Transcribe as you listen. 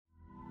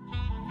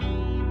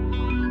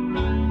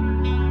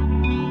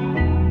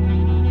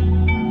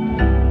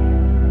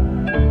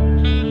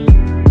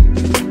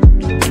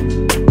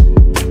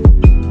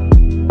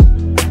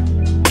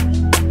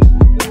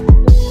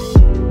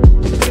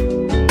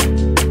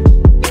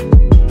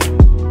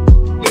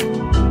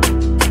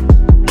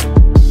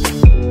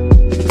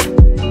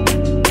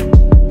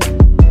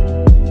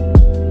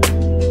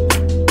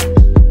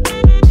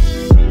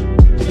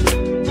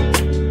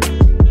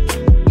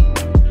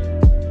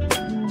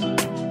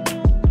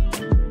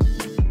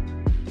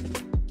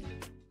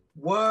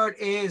What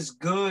is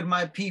good,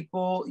 my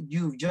people?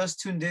 You've just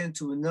tuned in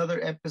to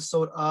another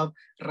episode of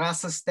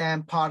Raza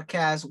Stan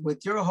Podcast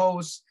with your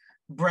hosts,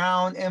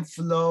 Brown and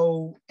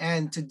Flo.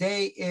 And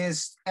today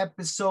is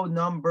episode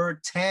number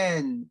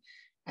 10.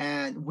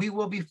 And we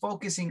will be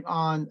focusing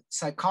on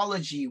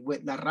psychology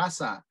with La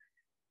Raza,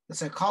 the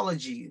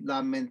psychology,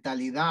 la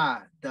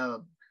mentalidad,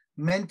 the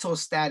mental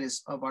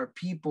status of our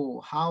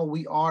people, how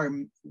we are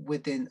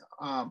within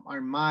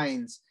our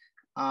minds,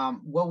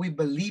 what we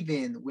believe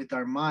in with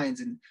our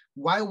minds, and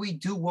why we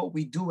do what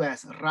we do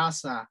as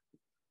raza.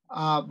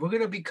 We're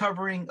going to be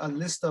covering a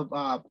list of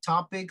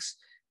topics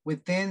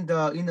within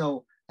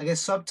the, I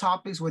guess,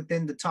 subtopics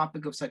within the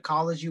topic of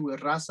psychology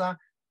with raza,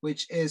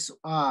 which is,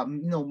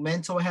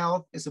 mental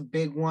health is a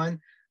big one.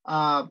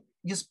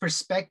 Just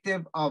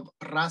perspective of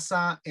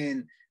raza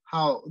and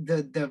how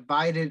the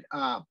divided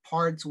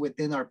parts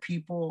within our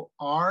people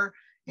are,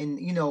 and,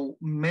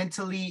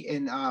 mentally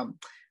and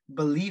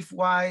belief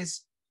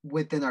wise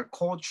within our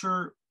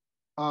culture,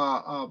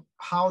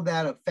 how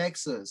that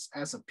affects us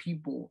as a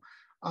people,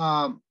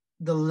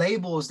 the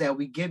labels that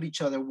we give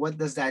each other. What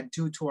does that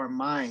do to our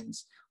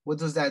minds? What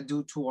does that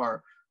do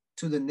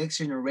to the next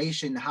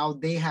generation? How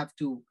they have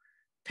to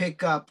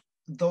pick up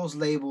those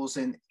labels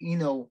and,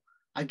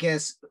 I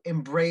guess,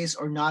 embrace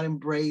or not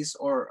embrace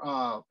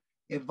or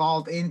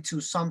evolve into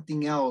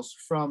something else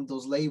from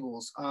those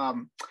labels.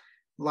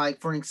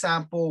 Like for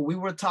example, we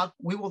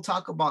will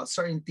talk about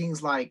certain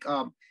things like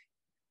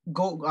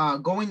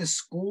going to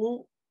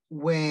school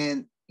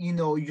when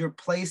you're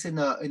placed in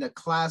a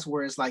class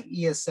where it's like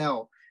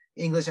ESL,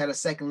 English as a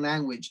second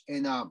language,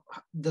 and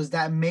does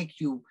that make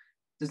you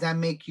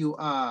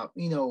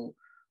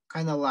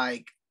kind of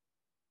like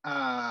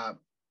uh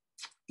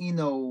you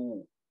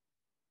know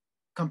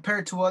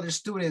compared to other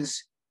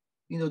students,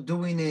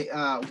 doing it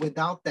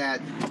without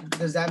that?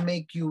 Does that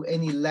make you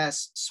any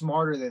less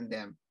smarter than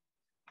them?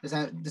 Does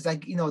that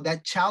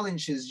that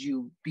challenges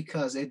you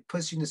because it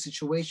puts you in a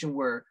situation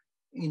where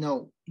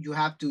you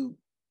have to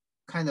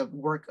kind of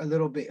work a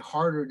little bit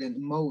harder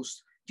than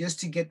most just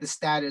to get the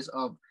status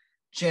of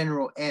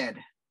general ed,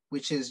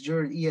 which is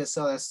your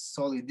ESL. That's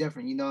totally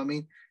different. You know what I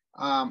mean?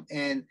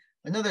 And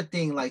another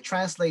thing, like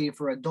translating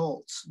for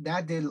adults,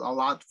 that did a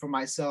lot for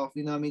myself.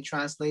 You know what I mean?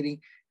 Translating,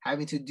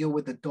 having to deal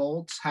with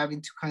adults,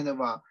 having to kind of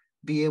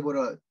be able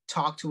to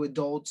talk to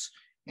adults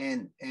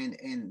and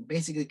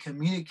basically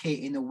communicate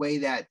in a way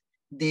that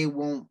they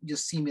won't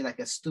just see me like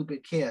a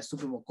stupid kid, a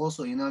stupid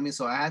mocoso. You know what I mean?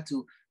 So I had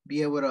to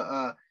be able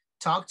to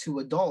talk to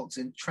adults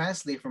and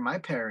translate for my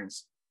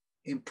parents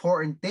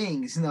important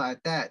things,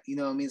 at that, you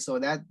know what I mean? So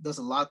that does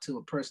a lot to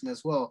a person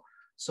as well.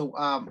 So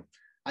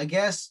I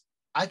guess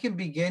I can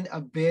begin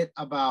a bit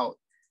about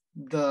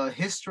the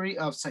history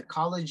of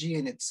psychology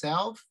in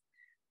itself,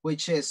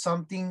 which is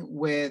something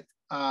with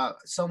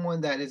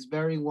someone that is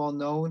very well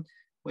known,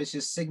 which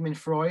is Sigmund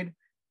Freud.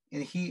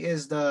 And he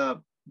is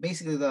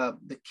basically the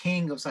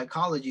king of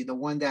psychology, the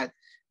one that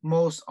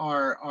most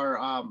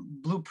our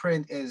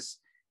blueprint is,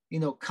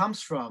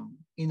 comes from.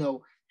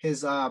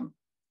 His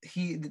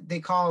he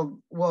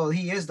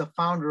is the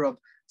founder of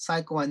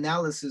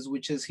psychoanalysis,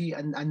 which is he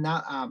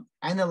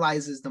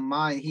analyzes the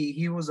mind.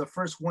 He was the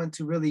first one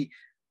to really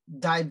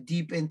dive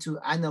deep into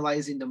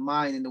analyzing the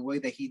mind in the way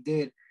that he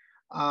did.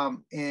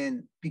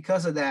 And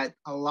because of that,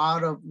 a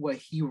lot of what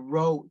he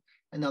wrote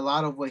and a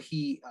lot of what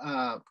he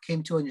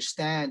came to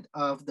understand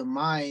of the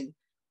mind,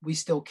 we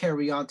still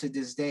carry on to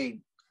this day.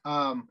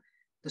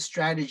 The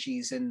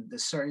strategies and the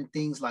certain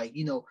things like,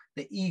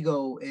 the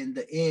ego and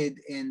the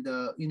id and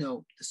the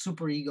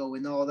super ego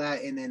and all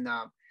that. And then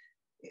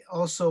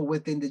also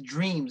within the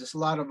dreams, there's a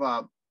lot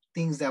of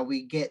things that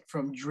we get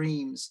from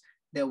dreams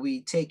that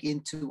we take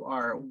into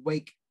our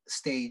wake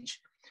stage.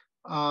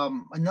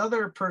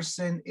 Another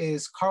person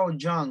is Carl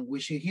Jung,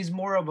 which he's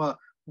more of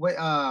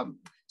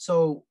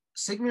so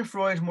Sigmund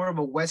Freud is more of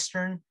a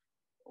Western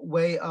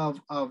way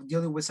of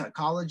dealing with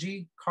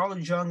psychology. Carl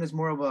Jung is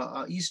more of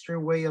a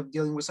Eastern way of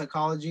dealing with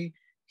psychology.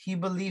 He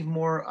believed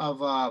more of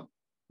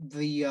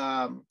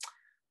the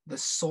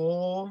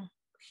soul.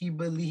 He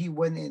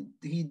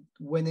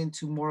went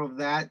into more of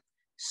that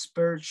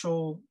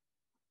spiritual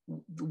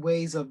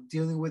ways of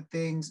dealing with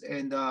things,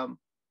 and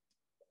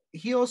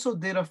he also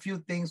did a few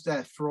things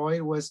that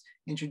Freud was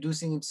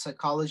introducing into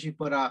psychology,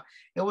 but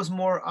it was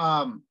more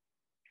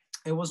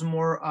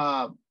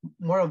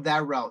more of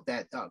that route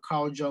that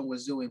Carl Jung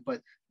was doing.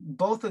 But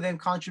both of them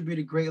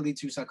contributed greatly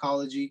to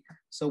psychology.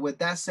 So with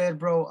that said,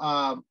 bro,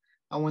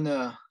 I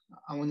wanna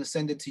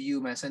send it to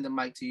you, man. Send the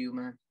mic to you,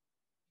 man.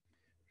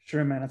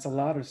 Sure, man. That's a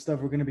lot of stuff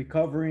we're going to be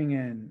covering,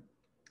 and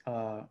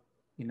uh,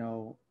 you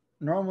know,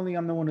 normally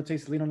I'm the one who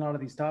takes the lead on a lot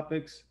of these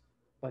topics,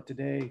 but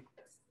today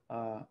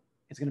uh,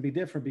 it's going to be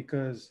different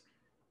because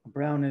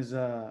Brown is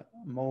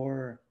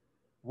more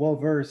well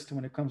versed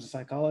when it comes to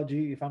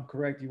psychology. If I'm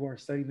correct, you are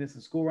studying this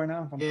in school right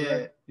now. If I'm Yeah,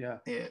 correct, yeah.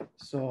 yeah.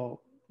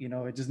 So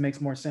it just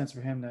makes more sense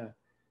for him to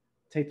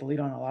take the lead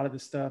on a lot of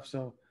this stuff.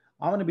 So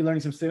I'm going to be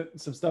learning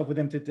some stuff with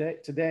him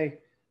today,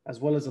 as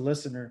well as a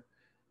listener.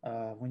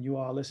 When you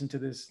all listen to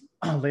this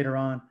later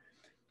on,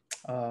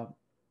 uh,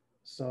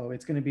 So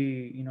it's going to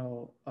be,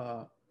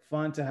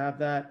 fun to have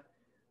that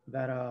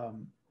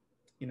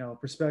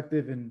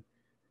perspective,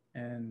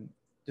 and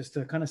just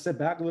to kind of step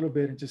back a little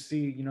bit and just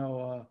see,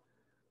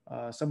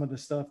 some of the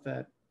stuff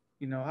that,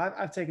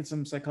 I've taken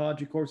some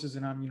psychology courses,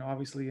 and I'm,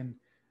 obviously, and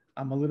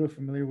I'm a little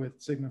familiar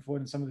with Sigmund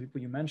Freud and some of the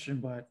people you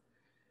mentioned, but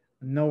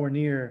nowhere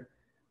near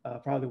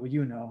probably what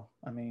you know.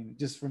 I mean,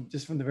 just from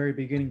the very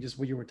beginning, just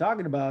what you were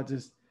talking about,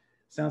 just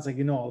sounds like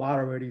you know a lot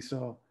already.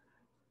 So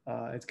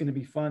it's going to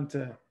be fun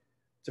to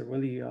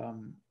really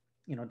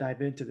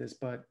dive into this.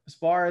 But as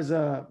far as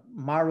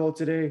my role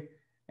today,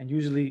 and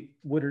usually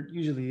what it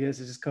usually is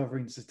just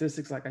covering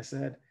statistics. Like I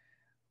said,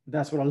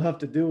 that's what I love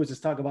to do, is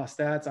just talk about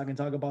stats. I can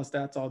talk about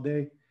stats all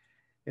day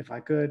if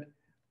I could.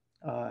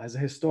 As a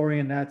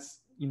historian, that's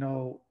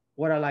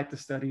what I like to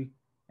study,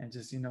 and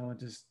just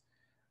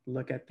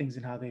look at things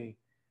and how they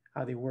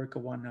work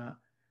and whatnot.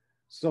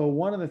 So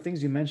one of the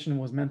things you mentioned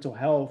was mental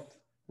health,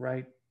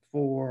 right?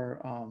 For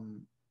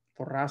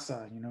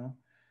raza,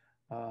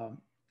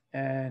 um,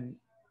 and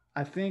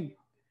I think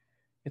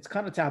it's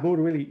kind of taboo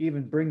to really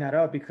even bring that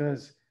up,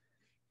 because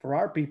for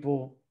our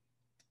people,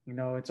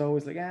 it's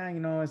always like,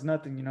 it's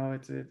nothing,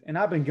 and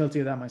I've been guilty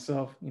of that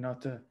myself,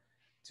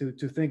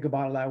 to think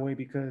about it that way,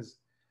 because,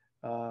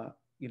 uh,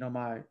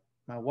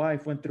 my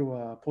wife went through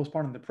a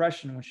postpartum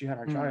depression when she had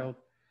our Mm. child,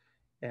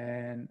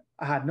 and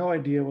I had no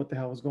idea what the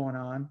hell was going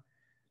on.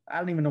 I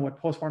don't even know what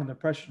postpartum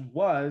depression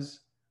was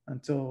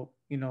until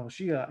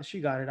she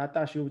got it. I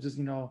thought she was just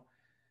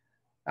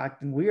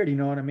acting weird. You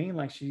know what I mean?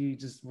 Like, she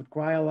just would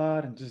cry a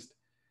lot and just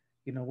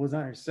was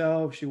not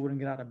herself. She wouldn't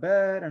get out of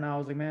bed, and I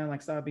was like, man,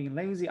 like, stop being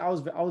lazy. I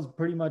was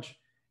pretty much,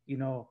 you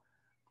know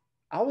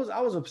I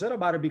was upset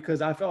about it,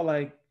 because I felt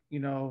like,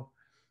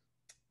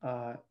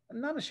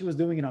 not that she was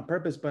doing it on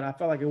purpose, but I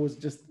felt like it was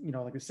just,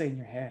 like, say, in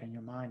your head and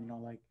your mind,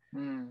 like,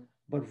 Mm.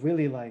 but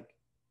really, like,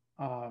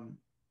 um,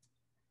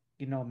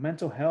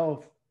 mental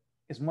health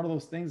is one of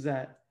those things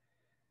that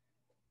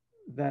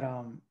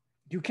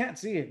you can't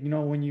see it.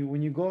 When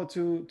you go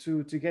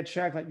to get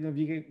checked, like,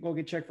 if go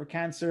get checked for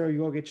cancer, or you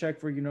go get checked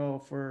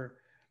for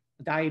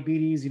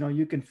diabetes,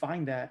 you can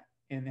find that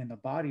in the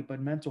body.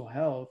 But mental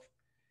health,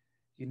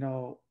 you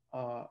know,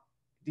 uh,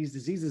 these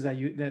diseases that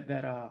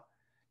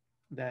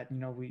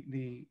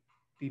we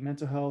the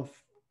mental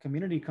health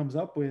community comes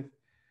up with,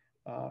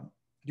 uh,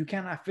 you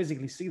cannot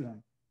physically see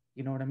them.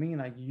 You know what I mean?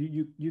 Like,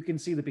 you can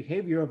see the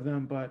behavior of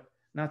them, but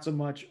not so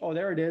much. Oh,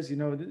 there it is.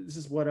 This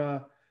is what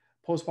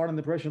postpartum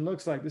depression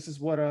looks like. This is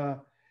what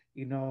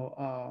you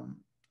know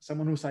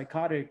someone who's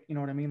psychotic. You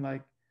know what I mean?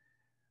 Like,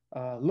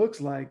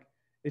 looks like.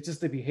 It's just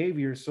the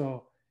behavior.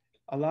 So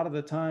a lot of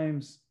the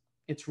times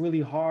it's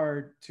really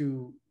hard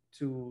to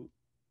you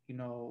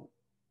know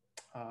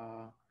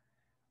uh,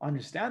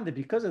 understand it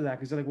because of that.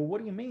 Because they're like, well, what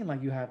do you mean?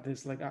 Like, you have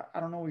this? Like, I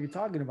don't know what you're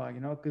talking about.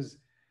 Because,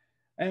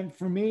 and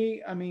for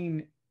me, I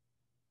mean,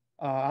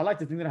 I like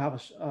to think that I have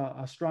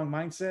a strong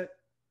mindset.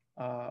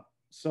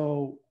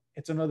 So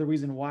it's another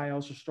reason why I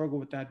also struggle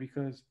with that,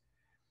 because,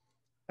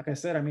 like I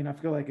said, I mean, I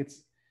feel like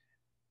it's,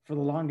 for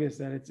the longest,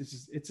 that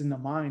it's in the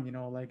mind,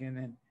 like, and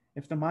then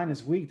if the mind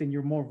is weak, then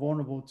you're more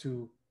vulnerable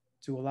to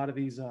a lot of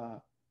these,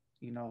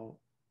 you know,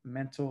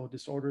 mental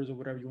disorders, or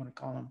whatever you want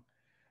to call them.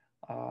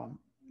 Um,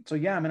 so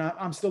yeah, I mean,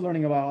 I'm still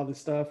learning about all this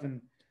stuff,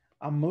 and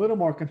I'm a little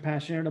more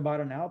compassionate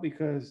about it now,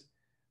 because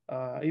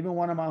even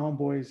one of my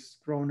homeboys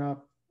growing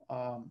up,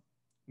 um,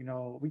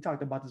 we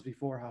talked about this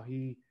before, how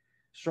he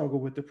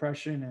struggled with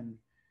depression, and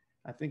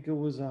I think it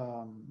was,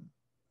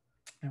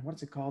 and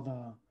what's it called?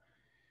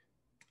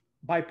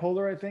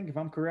 Bipolar, I think, if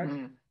I'm correct,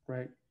 Mm.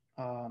 right?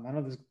 I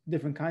know there's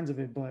different kinds of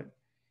it, but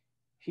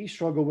he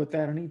struggled with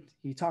that, and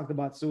he talked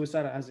about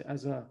suicide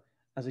as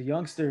a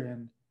youngster,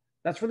 and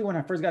that's really when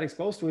I first got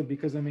exposed to it,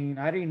 because, I mean,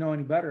 I didn't know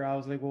any better. I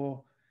was like,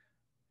 well,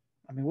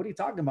 I mean, what are you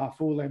talking about,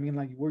 fool? I mean,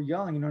 like, we're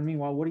young, you know what I mean?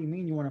 Well, what do you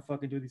mean you want to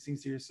fucking do these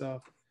things to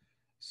yourself?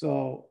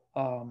 So,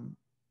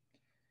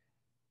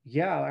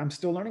 yeah, I'm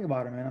still learning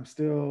about it, man. I'm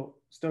still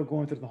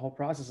going through the whole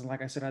process, and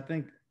like I said, I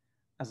think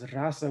as a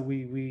raza,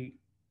 we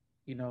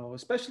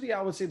especially,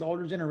 I would say, the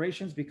older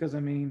generations, because, I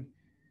mean,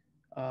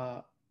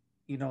 uh,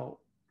 you know,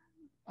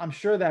 I'm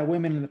sure that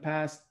women in the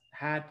past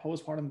had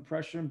postpartum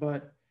depression,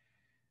 but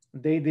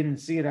they didn't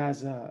see it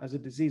as a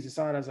disease. They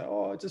saw it as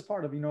oh, it's just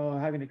part of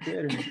having a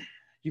kid, and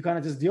you kind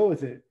of just deal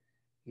with it,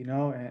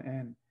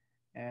 and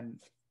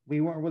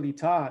we weren't really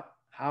taught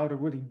how to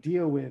really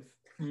deal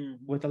Mm.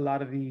 with a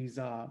lot of these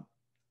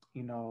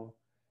you know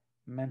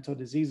mental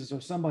diseases,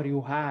 or somebody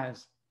who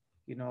has,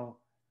 you know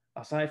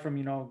aside from,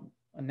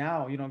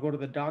 now, go to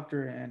the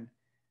doctor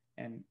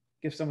and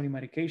give somebody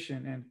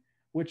medication, and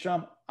which,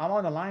 I'm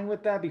on the line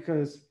with that,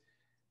 because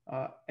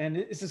and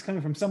this is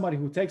coming from somebody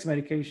who takes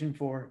medication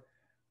for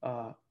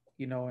uh,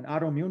 an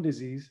autoimmune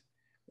disease,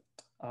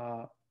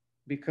 uh,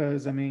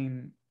 because, I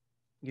mean,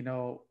 you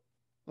know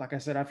like I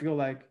said, I feel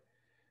like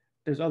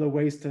there's other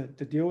ways to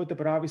deal with it,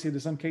 but obviously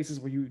there's some cases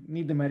where you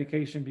need the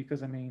medication,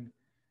 because, I mean,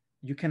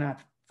 you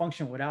cannot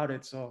function without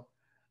it. So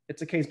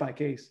it's a case by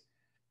case.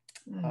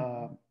 Mm.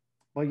 uh,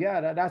 but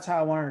yeah, that's how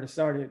I wanted to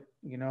start it.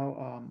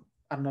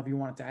 I don't know if you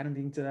wanted to add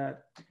anything to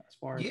that as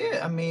far as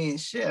Yeah, I mean,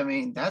 shit. I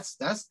mean, that's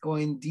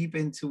going deep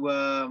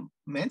into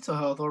mental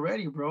health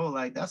already, bro.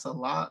 Like that's a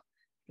lot.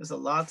 There's a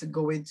lot to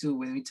go into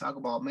when we talk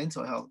about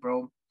mental health,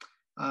 bro.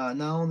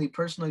 Not only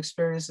personal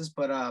experiences,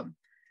 but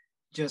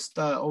just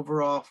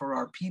overall for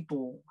our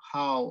people,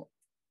 how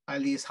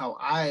at least how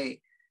I,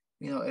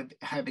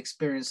 have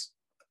experienced,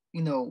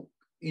 you know,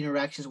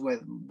 interactions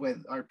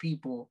with our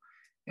people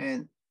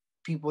and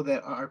people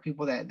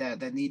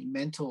that need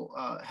mental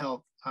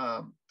health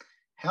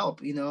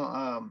help,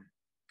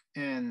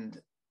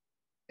 and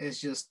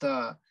it's just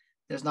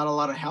there's not a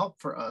lot of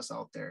help for us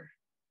out there.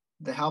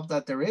 The help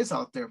that there is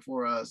out there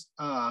for us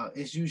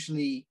is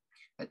usually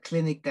a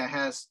clinic that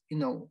has,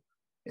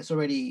 it's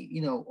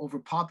already,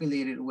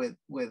 overpopulated with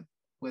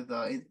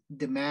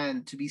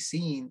demand to be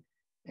seen,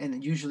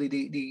 and usually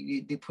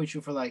they put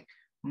you for like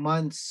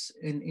months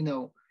and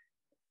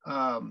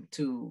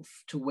to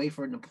wait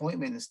for an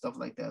appointment and stuff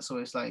like that. So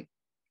it's like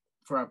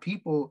for our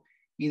people,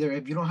 either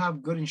if you don't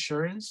have good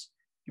insurance,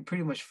 you're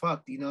pretty much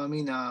fucked. You know what I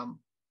mean?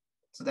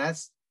 So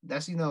that's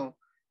that's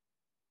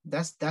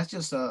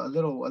just a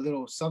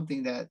little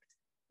something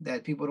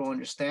that people don't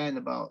understand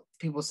about.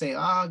 People say,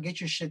 "Ah,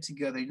 get your shit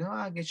together."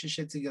 Get your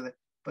shit together,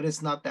 but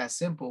it's not that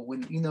simple.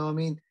 When what I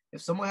mean,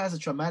 if someone has a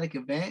traumatic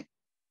event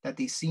that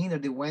they seen or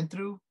they went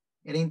through,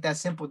 it ain't that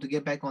simple to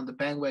get back on the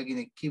bandwagon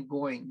and keep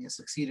going and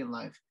succeed in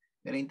life.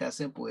 It ain't that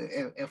simple.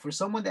 If for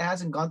someone that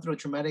hasn't gone through a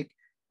traumatic,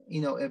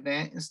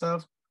 event and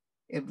stuff,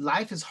 if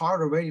life is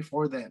hard already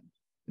for them,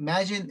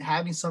 imagine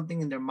having something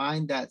in their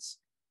mind that's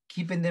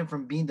keeping them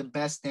from being the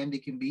best them they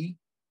can be.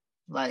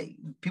 Like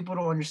people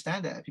don't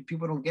understand that.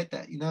 People don't get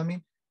that. You know what I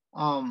mean?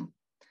 Um,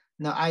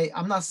 Now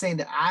I'm not saying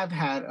that I've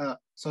had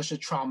such a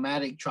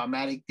traumatic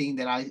thing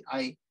that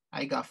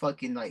I got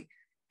fucking like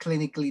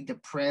clinically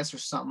depressed or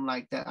something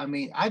like that. I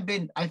mean, I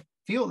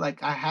feel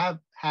like I have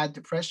had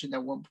depression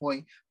at one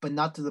point, but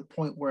not to the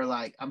point where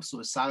like I'm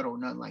suicidal or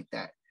nothing like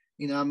that.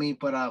 You know what I mean?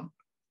 But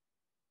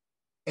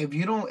if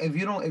you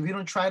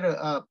don't try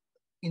to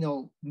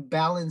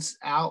balance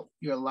out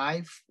your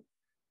life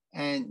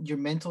and your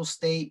mental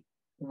state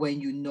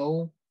when you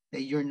know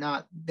that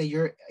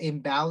you're in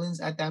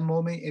balance at that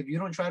moment, if you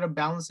don't try to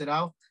balance it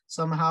out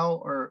somehow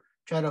or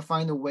try to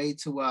find a way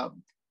to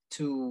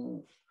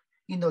to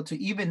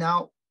even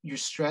out your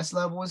stress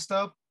level and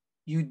stuff,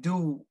 you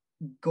do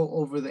go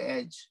over the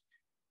edge,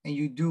 and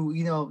you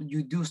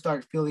do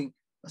start feeling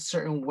a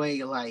certain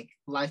way, like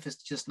life is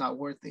just not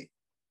worth it.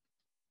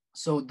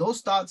 So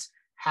those thoughts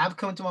have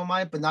come to my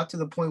mind, but not to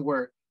the point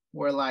where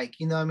like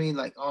what I mean,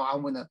 like, oh, I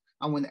want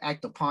to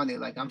act upon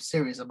it, like I'm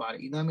serious about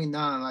it. You know what I mean?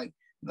 Nah, like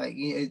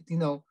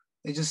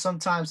it just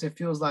sometimes it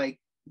feels like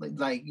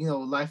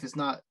life is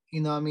not,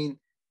 what I mean,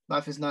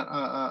 life is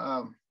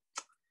not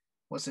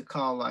what's it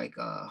called, like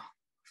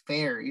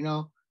fair,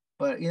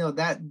 but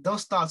that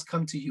those thoughts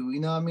come to you,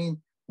 what I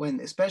mean, when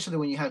especially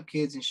when you have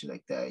kids and shit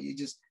like that, you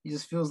just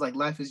feels like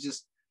life is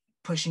just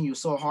pushing you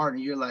so hard,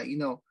 and you're like,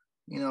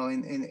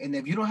 and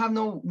if you don't have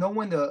no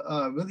one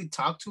to really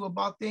talk to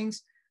about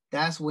things,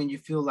 that's when you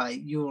feel like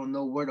you don't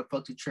know where the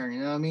fuck to turn. You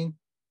know what I mean?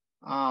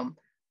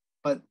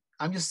 But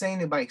I'm just saying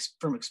that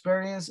from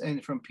experience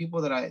and from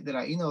people that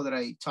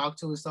I talk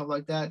to and stuff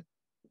like that,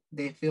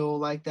 they feel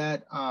like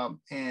that,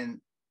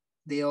 and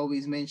they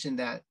always mention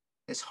that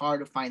it's hard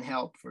to find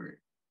help for it,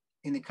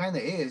 and it kind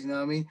of is. You know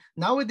what I mean?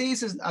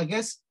 Nowadays, is I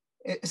guess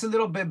it's a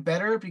little bit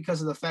better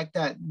because of the fact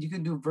that you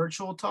can do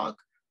virtual talk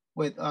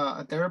with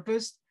a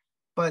therapist,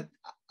 but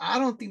I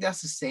don't think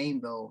that's the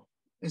same though.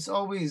 It's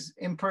always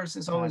in person.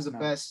 It's no, always it's the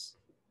not. best.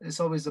 It's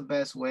always the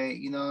best way.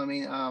 You know what I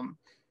mean?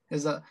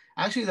 Is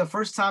actually the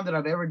first time that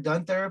I've ever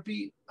done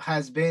therapy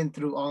has been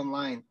through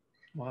online,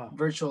 Wow.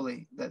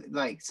 virtually. That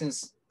like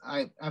since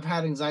I've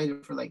had anxiety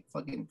for like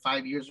fucking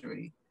 5 years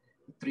already,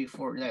 3,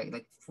 4,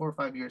 like 4 or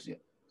 5 years. Yeah.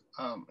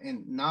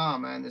 And nah,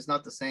 man, it's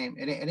not the same.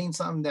 It ain't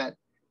something that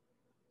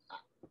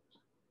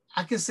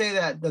I can say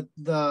that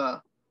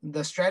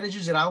the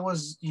strategies that I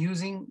was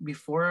using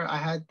before I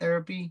had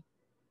therapy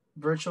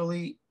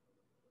virtually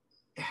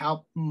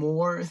help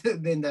more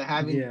than the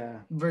having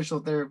Yeah. virtual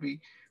therapy,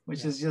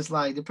 which Yeah. is just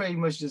like they pretty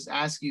much just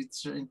ask you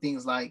certain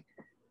things like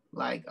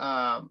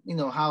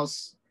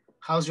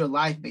how's your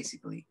life,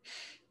 basically.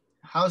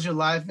 How's your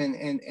life,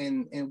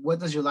 and what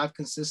does your life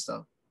consist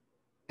of?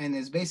 And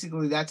it's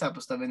basically that type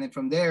of stuff. And then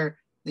from there,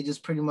 they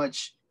just pretty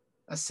much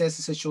assess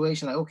the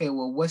situation, like, okay,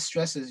 well, what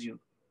stresses you?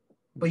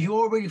 But Yeah. you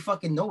already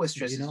fucking know what You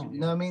stresses you. know. You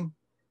know Yeah. what I mean?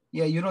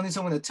 Yeah, you don't need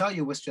someone to tell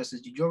you what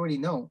stresses you. You already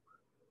know.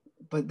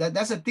 But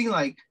that's the thing.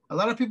 Like a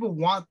lot of people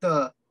want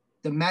the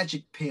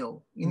magic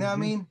pill. You know what I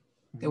Mm-hmm. mean?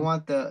 They Mm-hmm.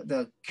 want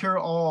the cure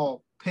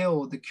all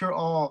pill, the cure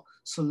all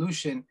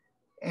solution,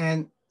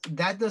 and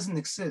that doesn't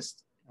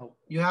exist. Oh.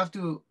 You have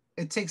to.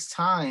 It takes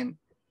time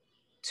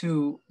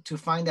to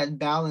find that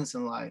balance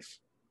in life.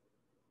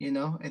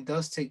 It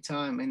does take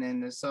time, and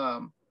then it's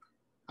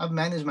I've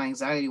managed my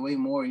anxiety way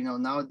more,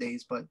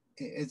 nowadays, but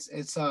it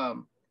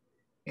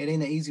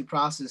ain't an easy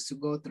process to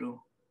go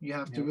through. You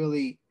have to Yep.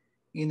 really,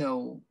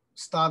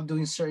 stop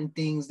doing certain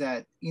things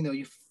that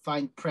you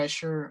find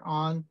pressure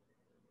on,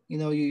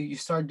 you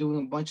start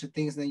doing a bunch of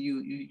things, and then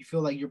you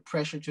feel like you're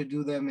pressured to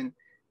do them and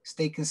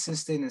stay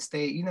consistent and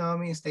stay,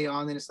 stay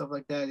on it and stuff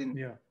like that. And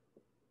Yeah.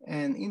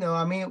 and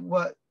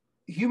what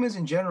humans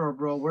in general,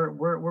 bro,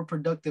 we're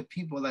productive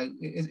people. Like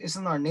it's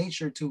in our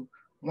nature to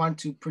want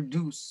to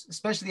produce,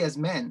 especially as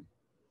men.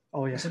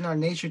 Oh yeah. It's in our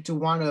nature to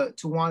want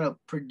to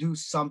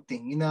produce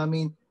something. You know what I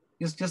mean?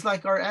 Just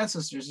like our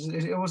ancestors,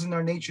 it was in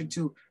our nature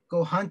to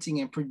go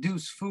hunting and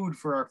produce food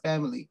for our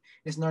family.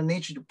 It's in our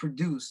nature to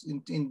produce,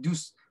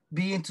 induce,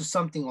 be into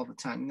something all the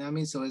time. You know what I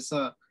mean? So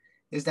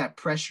it's that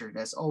pressure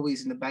that's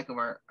always in the back of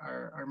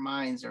our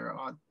minds or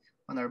on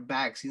our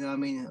backs. You know what I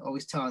mean?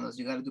 Always telling us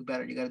you got to do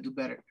better. You got to do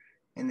better.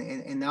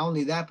 And not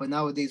only that, but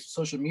nowadays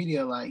social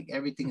media, like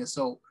everything is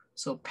so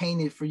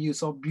painted for you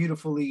so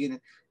beautifully,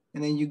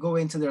 and then you go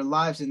into their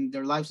lives and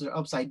their lives are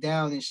upside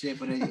down and shit.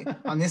 But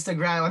on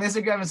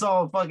Instagram, it's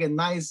all fucking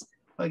nice,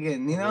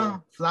 fucking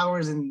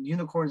flowers and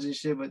unicorns and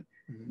shit. But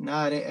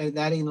nah,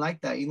 that ain't like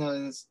that.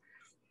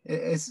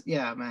 It's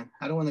yeah, man.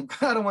 I don't want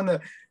to I don't want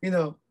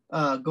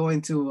to go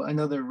into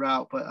another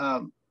route,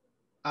 but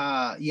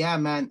yeah,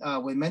 man.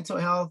 With mental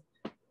health,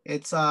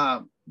 it's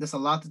there's a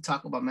lot to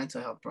talk about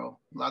mental health, bro.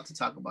 A lot to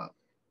talk about.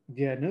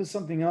 Yeah, and there's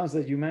something else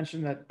that you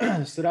mentioned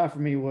that stood out for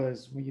me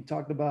was when you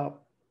talked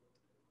about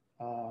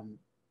um,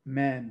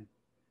 men,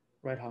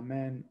 right?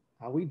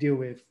 How we deal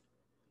with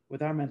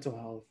our mental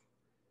health,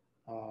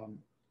 um,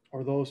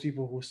 or those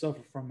people who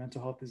suffer from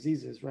mental health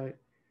diseases, right?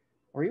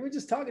 Or even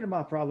just talking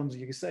about problems.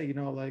 You could say,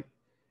 like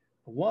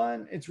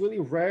one, it's really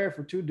rare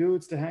for two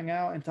dudes to hang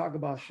out and talk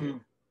about shit,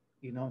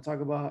 talk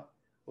about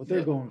what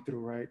they're going through,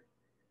 right?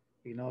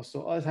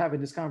 So us having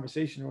this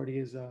conversation already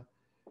is a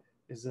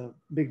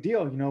big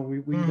deal.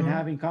 We've been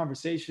having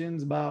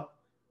conversations about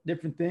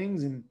different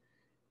things, and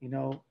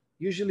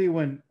usually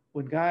when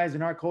guys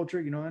in our culture,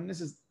 and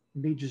this is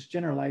me just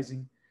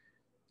generalizing,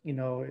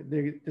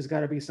 there's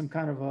got to be some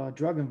kind of a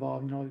drug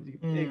involved.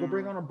 Hey, go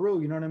bring on a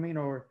brew, you know what I mean,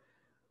 or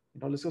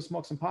let's go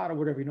smoke some pot or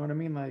whatever, you know what I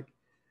mean, like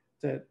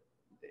that.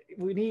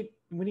 We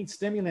need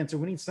stimulants, or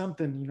we need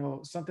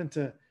something, something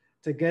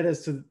to get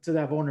us to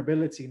that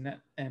vulnerability,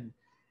 and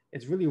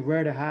it's really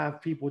rare to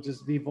have people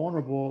just be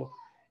vulnerable,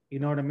 you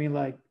know what I mean,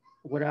 like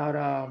without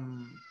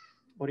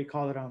what do you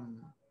call it,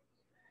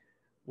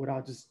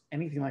 without just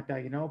anything like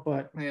that,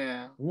 but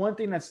yeah, one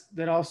thing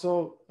that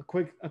also a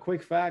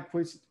quick fact,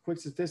 quick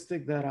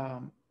statistic that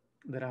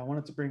I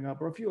wanted to bring up,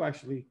 or a few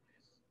actually,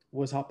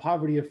 was how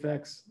poverty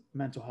affects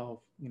mental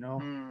health,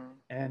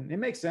 and it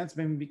makes sense,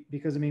 maybe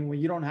because when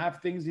you don't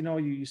have things,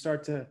 you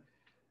start to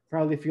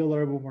probably feel a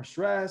little bit more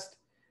stressed,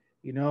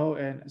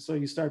 and so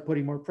you start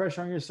putting more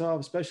pressure on yourself,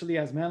 especially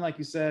as men, like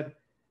you said,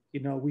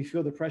 we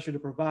feel the pressure to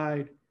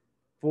provide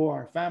for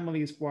our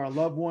families, for our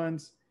loved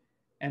ones,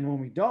 and when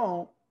we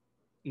don't,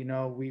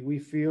 we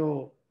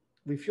feel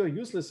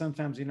useless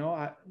sometimes.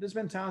 There's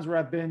been times where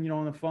I've been,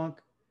 in the funk,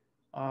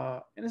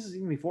 and this is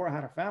even before I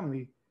had a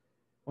family,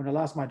 when I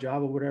lost my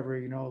job or whatever,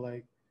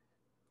 like,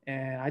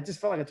 and I just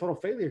felt like a total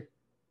failure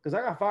because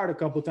I got fired a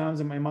couple of times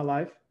in my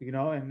life,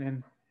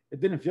 and it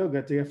didn't feel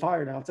good to get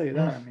fired. I'll tell you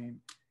that.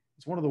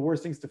 It's one of the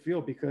worst things to feel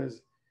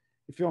because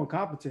you feel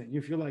incompetent.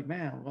 You feel like,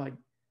 man, like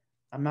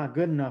I'm not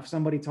good enough.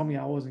 Somebody told me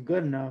I wasn't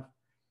good enough.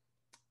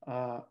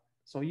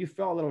 So you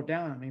felt a little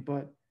down on me,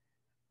 but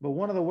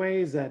one of the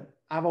ways that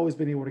I've always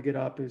been able to get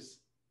up is,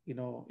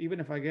 even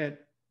if I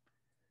get,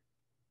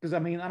 because I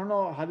don't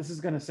know how this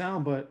is gonna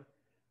sound, but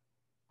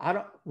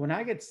when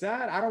I get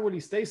sad, I don't really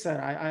stay sad.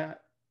 I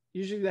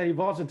usually that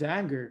evolves into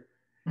anger.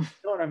 You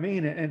know what I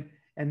mean?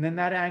 And then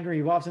that anger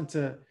evolves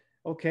into,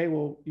 okay,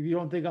 well, if you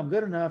don't think I'm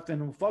good enough, then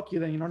well, fuck you.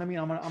 Then you know what I mean?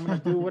 I'm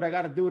gonna do what I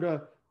got to do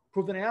to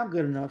prove that I am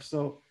good enough.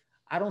 So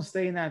I don't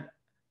stay in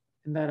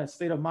that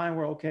state of mind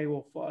where, okay,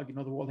 well, fuck,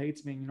 the world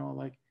hates me.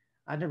 Like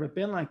I've never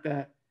been like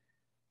that,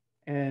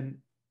 and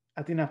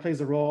I think that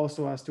plays a role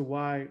also as to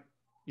why,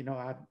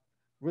 I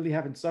really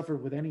haven't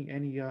suffered with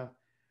any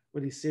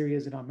really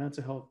serious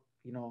mental health,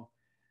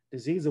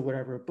 disease or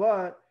whatever.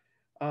 But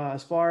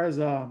as far as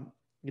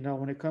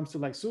when it comes to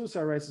like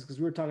suicide rates, because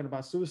we were talking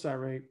about suicide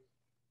rate,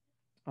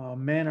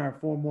 men are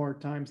 4 more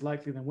times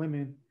likely than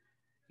women.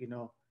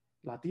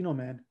 Latino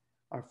men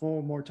are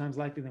 4 more times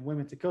likely than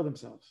women to kill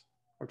themselves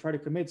or try to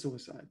commit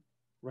suicide,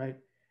 right?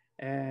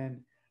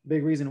 And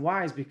big reason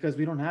why is because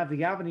we don't have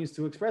the avenues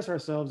to express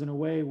ourselves in a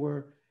way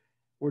where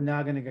we're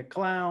not going to get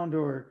clowned,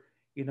 or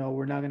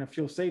we're not going to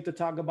feel safe to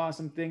talk about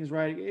some things,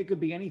 right? It could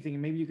be anything.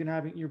 Maybe you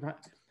can you're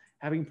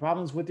having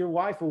problems with your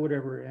wife or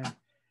whatever, and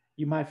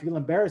you might feel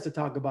embarrassed to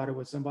talk about it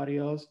with somebody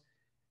else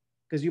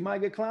because you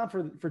might get clowned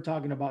for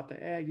talking about that.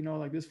 Hey,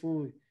 like this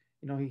fool,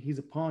 he's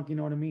a punk. You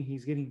know what I mean?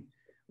 He's getting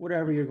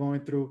whatever you're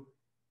going through,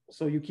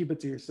 so you keep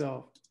it to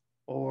yourself,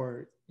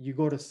 or you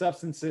go to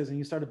substances and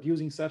you start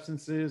abusing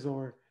substances,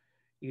 or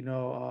you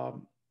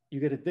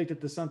get addicted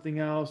to something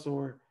else,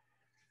 or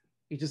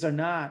you just are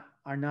not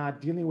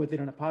dealing with it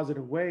in a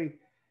positive way,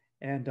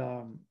 and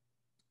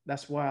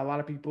that's why a lot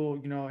of people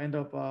end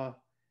up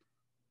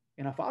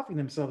offing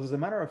themselves. As a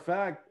matter of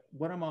fact,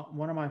 one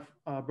of my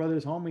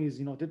brother's homies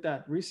did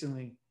that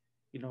recently,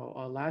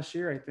 last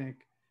year I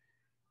think.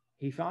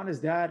 he found his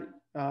dad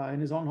in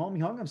his own home.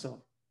 He hung himself.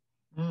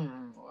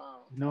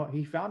 Wow. No,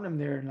 he found him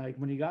there, and like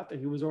when he got there,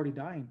 he was already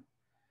dying.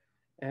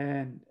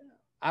 And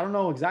I don't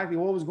know exactly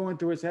what was going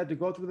through his head to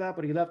go through that,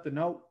 but he left a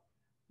note,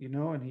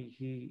 and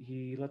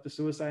he left a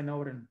suicide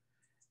note,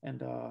 and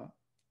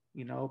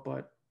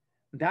but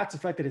that's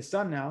affected his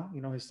son now.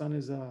 His son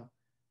is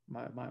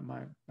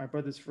my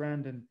brother's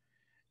friend,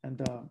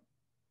 and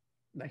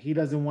he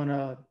doesn't want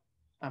to.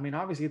 I mean,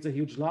 obviously it's a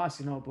huge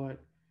loss,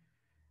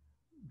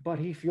 but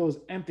he feels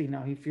empty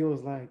now. He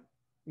feels like,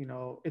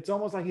 it's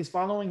almost like he's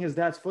following his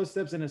dad's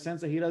footsteps in a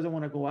sense that he doesn't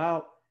want to go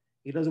out.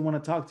 He doesn't want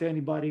to talk to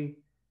anybody,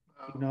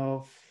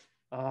 and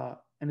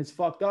it's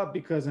fucked up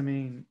because, I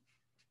mean,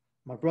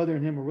 my brother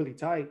and him were really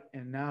tight.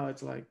 And now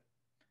it's like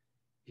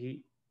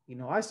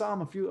I saw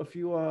him a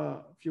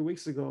few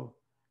weeks ago,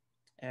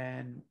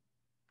 and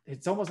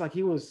it's almost like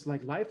he was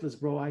like lifeless,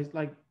 bro.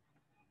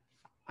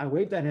 I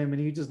waved at him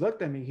and he just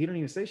looked at me. He didn't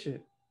even say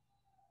shit.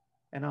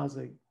 And I was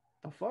like,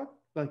 the fuck?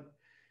 Like,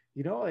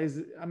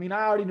 I mean,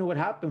 I already knew what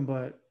happened,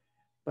 but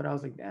I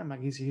was like, damn,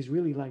 like he's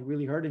really like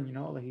really hurting,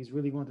 like he's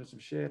really going through some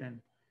shit. And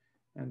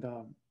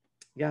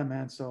yeah,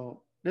 man.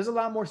 So there's a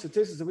lot more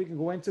statistics that we can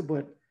go into,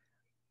 but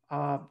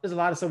there's a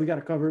lot of stuff we got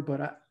to cover.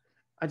 But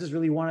I just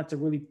really wanted to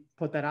really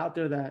put that out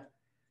there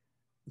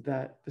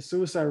that the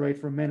suicide rate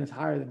for men is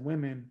higher than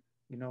women,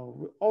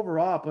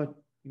 overall, but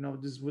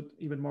just with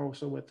even more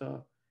so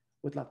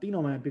with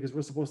Latino men, because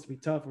we're supposed to be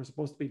tough. We're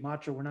supposed to be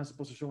macho. We're not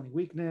supposed to show any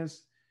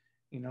weakness.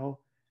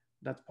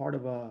 That's part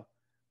of the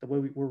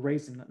way we're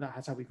raised, and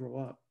that's how we grow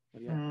up.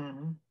 But yeah.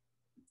 Mm-hmm.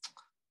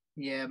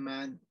 Yeah,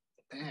 man.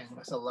 Dang,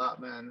 that's a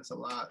lot, man. That's a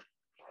lot.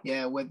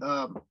 Yeah,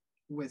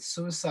 with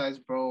suicides,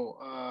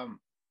 bro.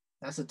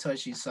 That's a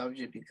touchy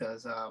subject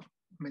because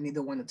many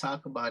don't want to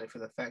talk about it for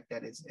the fact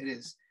that it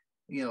is,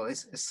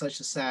 it's such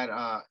a sad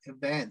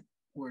event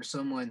where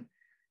someone,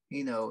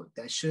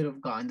 that should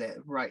have gotten that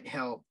right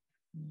help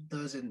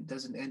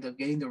doesn't end up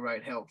getting the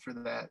right help for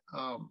that.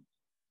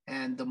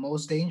 And the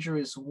most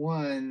dangerous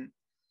ones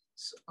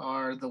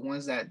are the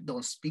ones that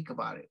don't speak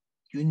about it.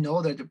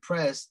 They're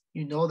depressed,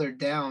 they're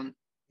down,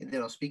 and they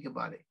don't speak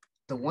about it.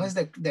 The ones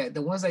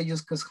that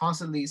just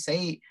constantly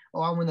say,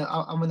 "Oh, I'm gonna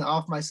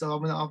off myself.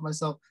 I'm gonna off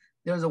myself."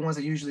 They're the ones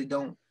that usually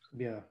don't.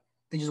 Yeah.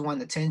 They just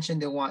want attention.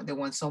 They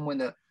want someone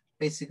to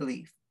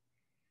basically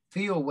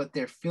feel what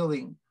they're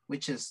feeling,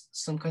 which is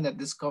some kind of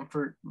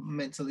discomfort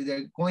mentally.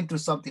 They're going through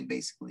something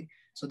basically.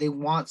 So they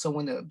want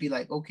someone to be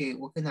like, okay,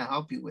 what can I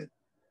help you with?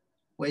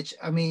 Which,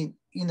 I mean,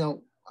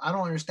 I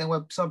don't understand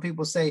why some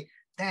people say,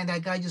 damn,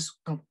 that guy just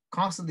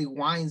constantly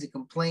whines and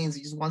complains.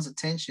 He just wants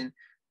attention.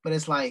 But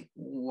it's like,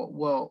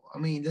 well, I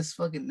mean, let's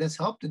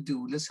help the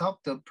dude. Let's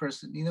help the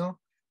person,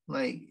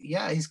 Like,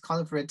 yeah, he's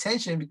calling for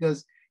attention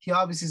because he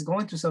obviously is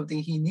going through something.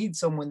 He needs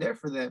someone there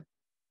for them.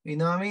 You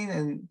know what I mean?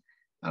 And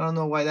I don't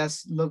know why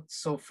that's looked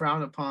so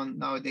frowned upon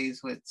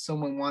nowadays with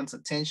someone wants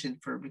attention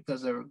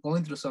because they're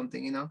going through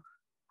something,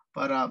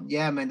 But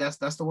yeah, man, that's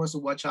the ones to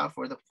watch out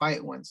for, the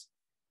quiet ones,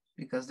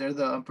 because they're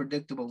the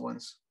unpredictable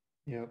ones.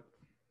 Yep.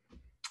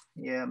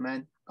 Yeah,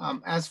 man. I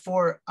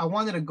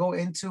wanted to go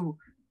into,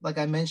 like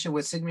I mentioned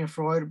with Sigmund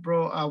Freud,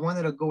 bro, I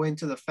wanted to go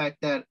into the fact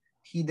that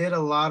he did a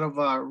lot of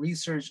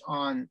research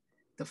on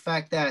the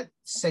fact that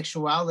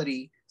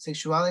sexuality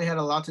had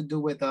a lot to do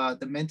with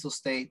the mental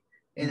state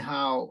and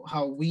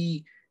how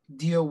we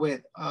deal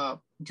with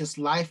just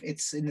life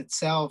it's in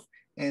itself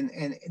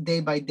and day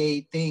by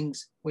day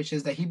things, which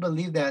is that he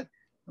believed that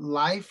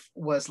life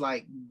was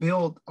like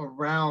built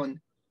around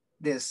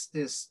this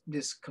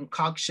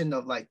concoction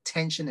of like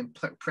tension and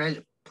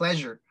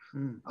pleasure.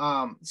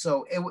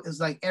 So it was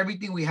like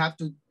everything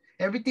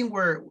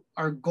where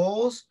our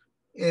goals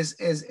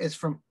is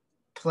from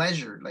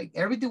pleasure. Like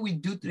everything we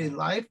do through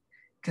life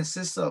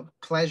consists of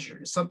pleasure.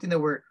 It's something that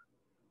we're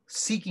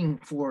seeking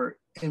for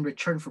in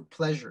return for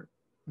pleasure.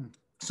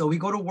 So we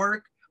go to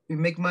work, we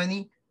make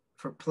money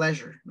for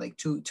pleasure, like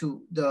to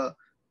the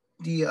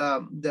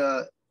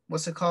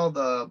what's it called,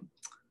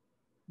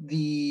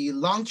 the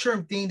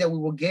long-term thing that we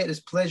will get is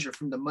pleasure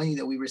from the money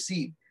that we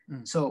receive.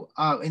 So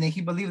and then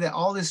he believed that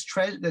all this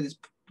treasure, that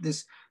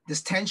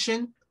this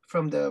tension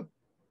from the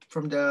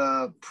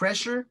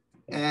pressure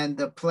and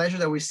the pleasure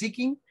that we're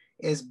seeking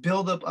is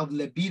buildup of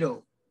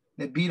libido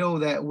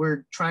that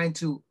we're trying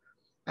to,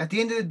 at the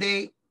end of the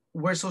day,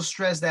 we're so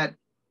stressed that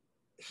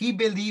he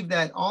believed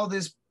that all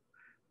this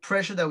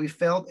pressure that we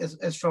felt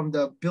is from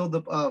the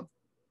buildup of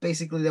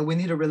basically that we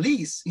need a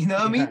release. You know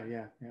what I mean?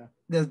 Yeah.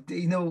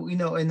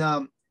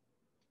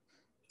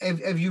 And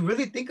if you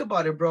really think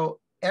about it, bro,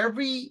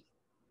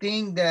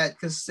 everything that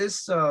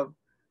consists of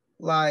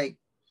like,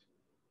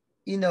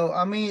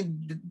 I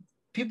mean,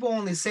 people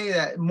only say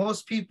that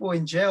most people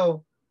in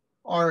jail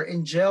are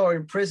in jail or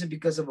in prison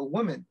because of a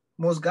woman.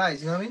 Most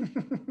guys, you know what I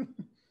mean?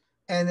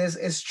 And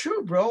it's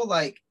true, bro.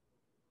 Like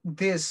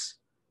this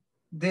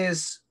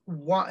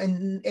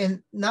one,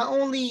 and not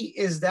only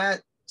is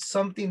that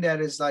something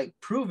that is like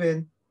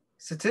proven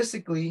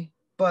statistically,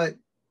 but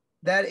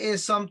that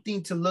is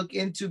something to look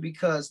into,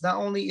 because not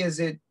only is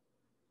it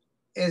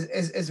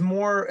is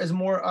more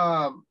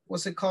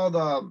what's it called,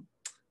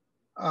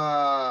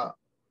 uh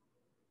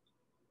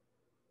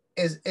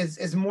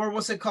is more,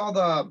 what's it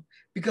called,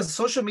 because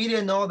social media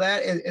and all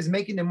that is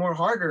making it more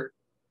harder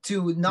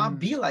to not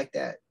be like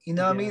that, you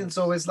know what I mean?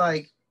 So Yes. it's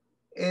like,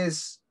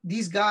 is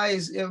these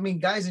guys, I mean,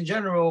 guys in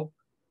general,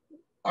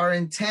 our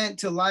intent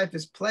to life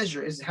is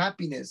pleasure, is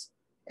happiness.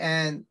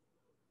 And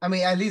I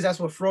mean, at least that's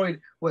what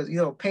Freud was,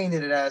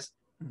 painted it as.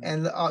 Mhm.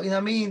 And you know what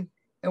I mean?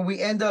 And we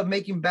end up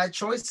making bad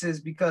choices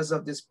because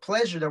of this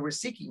pleasure that we're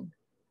seeking.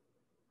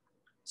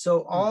 So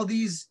Mm. all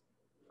these,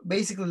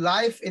 basically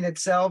life in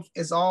itself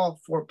is all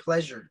for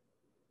pleasure.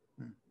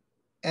 Mm.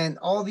 And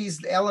all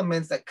these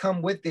elements that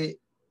come with it,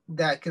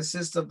 that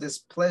consist of this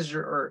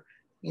pleasure, or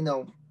you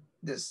know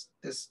this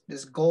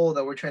goal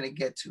that we're trying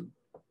to get to.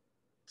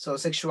 So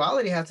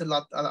sexuality has a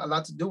lot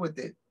to do with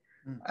it,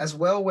 Mm. as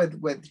well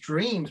with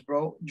dreams,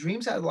 bro.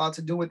 Dreams had a lot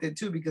to do with it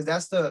too, because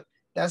that's the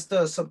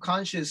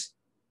subconscious.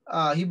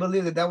 He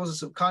believed that was a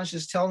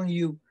subconscious telling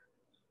you,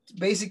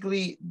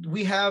 basically,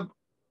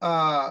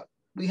 uh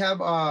we have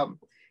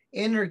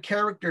inner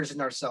characters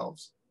in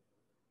ourselves.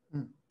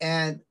 Mm.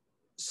 And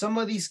some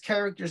of these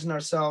characters in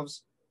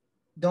ourselves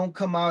don't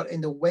come out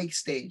in the wake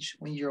stage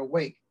when you're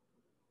awake.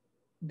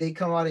 They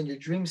come out in your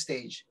dream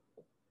stage.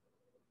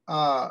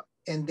 uh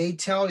and they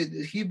tell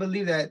you, he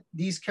believed that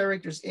these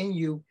characters in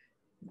you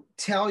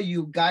tell you,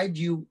 guide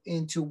you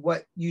into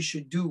what you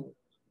should do,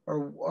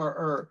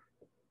 or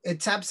it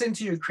taps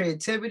into your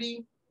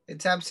creativity, it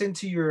taps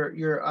into your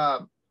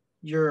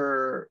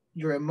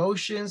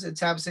emotions, it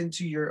taps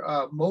into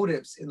your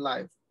motives in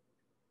life.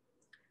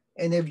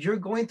 And if you're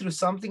going through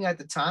something at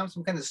the time,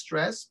 some kind of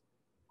stress,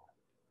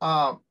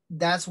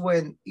 that's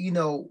when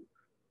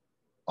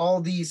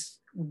all these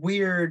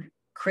weird,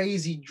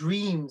 crazy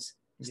dreams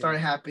Yeah. start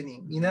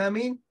happening. You know what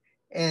I mean?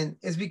 And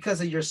it's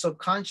because of your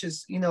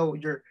subconscious,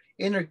 your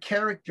inner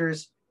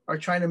characters are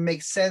trying to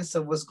make sense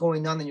of what's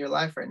going on in your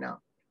life right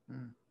now.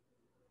 Mm.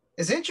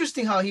 It's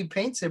interesting how he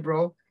paints it,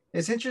 bro.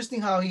 It's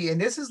interesting how and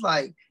this is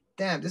like,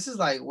 damn, this is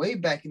like way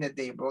back in the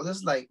day, bro. This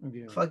is like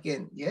Yeah.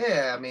 fucking,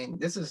 yeah. I'm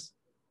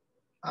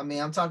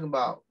talking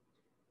about,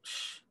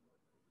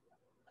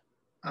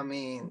 I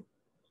mean,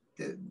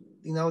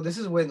 this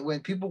is when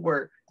people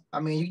were, I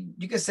mean,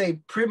 you could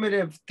say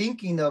primitive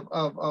thinking of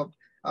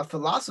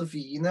philosophy,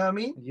 you know what I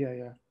mean? Yeah.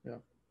 Yeah. Yeah.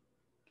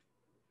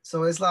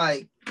 So it's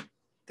like,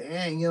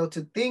 dang,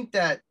 to think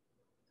that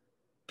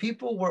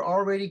people were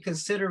already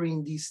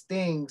considering these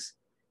things.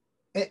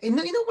 And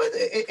you know what?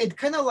 It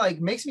kind of like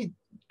makes me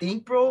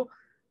think, bro,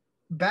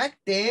 back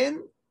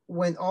then,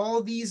 when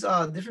all these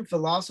different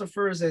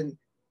philosophers and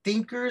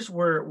thinkers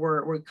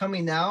were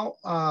coming out,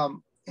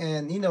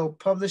 and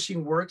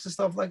publishing works and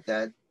stuff like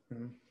that,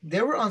 Mm.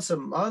 they were on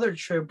some other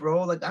trip,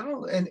 bro. Like, I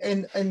don't,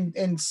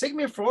 and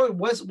Sigmund Freud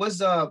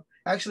was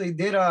actually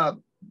did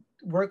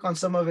work on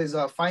some of his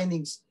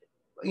findings,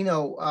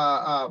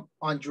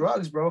 on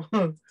drugs, bro.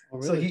 Oh,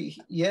 So really?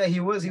 yeah,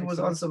 he was Makes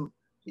on sense. some,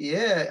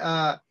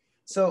 yeah.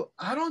 So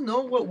I don't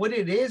know what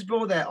it is,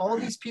 bro, that all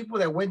these people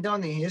that went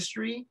down in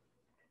history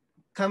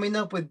coming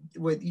up with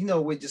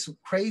just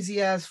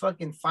crazy ass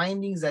fucking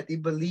findings that they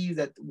believe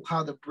that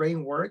how the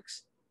brain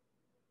works.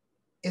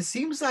 It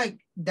seems like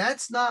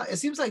that's not, it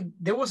seems like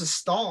there was a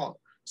stall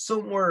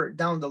somewhere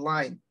down the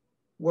line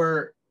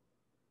where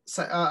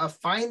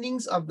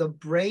findings of the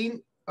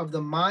brain, of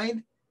the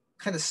mind,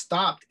 kind of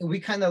stopped, and we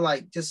kind of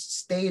like just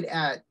stayed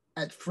at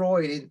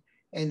Freud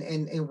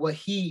and what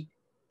he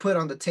put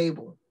on the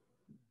table.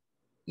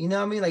 You know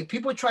what I mean? Like,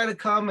 people try to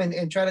come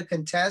and try to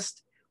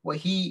contest what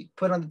he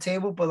put on the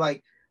table, but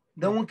like,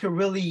 no Mm. one could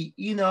really,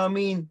 what I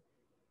mean,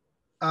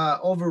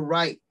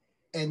 overwrite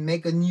and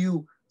make a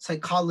new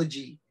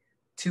psychology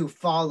to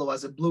follow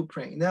as a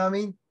blueprint. You know what I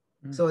mean?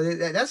 Mm. So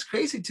that's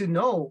crazy to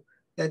know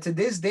that to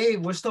this day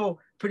we're still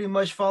pretty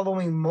much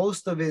following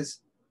most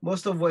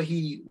of what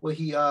he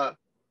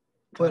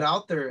put Taught.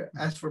 out there Mm.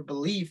 as for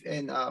belief,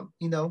 and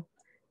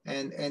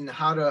and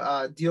how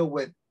to deal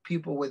with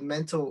people with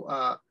mental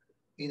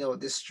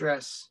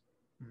distress.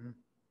 Mm.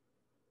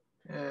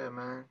 Yeah,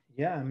 man.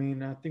 Yeah. I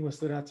mean, I think what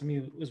stood out to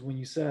me was when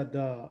you said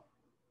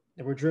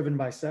they were driven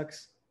by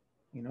sex.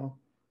 You know,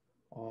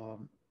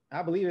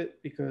 I believe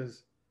it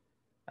because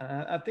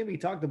I think we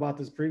talked about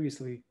this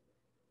previously.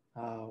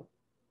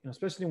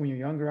 Especially when you're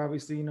younger,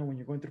 obviously, when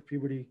you're going through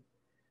puberty,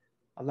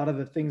 a lot of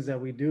the things that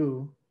we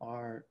do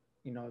are,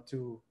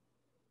 to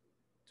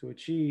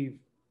achieve,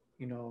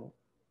 you know,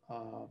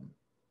 um,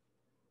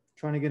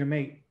 trying to get a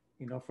mate,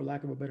 for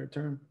lack of a better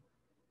term,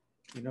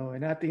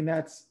 and I think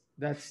that's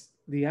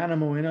the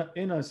animal in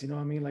us, what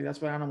I mean? Like,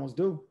 that's what animals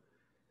do.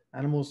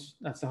 Animals,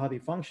 that's how they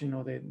function.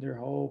 Their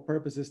whole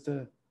purpose is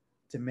to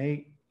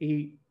mate,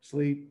 eat,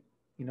 sleep,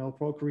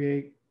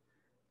 procreate,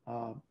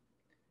 um,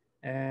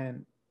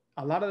 and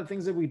a lot of the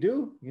things that we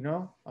do,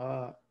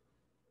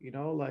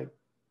 like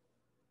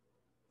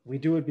we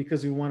do it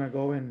because we want to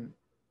go and,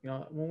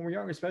 when we're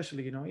younger,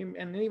 especially,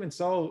 and even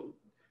so,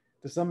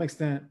 to some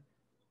extent,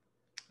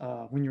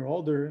 when you're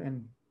older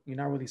and you're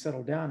not really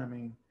settled down. I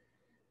mean,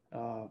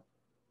 uh,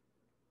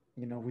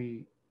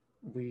 we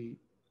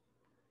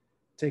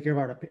take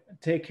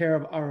care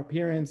of our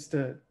appearance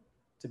to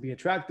to be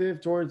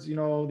attractive towards, you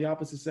know, the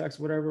opposite sex,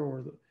 whatever,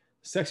 or the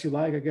sex you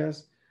like, I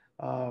guess.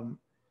 Um,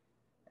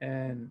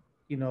 and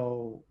you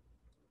know,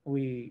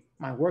 we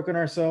might work on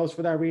ourselves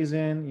for that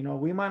reason. You know,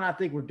 we might not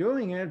think we're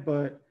doing it,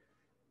 but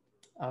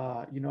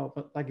you know,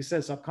 but like you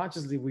said,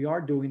 subconsciously we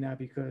are doing that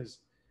because,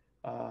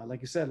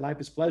 like you said, life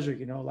is pleasure.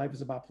 You know, life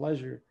is about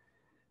pleasure,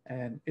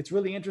 and it's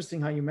really interesting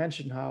how you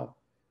mentioned how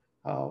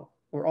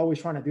we're always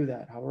trying to do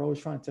that, how we're always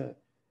trying to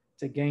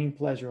gain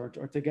pleasure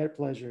or to get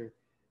pleasure,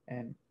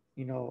 and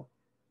you know,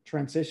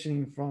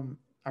 transitioning from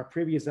our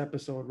previous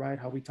episode, right?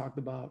 How we talked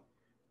about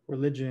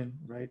religion,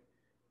 right?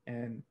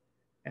 And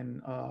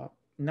and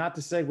not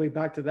to segue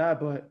back to that,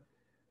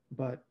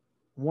 but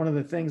one of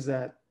the things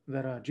that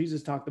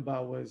Jesus talked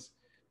about was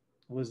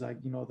like,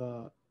 you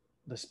know,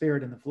 the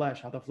spirit and the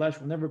flesh, how the flesh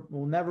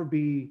will never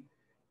be,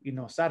 you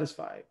know,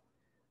 satisfied.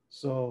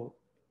 So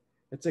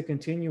it's a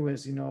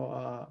continuous, you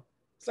know,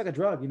 it's like a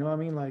drug, you know what I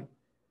mean? Like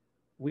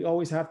we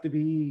always have to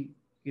be,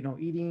 you know,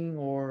 eating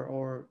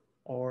or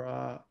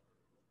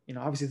you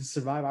know, obviously to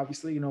survive,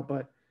 obviously, you know,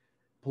 but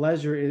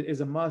pleasure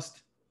is a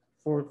must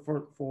for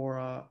for for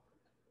uh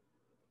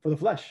for the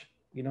flesh.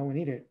 You know, we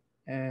need it.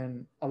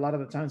 And a lot of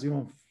the times we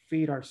don't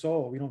feed our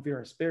soul, we don't feed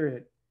our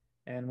spirit.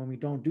 And when we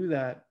don't do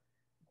that,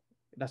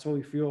 that's why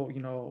we feel,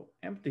 you know,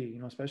 empty, you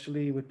know,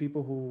 especially with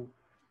people who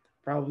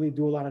probably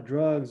do a lot of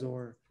drugs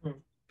or Mm.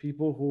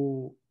 people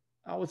who,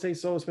 I would say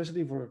so,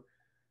 especially for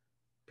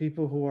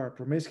people who are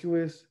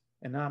promiscuous.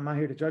 And I'm not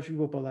here to judge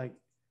people, but like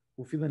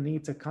who feel the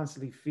need to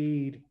constantly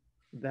feed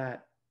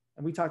that.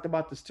 And we talked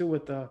about this too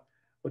with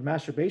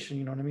masturbation,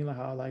 you know what I mean? Like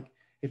how like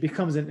it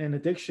becomes an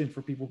addiction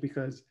for people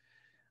because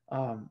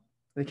um,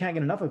 they can't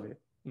get enough of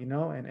it, you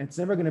know, and it's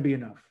never going to be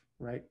enough,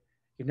 right?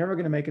 You're never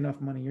going to make enough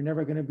money. You're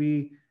never going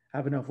to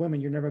have enough women.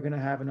 You're never going to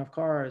have enough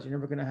cars. You're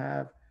never going to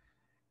have,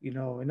 you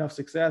know, enough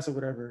success or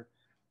whatever,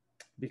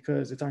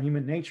 because it's our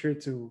human nature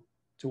to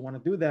want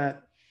to do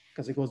that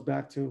because it goes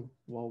back to,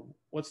 well,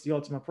 what's the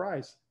ultimate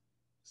prize?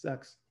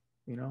 Sex,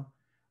 you know,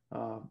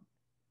 um,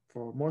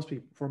 for most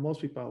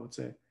people, I would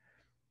say.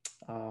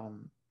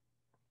 Um,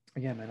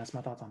 Again, man, that's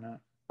my thoughts on that.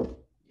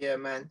 Yeah,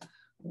 man.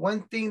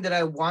 One thing that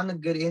I want to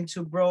get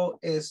into, bro,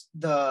 is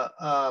the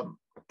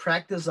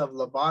practice of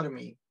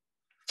lobotomy.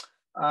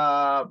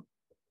 Uh,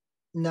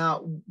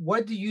 Now,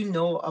 what do you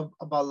know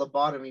about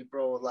lobotomy,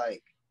 bro?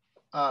 Like,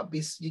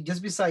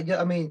 just besides,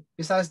 I mean,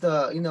 besides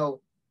the, you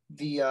know,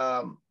 the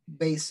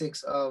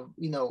basics of,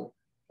 you know,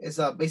 it's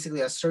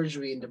basically a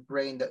surgery in the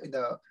brain, in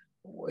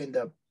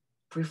the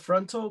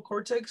prefrontal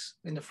cortex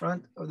in the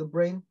front of the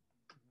brain,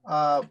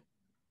 uh,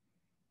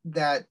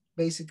 that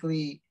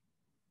basically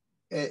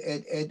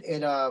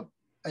it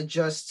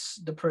adjusts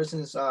the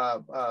person's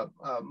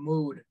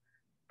mood.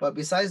 But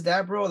besides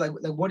that, bro, like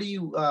what do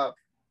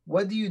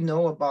you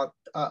know about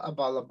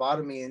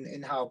lobotomy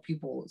and how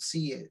people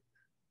see it?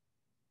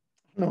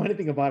 I don't know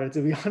anything about it,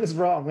 to be honest,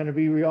 bro. I'm gonna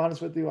be real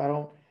honest with you. I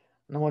don't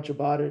know much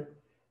about it.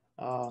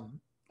 Um,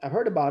 I've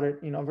heard about it,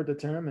 you know, I've heard the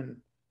term and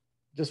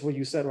just what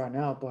you said right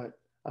now. But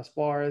as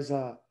far as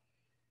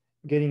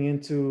getting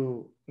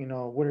into, you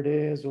know, what it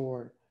is,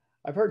 or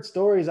I've heard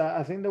stories.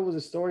 I think there was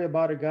a story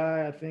about a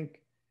guy. I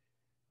think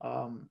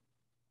um,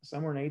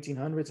 somewhere in the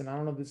 1800s, and I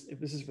don't know if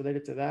this is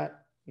related to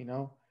that, you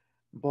know,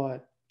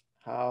 but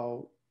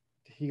how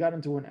he got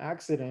into an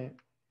accident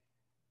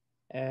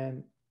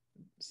and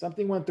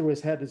something went through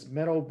his head. This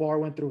metal bar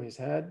went through his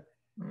head,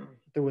 Mm.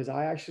 through his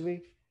eye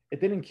actually. It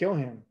didn't kill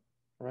him,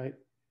 right?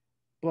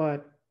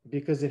 But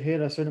because it hit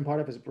a certain part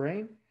of his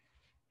brain,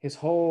 his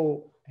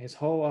whole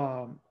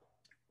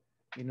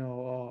you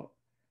know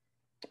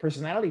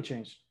personality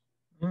changed.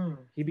 Mm.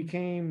 He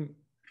became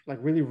like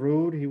really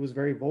rude. He was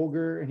very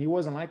vulgar, and he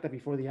wasn't like that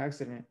before the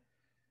accident.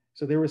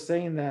 So they were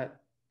saying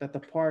that the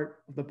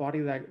part of the body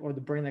that or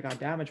the brain that got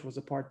damaged was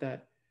the part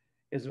that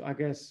is, I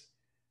guess,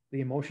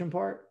 the emotion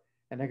part.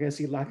 And I guess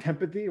he lacked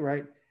empathy,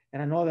 right?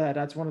 And I know that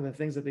that's one of the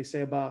things that they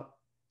say about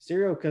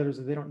serial killers,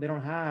 that they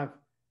don't have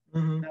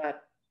Mm-hmm.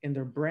 that in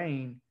their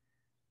brain.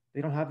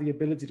 They don't have the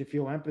ability to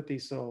feel empathy,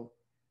 so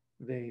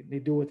they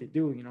do what they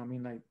do. You know, what I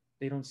mean, like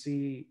they don't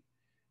see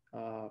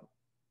uh,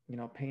 you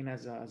know, pain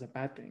as a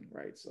bad thing,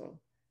 right? So,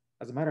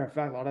 as a matter of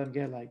fact, a lot of them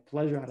get like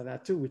pleasure out of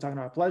that too. We're talking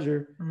about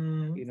pleasure,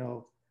 Mm. you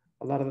know,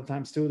 a lot of the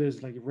times too.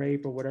 There's like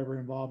rape or whatever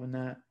involved in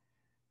that,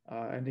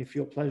 and they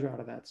feel pleasure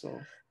out of that.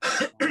 So,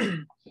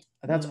 um,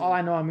 that's all Mm.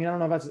 I know. I mean, I don't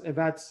know if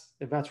that's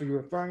what you're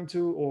referring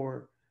to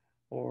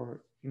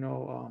or you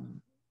know,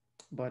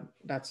 but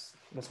that's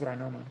what I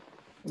know, man.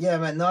 Yeah,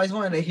 man. No, I just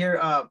wanted to hear.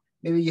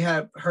 Maybe you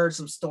had heard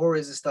some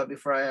stories and stuff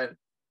before I had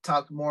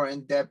talked more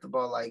in depth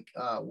about like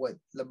what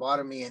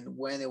lobotomy and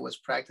when it was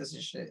practiced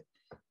and shit.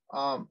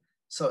 Um,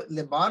 so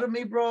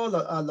lobotomy, bro.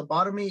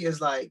 Lobotomy is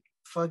like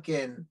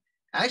fucking.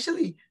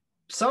 Actually,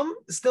 some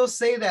still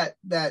say that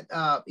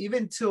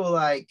even to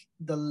like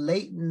the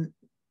late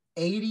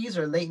 '80s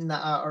or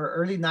or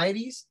early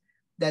 '90s,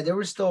 that they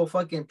were still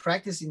fucking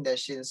practicing that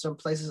shit in some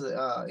places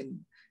in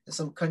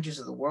some countries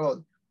of the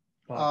world.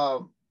 Wow.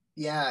 Um,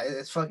 yeah,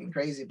 it's fucking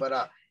crazy.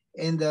 But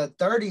in the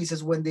 '30s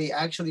is when they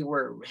actually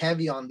were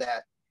heavy on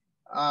that.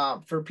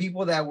 for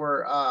people that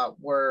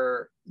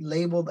were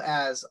labeled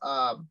as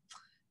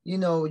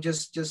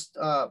just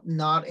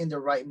not in the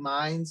right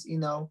minds,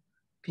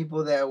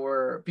 people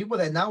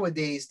that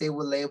nowadays they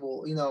would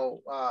label,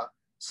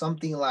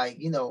 something like,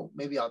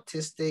 maybe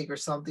autistic or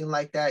something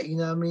like that. You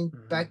know what I mean?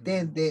 Mm-hmm. Back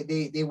then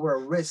they were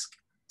a risk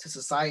to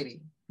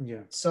society.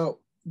 Yeah. So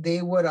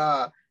they would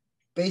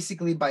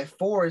basically by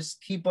force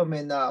keep them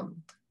in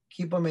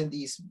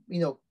these,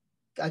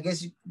 I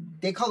guess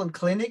they call them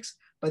clinics,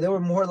 but they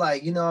were more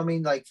like, I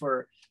mean, like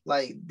for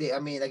like I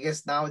mean, I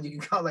guess now you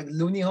can call it like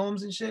loony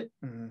homes and shit.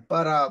 Mm-hmm.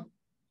 But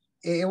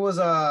it was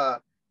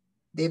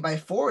they by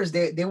force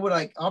they would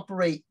like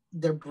operate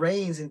their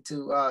brains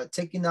into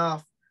taking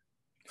off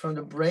from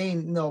the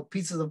brain,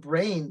 pieces of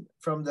brain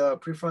from the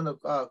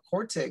prefrontal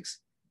cortex,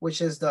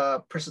 which is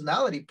the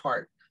personality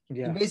part.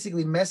 Yeah. You're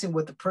basically messing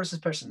with the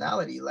person's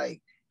personality,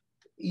 like,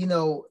 and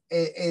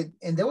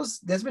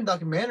there's been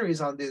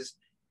documentaries on this,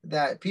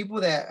 that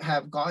people that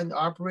have gotten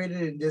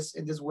operated in this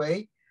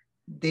way,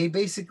 they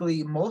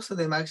basically, most of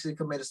them actually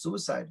committed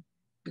suicide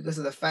because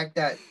of the fact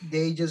that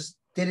they just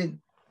didn't,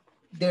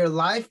 their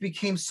life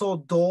became so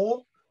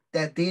dull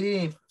that they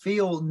didn't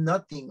feel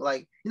nothing.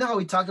 Like, how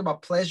we talked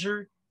about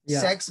pleasure,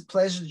 sex,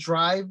 pleasure,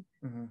 drive,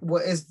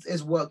 what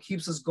is what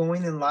keeps us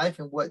going in life,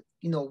 and what,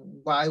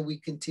 why we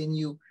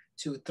continue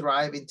to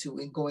thrive and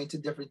go into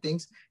different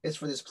things, is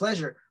for this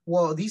pleasure.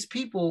 Well, these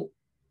people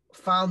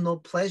found no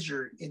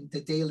pleasure in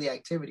the daily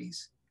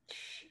activities.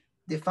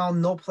 They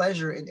found no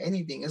pleasure in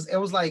anything. It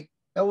was like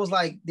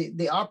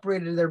they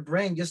operated their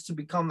brain just to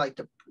become like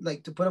to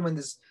put them in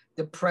this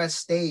depressed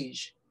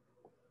stage,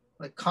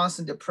 like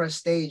constant depressed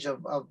stage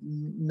of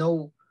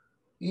no,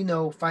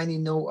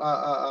 finding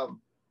no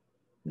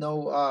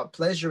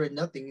pleasure in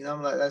nothing.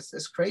 I'm like,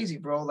 that's crazy,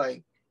 bro.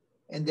 Like,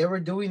 and they were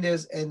doing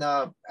this, and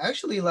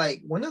actually,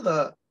 like one of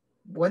the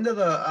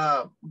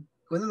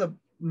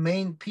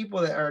main people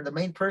that are the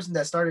main person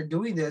that started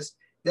doing this,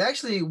 they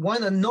actually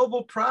won a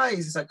Nobel Prize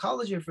in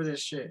psychology for this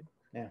shit.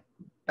 Yeah.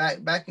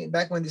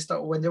 Back when they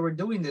were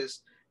doing this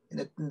in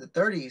the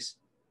 30s.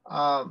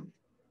 I'm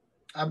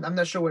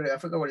not sure I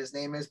forgot what his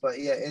name is, but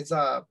yeah, it's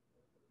and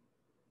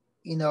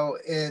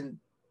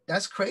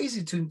that's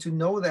crazy to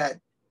know that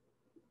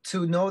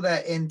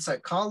in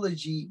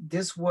psychology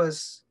this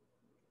was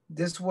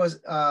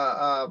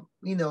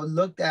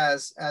looked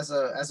as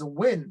a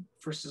win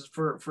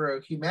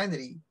for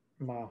humanity.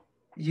 Wow.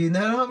 You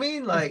know what I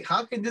mean? Like,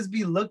 how can this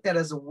be looked at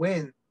as a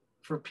win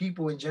for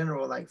people in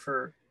general, like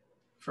for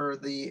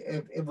the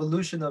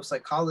evolution of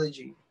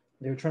psychology?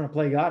 They were trying to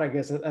play God, I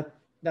guess.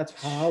 That's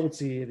how I would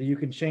see it. That you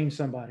can change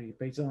somebody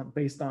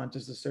based on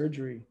just a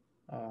surgery.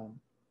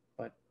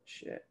 But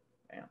shit,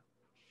 damn.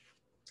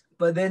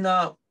 But then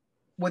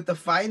with the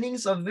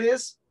findings of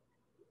this,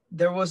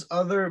 there was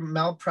other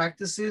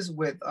malpractices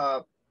with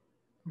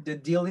the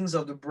dealings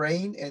of the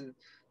brain, and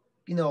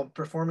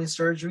performing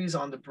surgeries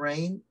on the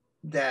brain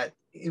that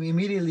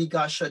immediately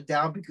got shut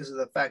down because of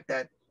the fact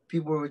that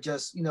people were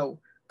just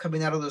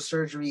coming out of those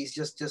surgeries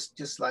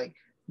just like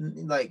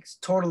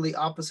totally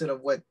opposite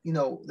of what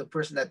the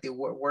person that they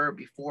were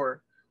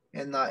before,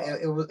 and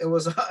it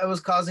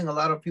was causing a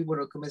lot of people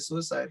to commit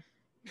suicide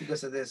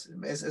because of this.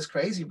 It's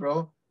crazy,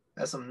 bro.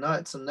 That's some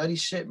nutty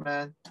shit,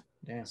 man.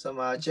 Yeah. Some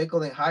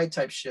Jekyll and Hyde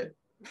type shit.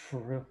 For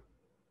real.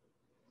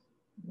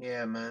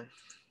 Yeah, man.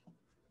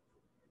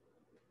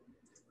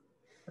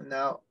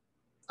 Now,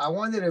 I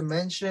wanted to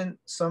mention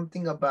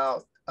something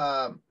about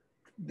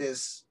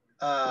this.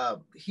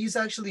 He's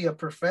actually a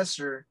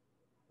professor,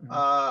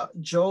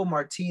 Joe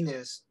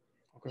Martinez.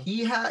 Okay.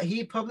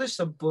 He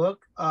published a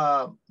book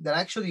that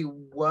actually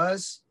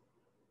was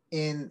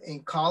in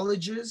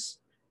colleges.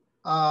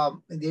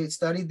 And they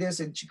studied this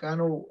in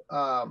Chicano,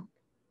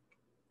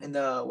 in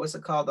the, what's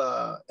it called,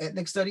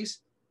 ethnic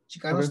studies,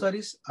 Chicano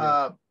studies.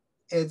 Yeah.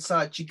 It's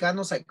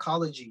Chicano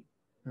psychology.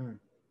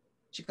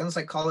 Chicano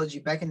psychology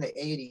back in the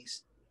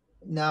 80s.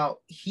 Now,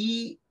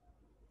 he,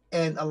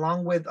 and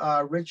along with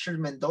Richard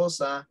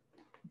Mendoza,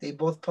 they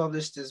both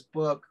published this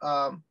book.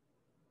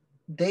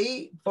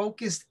 They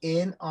focused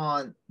in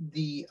on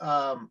the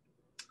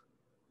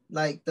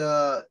like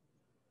the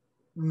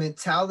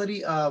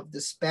mentality of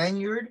the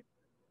Spaniard,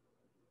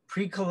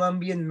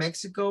 pre-Columbian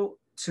Mexico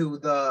to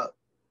the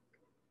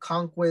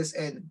conquest,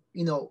 and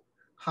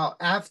how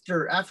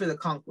after the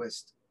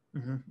conquest,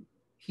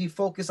 he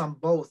focused on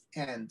both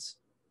ends,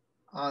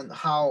 on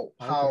how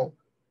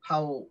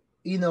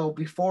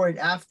before and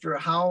after,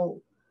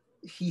 how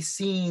he's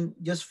seen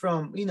just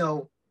from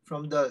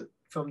from the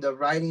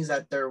writings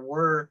that there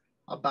were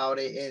about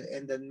it,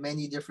 and the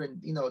many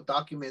different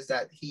documents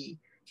that he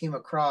came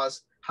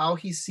across, how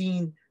he's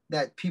seen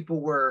that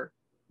people were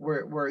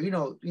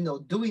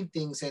doing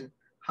things, and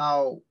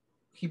how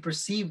he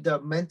perceived the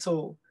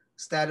mental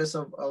status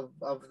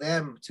of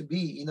them to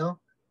be,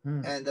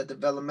 and the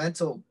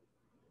developmental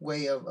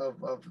way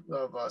of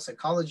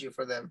psychology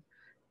for them.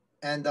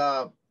 And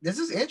this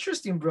is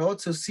interesting, bro,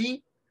 to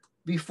see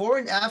before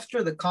and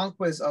after the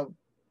conquest of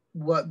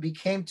what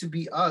became to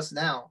be us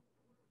now.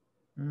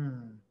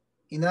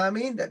 You know what I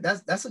mean?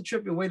 That's a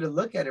trippy way to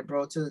look at it,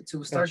 bro. To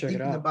Gotta start check it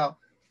thinking out. about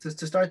to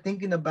start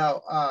thinking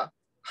about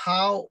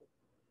how,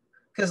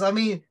 because I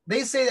mean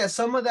they say that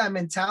some of that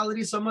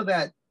mentality, some of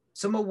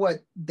what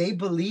they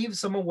believe,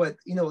 some of what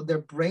their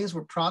brains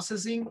were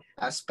processing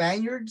as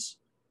Spaniards,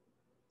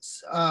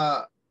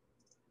 uh,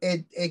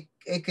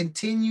 it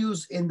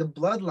continues in the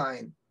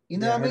bloodline. You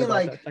know Yeah, I what I heard mean? about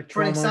Like that. Like for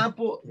trauma.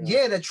 example,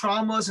 Yeah. yeah, the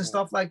traumas and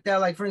stuff like that.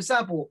 Like for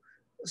example,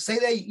 say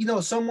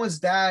that someone's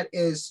dad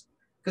is,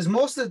 because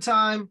most of the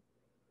time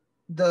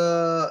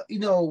the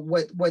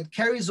what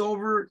carries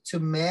over to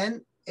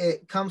men,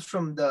 it comes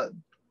from the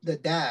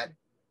dad.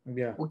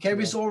 Yeah. What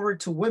carries Yeah. over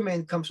to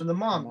women comes from the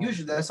mom.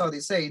 Usually Yeah. that's how they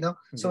say. So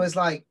Yeah. it's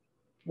like,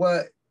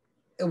 what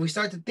if we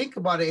start to think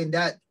about it in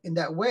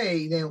that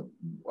way, then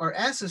our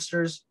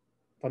ancestors,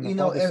 From the you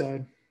know father's if,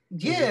 side,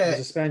 yeah, was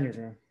a Spaniard,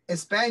 man. a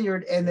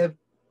Spaniard, and if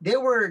they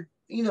were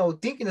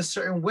thinking a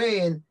certain way,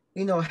 and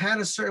had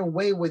a certain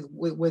way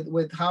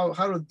with how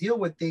to deal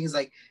with things,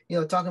 like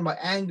talking about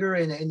anger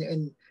and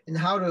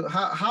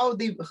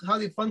how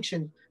they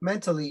function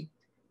mentally,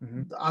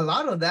 Mm-hmm. a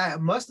lot of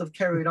that must have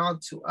carried on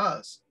to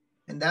us,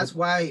 and that's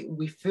why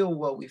we feel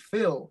what we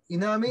feel. You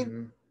know what I mean?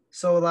 Mm-hmm.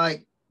 So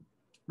like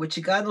with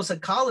Chicano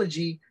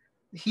psychology,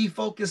 he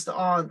focused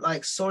on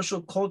like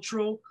social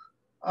cultural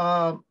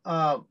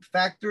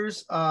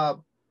factors,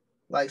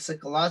 like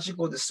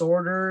psychological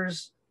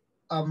disorders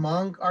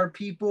among our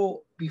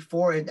people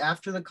before and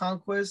after the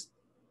conquest,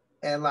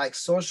 and like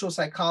social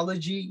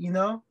psychology.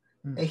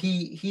 And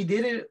he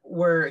did it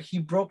where he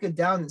broke it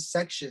down in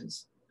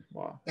sections.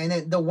 Wow. And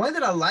then the one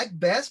that I like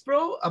best,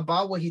 bro,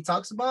 about what he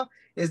talks about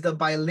is the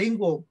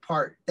bilingual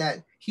part,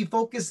 that he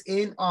focused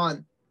in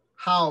on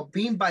how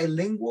being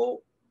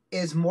bilingual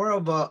is more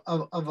of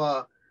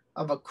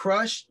a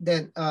crush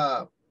than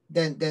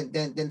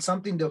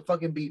something to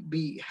fucking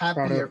be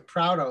happy or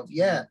proud of.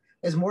 Yeah.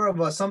 It's more of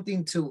a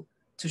something to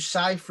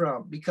shy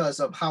from, because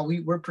of how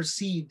we were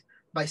perceived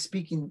by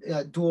speaking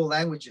dual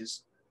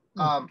languages.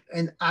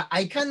 And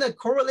I kind of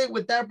correlate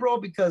with that, bro,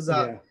 because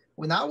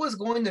when I was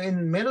going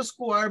in middle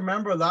school, I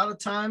remember a lot of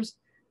times,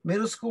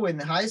 middle school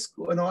and high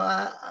school.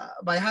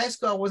 By high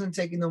school, I wasn't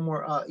taking no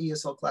more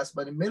ESL class,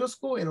 but in middle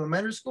school and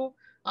elementary school,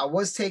 I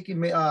was taking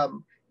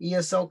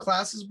ESL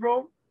classes,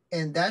 bro.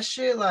 And that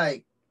shit,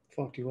 like,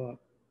 fucked you up.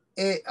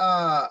 It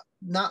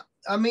not.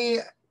 I mean,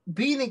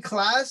 being in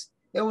class,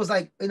 it was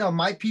like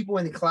my people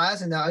in the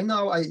class, and I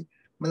know I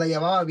me la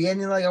llevaba bien,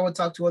 and like I would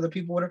talk to other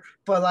people with her,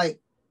 but like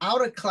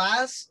out of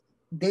class,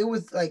 they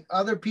was like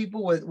other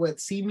people would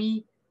see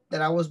me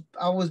that I was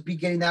be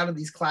getting out of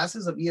these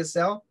classes of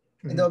ESL,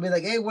 and they'll be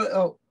like, hey,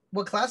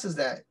 what class is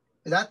that?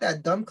 Is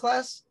that dumb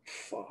class?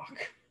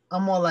 Fuck.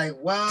 I'm all like,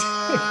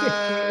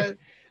 what?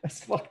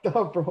 That's fucked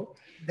up, bro.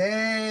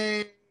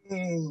 Dang.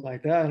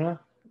 Like that, huh?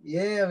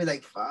 Yeah, I'll be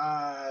like,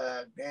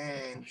 fuck,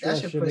 dang. Sure,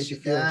 That should push you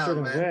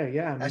down, man. way.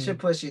 Yeah, That should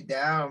push you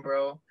down,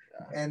 bro.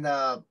 And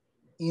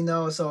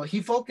so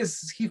he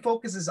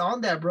focuses on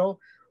that, bro,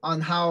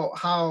 on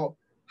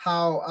how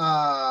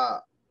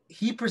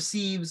he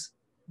perceives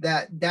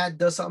that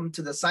does something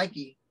to the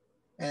psyche.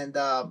 And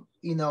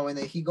and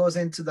then he goes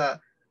into the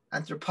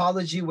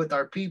anthropology with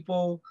our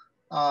people,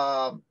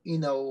 and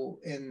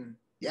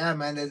yeah,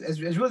 man, it's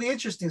really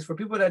interesting for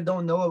people that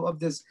don't know of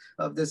this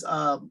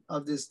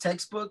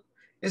textbook.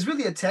 It's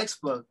really a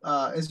textbook.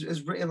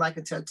 It's written like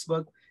a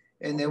textbook,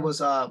 and it was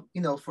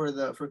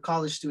for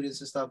college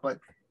students and stuff. But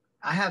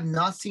I have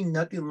not seen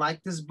nothing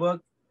like this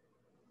book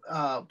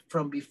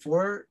from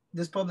before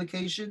this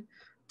publication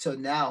till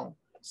now.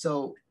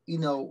 So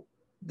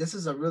this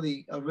is a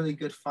really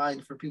good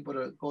find for people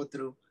to go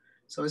through.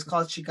 So it's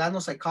called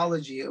Chicano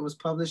Psychology. It was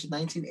published in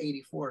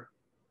 1984.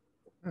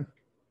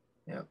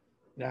 Yeah.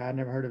 Yeah, I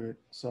never heard of it.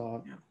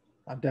 So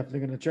I'm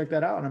definitely gonna check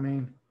that out. I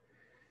mean,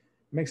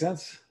 it makes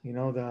sense.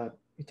 That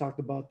you talked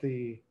about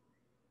the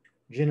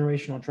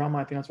generational trauma.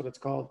 I think that's what it's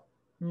called.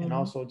 Mm-hmm. And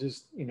also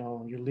just,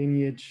 your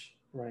lineage,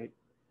 right?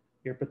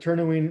 Your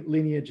paternal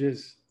lineage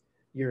is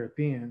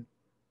European,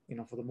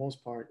 for the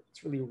most part.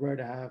 It's really rare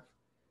to have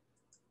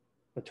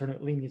paternal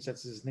lineage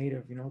that's his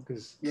native,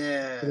 because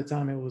at the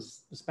time it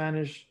was the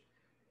Spanish,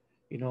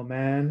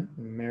 man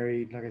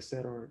married, like I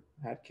said, or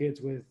had kids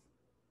with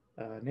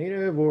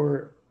native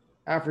or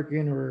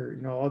African or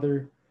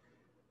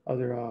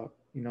other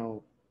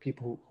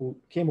people who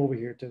came over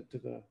here to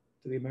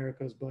the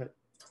Americas. But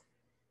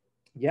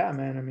yeah,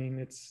 man, I mean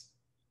it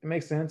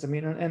makes sense. I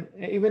mean, and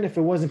even if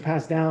it wasn't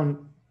passed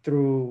down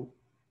through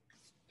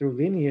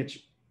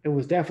lineage, it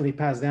was definitely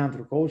passed down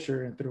through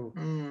culture and through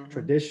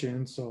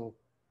tradition. So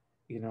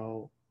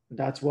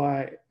that's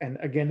why. And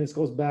again, this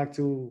goes back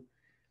to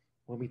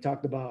when we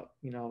talked about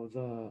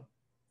the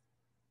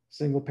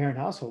single parent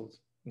households.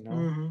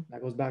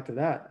 That goes back to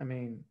that. I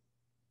mean,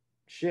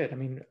 shit. I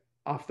mean,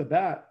 off the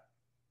bat,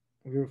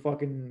 we were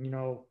fucking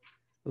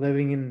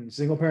living in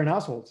single parent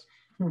households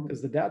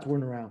because the dads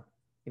weren't around.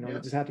 They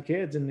just had the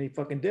kids and they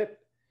fucking dipped.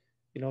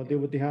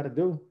 Did what they had to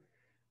do.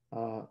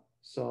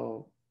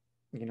 So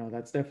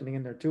that's definitely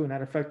in there too, and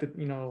that affected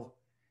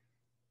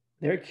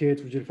their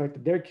kids, which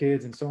affected their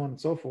kids, and so on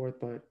and so forth.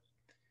 But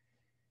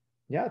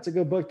Yeah, it's a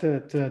good book to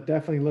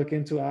definitely look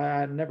into. I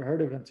had never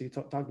heard of it until you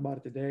talked about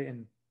it today,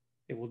 and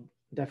it will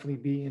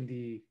definitely be in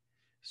the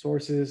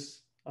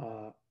sources,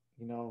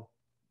 you know,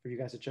 for you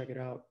guys to check it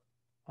out.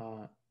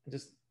 And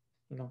just,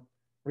 you know,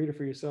 read it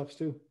for yourselves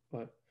too.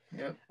 But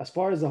Yep. as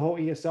far as the whole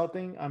ESL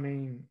thing, I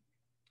mean,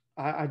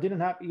 I didn't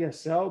have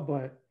ESL,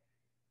 but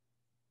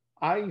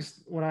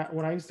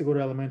when I used to go to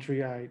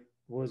elementary, I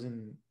was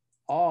in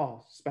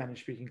all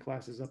Spanish speaking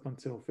classes up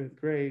until fifth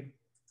grade.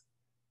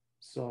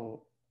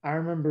 So I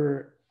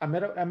remember I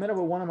met up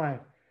with one of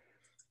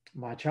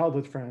my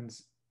childhood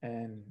friends,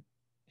 and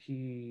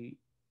he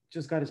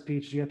just got his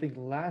PhD. I think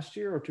last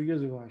year or 2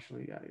 years ago,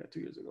 actually. Yeah, yeah, 2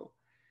 years ago,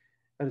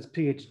 got his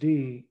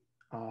PhD.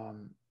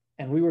 Um,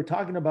 and we were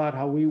talking about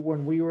how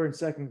when we were in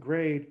second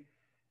grade,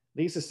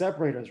 they used to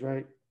separate us,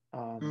 right?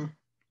 Um, Mm.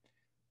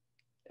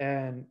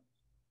 and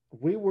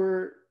we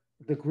were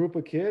the group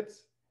of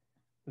kids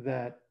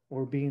that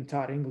were being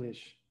taught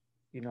English,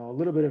 you know, a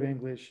little bit of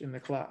English in the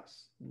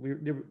class. We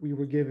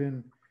were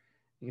given,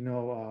 you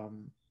know,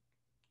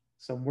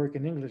 some work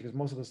in English because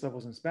most of the stuff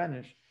was in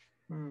Spanish.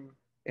 Mm.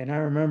 And I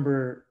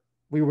remember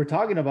we were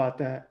talking about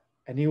that,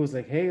 and he was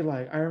like, "Hey,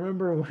 like I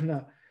remember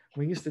when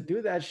we used to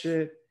do that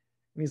shit."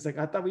 And he's like,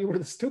 "I thought we were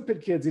the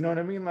stupid kids," you know what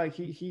I mean? Like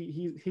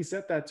he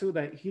said that too,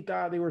 that he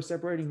thought they were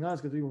separating us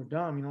because we were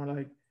dumb, you know,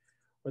 like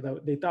or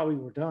that they thought we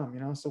were dumb, you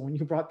know. So when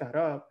you brought that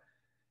up,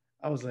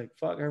 I was like,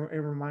 "Fuck!" It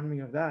reminded me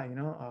of that, you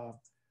know.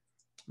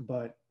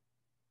 But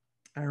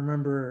I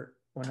remember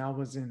when I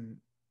was in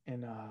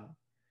in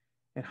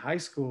high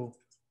school,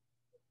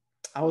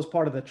 I was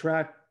part of the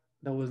track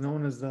that was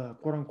known as the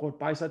quote unquote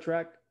Paisa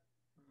track,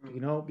 Mm.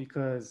 you know,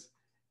 because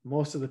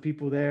most of the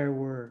people there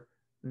were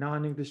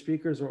non-English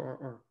speakers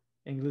or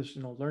English,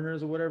 you know,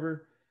 learners or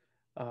whatever.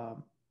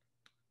 Um,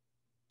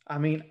 I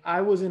mean,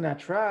 I was in that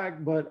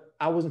track, but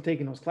I wasn't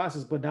taking those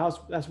classes. But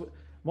that's what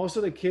most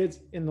of the kids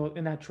in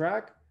that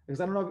track,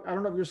 because I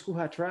don't know if your school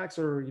had tracks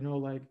or you know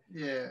like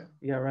Yeah.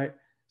 yeah right.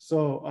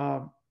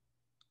 So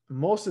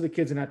most of the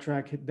kids in that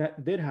track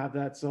that did have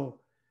that. So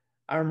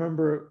I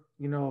remember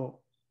you know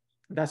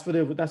that's what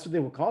they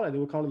would call it. They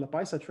would call it the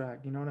Paisa track.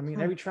 You know what I mean?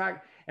 Mm.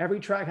 Every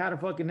track had a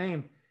fucking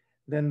name.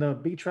 Then the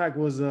B track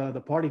was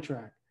the party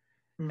track,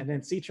 Mm. and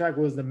then C track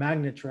was the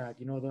magnet track.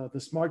 You know the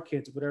smart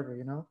kids, whatever.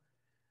 You know.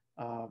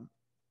 Um,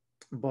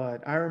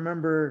 but I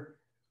remember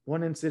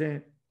one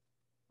incident.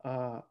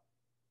 Uh,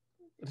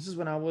 this is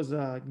when I was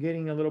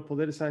getting a little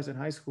politicized in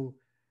high school.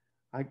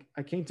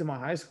 I came to my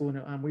high school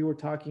and we were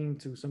talking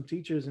to some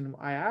teachers, and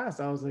I asked,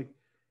 I was like,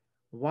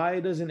 why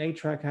doesn't A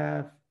track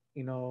have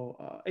you know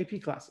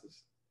AP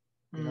classes?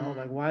 You know,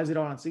 like Mm. why is it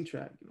all on C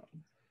track? You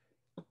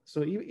know,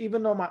 so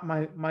even though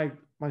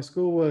my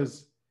school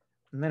was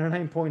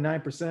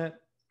 99.9%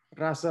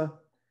 raza,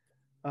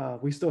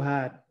 we still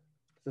had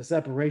the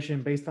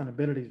separation based on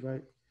abilities,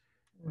 right?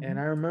 And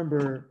Mhm. I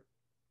remember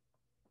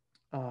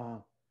uh,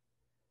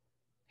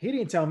 he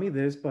didn't tell me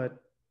this,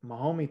 but my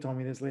homie told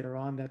me this later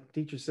on. That the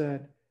teacher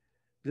said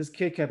this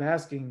kid kept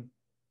asking,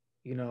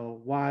 you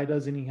know, why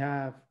doesn't he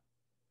have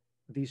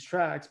these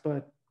tracks?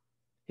 But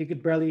he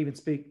could barely even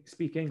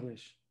speak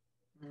English.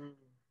 Mm.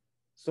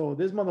 So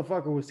this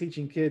motherfucker was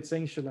teaching kids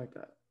saying shit like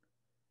that.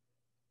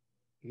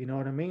 You know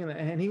what I mean?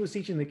 And he was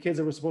teaching the kids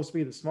that were supposed to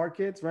be the smart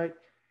kids, right?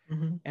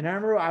 Mhm. And I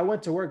remember I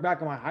went to work back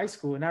in my high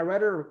school, and that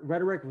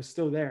rhetoric was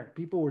still there.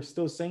 People were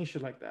still saying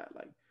shit like that,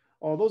 like,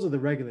 "Oh, those are the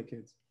regular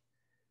kids,"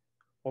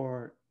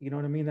 or you know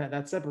what I mean?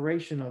 That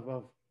separation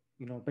of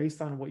you know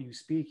based on what you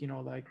speak, you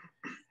know, like,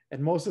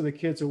 and most of the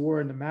kids who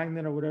were in the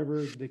magnet or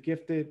whatever, the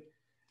gifted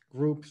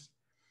groups,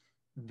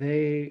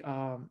 they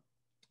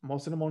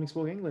most of them only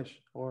spoke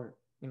English, or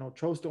you know,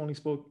 chose to only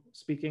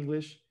speak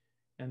English,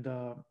 and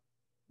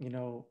you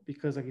know,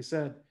 because like you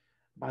said,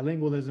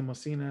 bilingualism was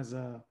seen as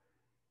a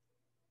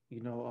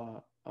you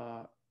know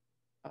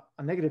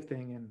a negative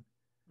thing, and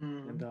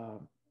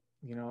Mm.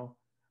 you know,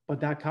 but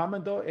that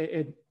comment though,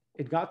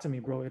 it got to me,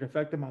 bro. It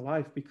affected my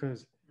life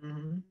because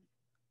Mhm.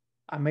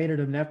 I made it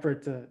an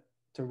effort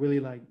to really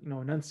like you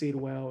know enunciate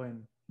well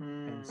and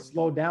Mm.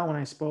 slow down when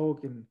I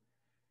spoke, and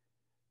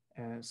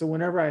so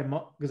whenever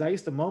because I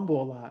used to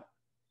mumble a lot.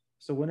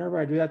 So whenever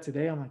I do that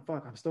today, I'm like,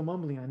 fuck, I'm still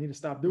mumbling. I need to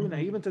stop doing that.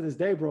 Mhm. Even to this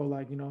day, bro,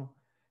 like, you know,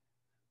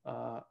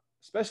 uh,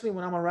 especially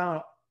when I'm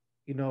around,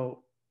 you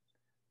know,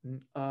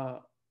 uh,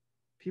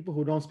 people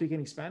who don't speak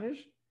any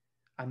Spanish,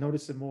 I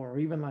notice it more. Or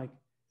even like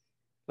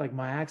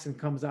my accent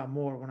comes out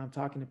more when I'm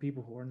talking to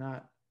people who are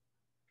not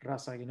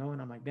raza, you know,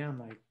 and I'm like, damn,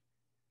 like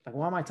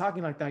why am I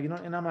talking like that? You know,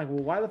 and I'm like,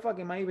 well, why the fuck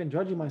am I even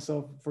judging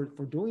myself for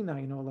doing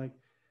that? You know, like,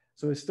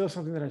 so it's still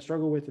something that I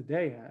struggle with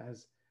today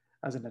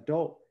as an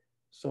adult.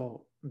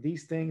 So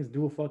these things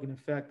do fucking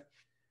affect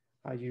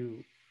how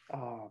you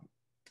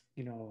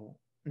you know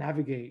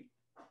navigate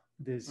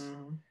this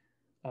Mhm.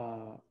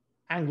 uh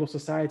Anglo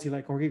society,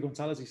 like Jorge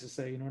Gonzalez used to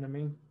say. You know what I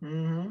mean?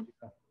 Mhm.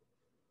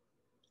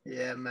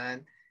 Yeah,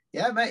 man.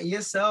 Yeah, man.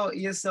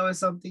 ESL is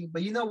something,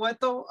 but you know what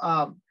though?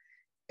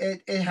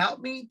 It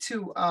helped me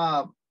to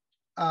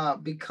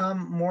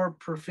become more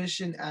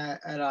proficient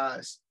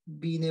at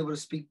being able to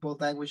speak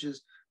both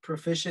languages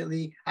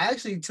proficiently. I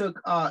actually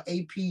took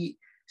AP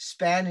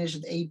Spanish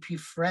and AP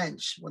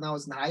French when I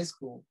was in high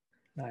school.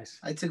 Nice.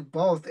 I took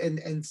both, and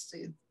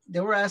they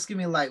were asking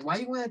me like, why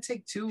you want to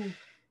take two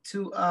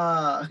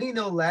Why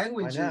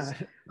languages?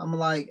 not? I'm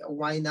like,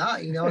 why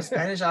not?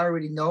 Spanish, I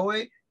already know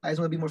it. I just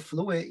want to be more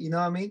fluent. You know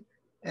what I mean?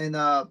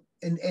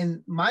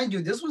 And mind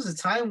you, this was a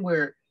time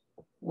where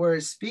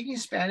speaking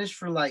Spanish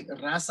for like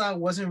raza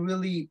wasn't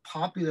really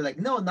popular. Like,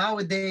 no,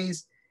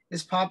 nowadays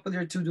it's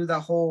popular to do the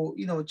whole,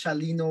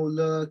 Chalino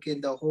look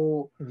and the Yeah.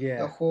 whole, Yep.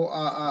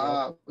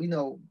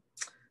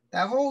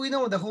 that whole,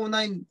 the whole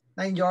nine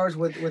yards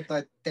with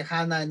the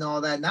Tejana and all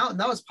that. Now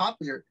it's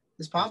popular.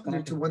 It's It's popular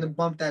to popular. want to Yeah.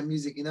 bump that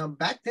music.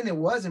 Back then it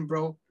wasn't,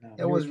 bro. No, It when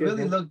you were a was kid,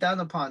 really bro. looked down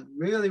upon.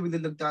 Really, really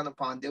looked down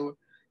upon. They were,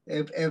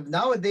 if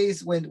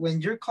nowadays when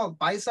you're called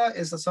paisa,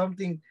 it's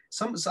something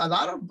a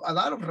lot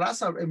of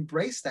raza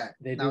embrace that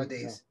They do. Yeah.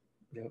 nowadays.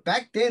 Yep.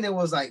 Back then it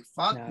was like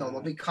fuck no, don't Nah.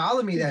 be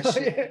calling me that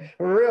shit. Yeah,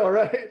 for real,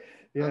 right?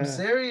 I'm Yeah.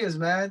 serious,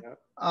 man. Yep.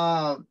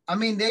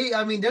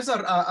 There's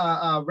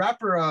a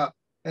rapper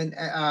and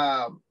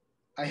a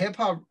hip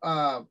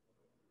hop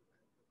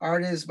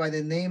artist by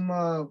the name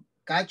of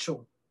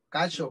Gacho.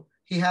 Gacho.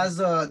 He has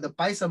the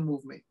Paisa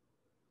movement.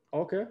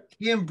 Okay.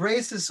 He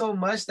embraces so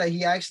much that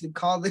he actually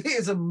called it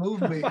as a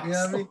movement. You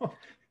know what I mean?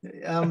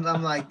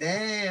 I'm like,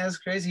 dang, that's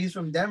crazy. He's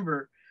from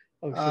Denver.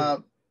 Oh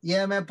shit.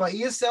 Yeah, man. But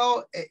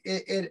ESL,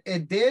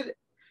 it did.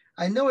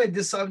 I know it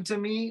did something to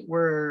me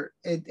where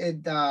it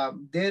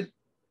did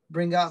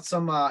bring out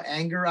some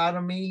anger out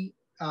of me,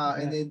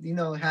 and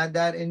it had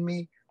that in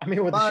me. I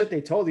mean, with the shit But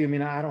they told you, I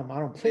mean, I don't blame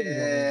you. I mean,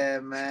 yeah,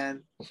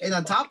 man. And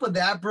on top of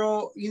that,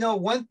 bro,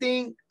 one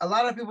thing a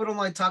lot of people don't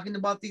like talking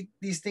about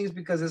these things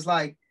because it's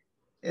like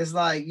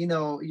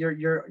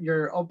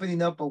you're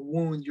opening up a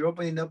wound, you're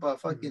opening up a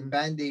fucking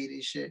band-aid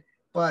and shit.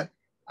 But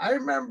I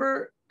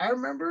remember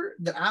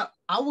that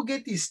I would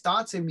get these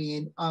thoughts in me,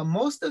 and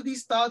most of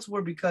these thoughts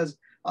were because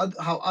of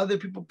how other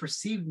people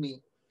perceived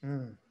me,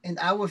 and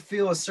I would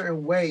feel a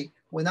certain way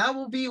when I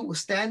will be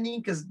standing,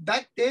 because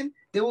back then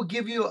they will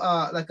give you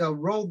like a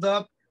rolled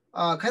up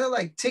kind of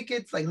like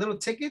tickets, like little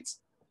tickets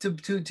to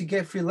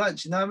get free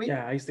lunch. You know what I mean?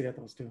 Yeah, I used to get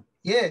those too.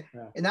 Yeah.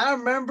 And I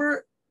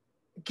remember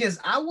because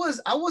I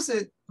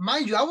wasn't,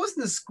 mind you, I was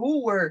in a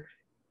school where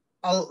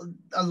a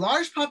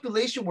large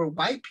population were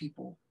white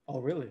people. Oh,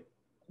 really?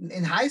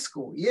 In high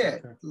school, yeah.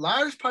 Okay.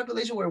 Large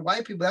population were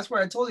white people. That's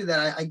where I told you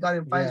that I got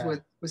in fights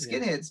with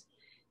skinheads.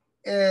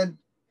 And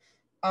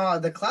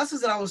the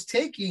classes that I was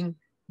taking,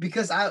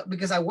 because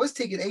I was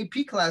taking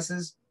AP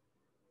classes,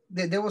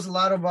 there was a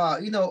lot of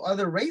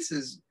other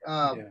races.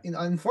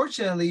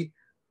 Unfortunately,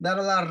 not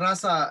a lot of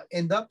raza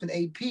end up in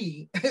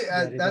AP.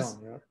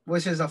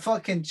 Which is a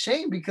fucking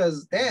shame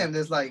because damn,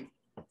 there's like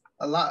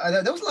a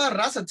lot. There was a lot of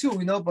raza too,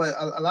 but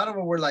a lot of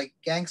them were like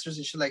gangsters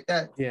and shit like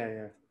that.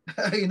 Yeah.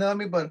 You know what I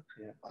mean? But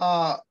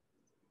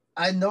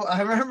I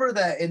remember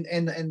that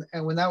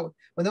and when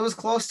it was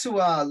close to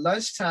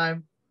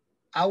lunchtime,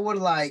 I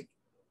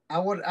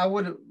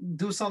would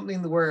do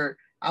something where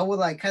I would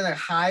like kind of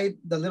hide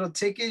the little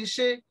ticket and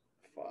shit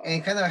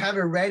and kind of have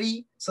it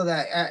ready so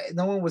that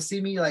no one would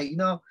see me, like,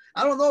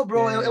 I don't know,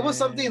 bro. It was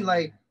something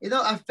like,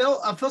 I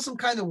felt some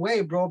kind of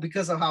way, bro,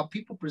 because of how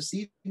people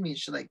perceive me and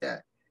shit like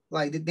that.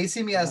 Like they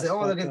see me as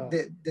look at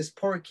this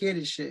poor kid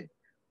and shit.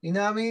 You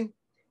know what I mean?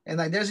 And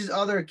like there's these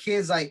other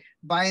kids like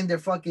buying their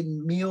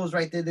fucking meals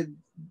right there.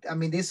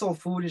 They sold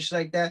food and shit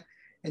like that.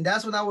 And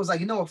that's when I was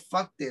like,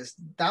 fuck this.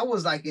 That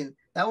was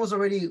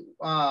already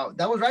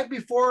that was right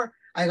before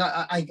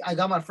I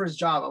got my first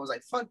job. I was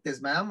like, fuck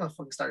this, man. I'm gonna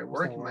fucking start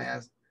working my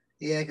ass.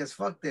 Yeah, because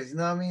fuck this. You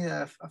know what I mean?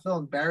 I feel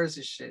embarrassed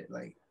as shit.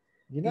 Like,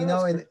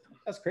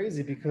 that's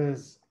crazy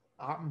because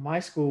my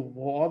school,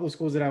 all the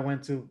schools that I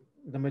went to,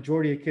 the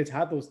majority of kids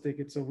had those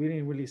tickets, so we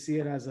didn't really see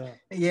it as a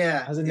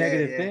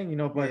negative thing,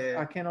 But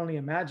I can only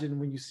imagine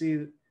when you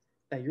see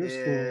that your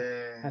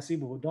school has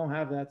people who don't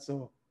have that.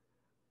 So,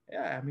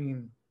 yeah, I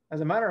mean,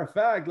 as a matter of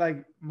fact,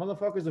 like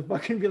motherfuckers will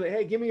fucking be like,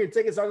 "Hey, give me your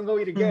ticket so I can go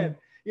eat again."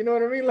 You know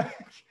what I mean? Like,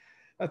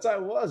 that's how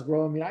it was,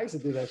 bro. I mean, I used to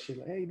do that shit.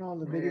 Like, hey,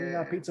 they give me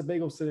that pizza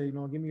bagels today.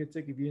 Give me your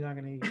ticket if you're not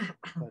gonna eat.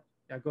 But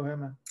yeah, go ahead,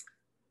 man.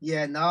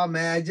 Yeah, no,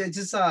 man. I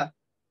just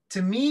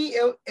to me,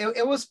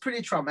 it was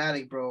pretty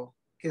traumatic, bro.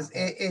 Because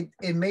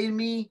it made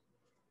me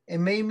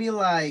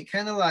like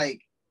kind of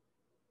like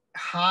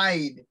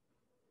hide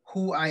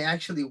who I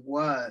actually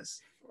was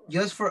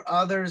just for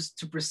others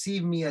to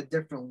perceive me a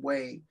different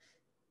way.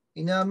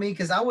 You know what I mean?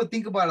 Because I would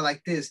think about it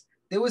like this.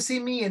 They would see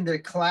me in their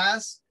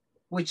class,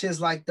 which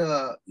is like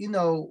the,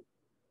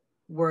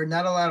 where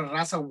not a lot of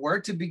raza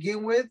were to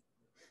begin with.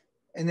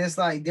 And it's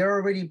like they're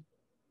already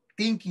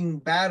thinking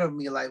bad of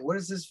me. Like, what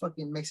is this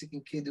fucking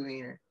Mexican kid doing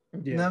here? Yeah.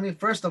 You know what I mean?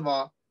 First of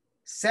all.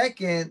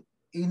 Second,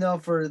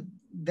 for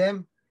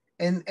them,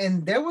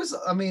 and there was,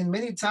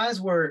 many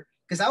times where,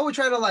 because I would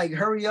try to like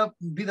hurry up,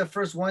 be the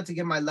first one to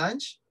get my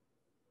lunch,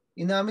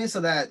 you know what I mean, so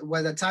that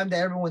by the time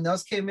that everyone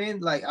else came in,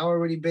 like I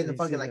already been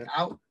fucking like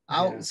out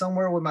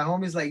somewhere with my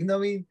homies, like, you know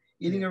what I mean,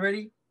 eating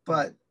already.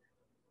 But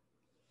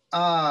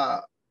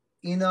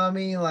you know what I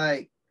mean,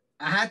 like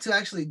I had to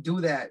actually do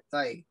that,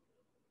 like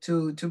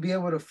to be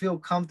able to feel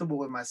comfortable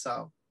with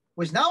myself.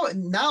 Which now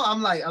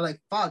I'm like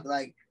fuck,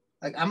 like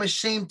I'm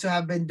ashamed to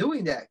have been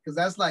doing that, because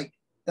that's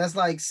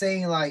like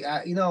saying like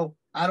I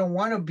don't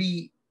want to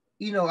be,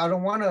 I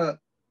don't want to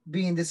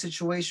be in this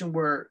situation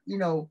where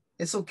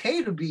it's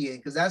okay to be in,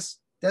 because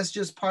that's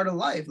just part of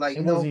life. Like,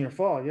 It wasn't your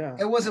fault, yeah.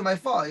 it wasn't my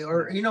fault,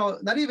 or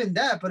not even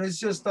that, but it's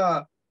just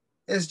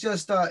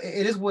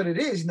it is what it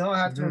is. I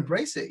have to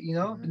embrace it.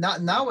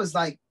 Not now is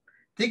like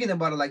thinking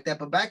about it like that,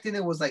 but back then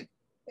it was like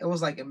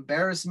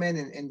embarrassment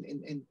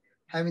and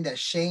having that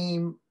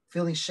shame,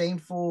 feeling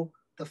shameful,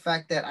 the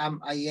fact that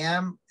I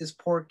am this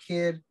poor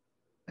kid,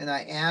 and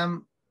I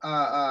am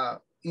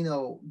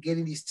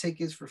getting these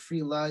tickets for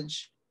free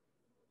lunch,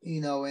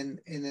 and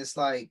it's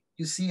like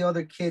you see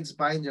other kids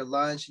buying their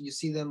lunch, and you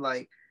see them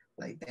like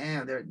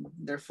damn,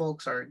 their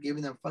folks are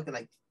giving them fucking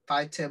like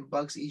 5-10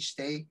 bucks each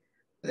day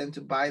for them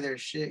to buy their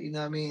shit, you know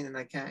what I mean? And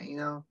I can't,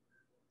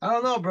 I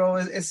don't know, bro.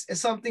 It's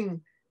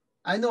something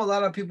I know a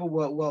lot of people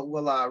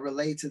will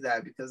relate to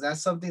that, because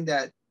that's something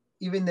that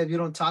even if you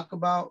don't talk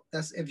about,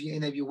 that's if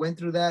you went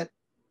through that,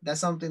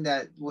 that's something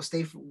that will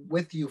stay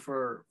with you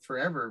for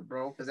forever,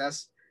 bro. Because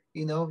that's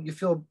you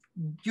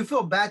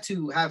feel bad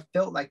to have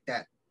felt like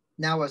that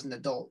now as an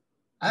adult.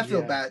 I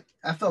feel bad.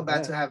 I felt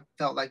bad to have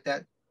felt like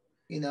that,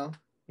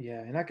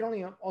 Yeah, and I can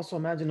only also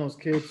imagine those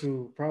kids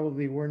who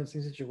probably were in the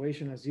same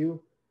situation as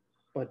you,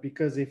 but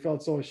because they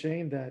felt so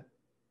ashamed that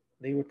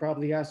they would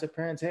probably ask their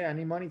parents, "Hey, I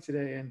need money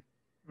today," and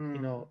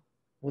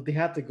what they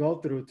had to go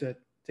through to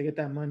get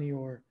that money,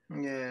 or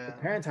the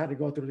parents had to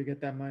go through to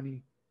get that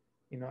money.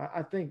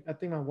 I think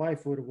my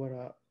wife would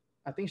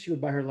I think she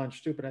would buy her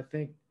lunch too, but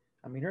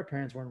I mean, her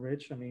parents weren't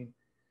rich. I mean,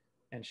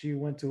 and she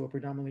went to a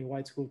predominantly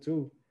white school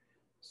too,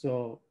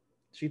 so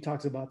she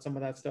talks about some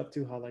of that stuff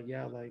too. How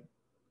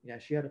yeah,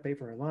 she had to pay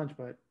for her lunch,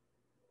 but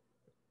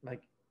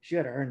like she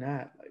had to earn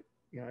that. Like,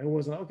 it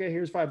wasn't okay.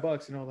 Here's $5.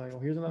 Like, oh,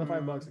 here's another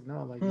 $5. Like,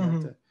 no, like you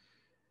had to.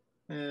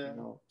 Yeah.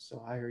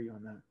 So I hear you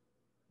on that.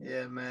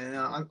 Yeah, man.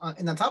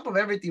 And on top of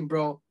everything,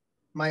 bro,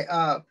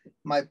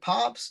 my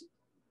pops,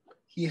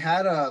 he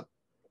had I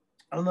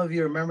don't know if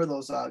you remember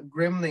those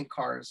Gremlin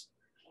cars,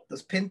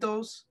 those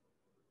Pintos.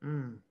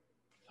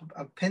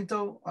 A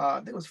Pinto, I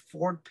think it was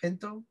Ford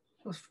Pinto.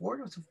 It was Ford.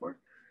 It was a Ford.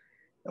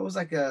 It was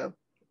like a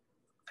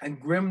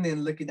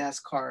Gremlin looking ass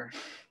car.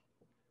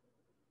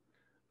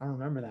 I don't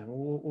remember that.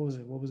 What was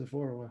it? What was it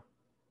for?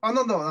 Oh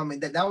no, I mean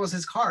that was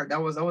his car. That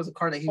was a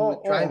car that he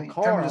would drive me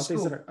to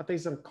school. I think he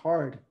said a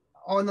card.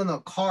 Oh no,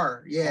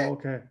 car. Yeah. Oh,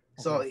 okay.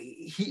 So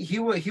he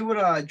would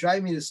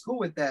drive me to school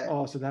with that.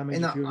 Oh, so that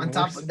made you feel on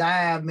top of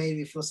that made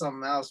me feel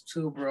something else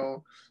too,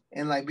 bro.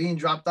 And like being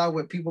dropped off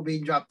with people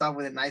being dropped off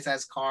with a nice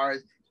ass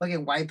cars,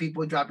 fucking white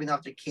people dropping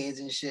off their kids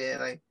and shit.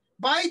 Like,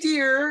 bye,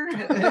 dear.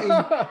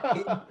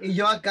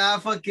 Y'all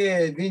got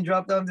fucking being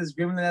dropped off this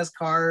gremlin ass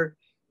car,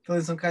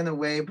 feeling some kind of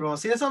way, bro.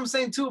 See, that's what I'm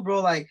saying too,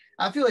 bro. Like,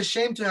 I feel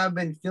ashamed to have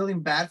been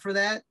feeling bad for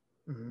that,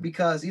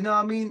 because what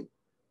I mean,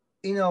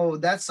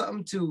 that's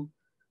something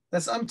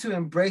to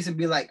embrace and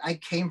be like, I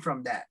came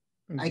from that.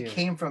 I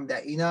came from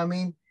that. You know what I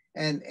mean?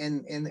 And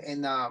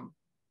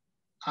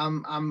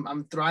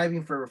I'm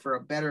thriving for a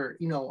better,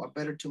 a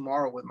better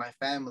tomorrow with my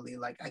family.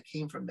 Like, I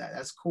came from that.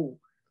 That's cool.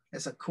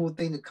 It's a cool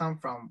thing to come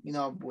from,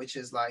 which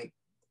is like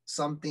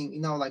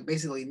something, like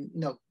basically,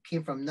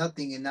 came from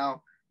nothing, and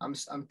now I'm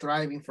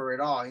thriving for it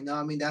all. You know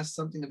what I mean? That's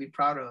something to be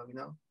proud of,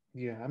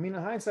 Yeah. I mean,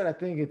 in hindsight, I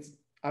think it's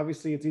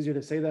easier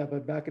to say that,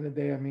 but back in the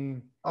day, I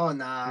mean, oh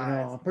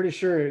nah. I'm pretty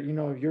sure,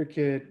 if your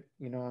kid,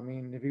 I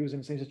mean, if he was in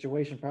the same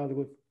situation, probably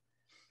would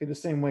be the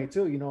same way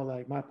too.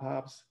 Like my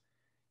pops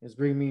is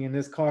bringing me in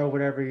this car or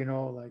whatever,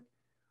 like,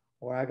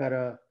 or I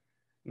gotta,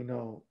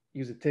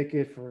 use a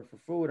ticket for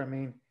food. I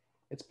mean,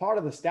 it's part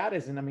of the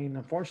status. And I mean,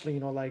 unfortunately,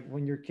 like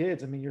when you're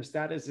kids, I mean, your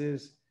status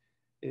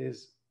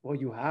is what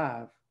you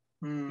have,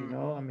 I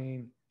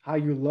mean, how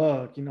you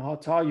look, how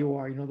tall you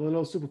are, the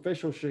little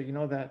superficial shit,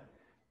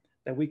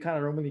 that we kind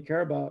of don't really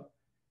care about.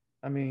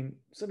 I mean,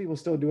 some people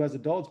still do as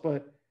adults,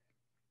 but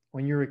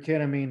when you're a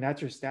kid, I mean,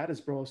 that's your status,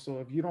 bro. So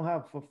if you don't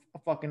have a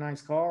fucking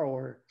nice car,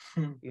 or,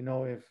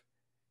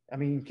 I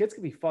mean, kids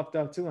can be fucked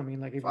up too. I mean,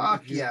 like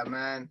yeah,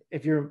 man.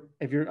 If you're,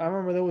 I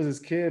remember there was this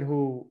kid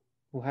who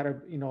had a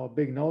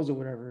big nose or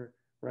whatever,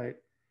 right?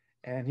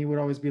 And he would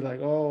always be like,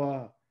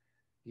 oh,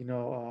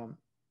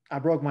 I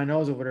broke my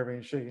nose or whatever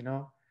and shit,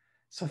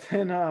 So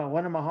then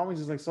one of my homies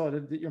was like, so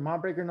did your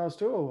mom break her nose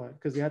too or what?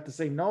 Because they had the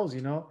same nose,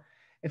 And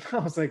I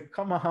was like,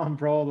 come on,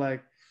 bro,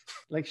 like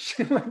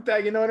shit like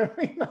that, you know what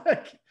I mean?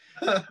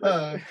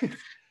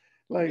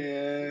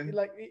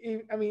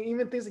 I mean,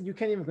 even things that you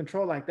can't even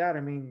control like that.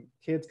 I mean,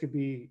 kids could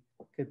be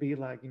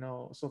like,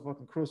 so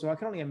fucking cruel. So I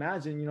can only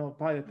imagine,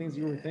 probably the things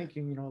you were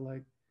thinking,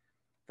 like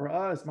for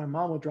us, my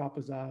mom would drop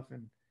us off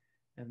and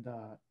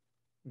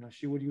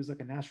she would use like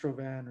an Astro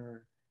van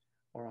or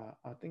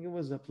I think it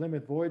was a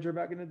Plymouth Voyager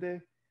back in the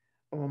day.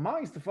 But my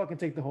mom used to fucking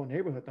take the whole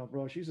neighborhood though,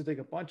 bro. She used to take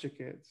a bunch of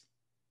kids,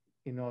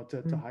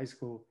 to high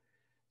school.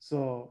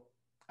 So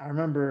I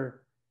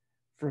remember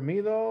for me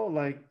though,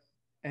 like,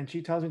 and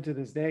she tells me to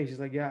this day, she's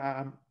like,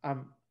 yeah,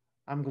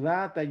 I'm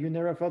glad that you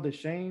never felt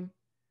ashamed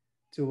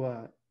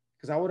to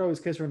because I would always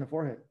kiss her in the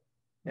forehead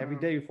every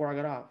day before I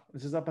got off.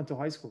 This is up until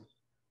high school,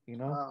 you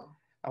know. Wow.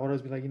 I would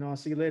always be like, I'll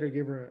see you later.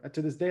 Give her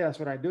to this day. That's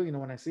what I do.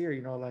 When I see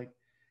her, like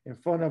in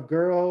front of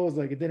girls,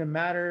 like it didn't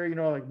matter.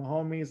 Like my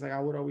homies, like I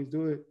would always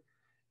do it.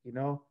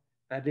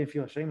 I didn't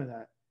feel ashamed of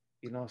that.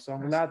 So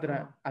I'm glad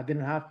that I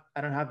didn't have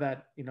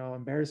that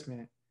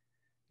embarrassment.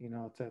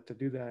 To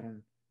do that,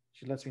 and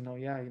she lets me know,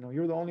 yeah,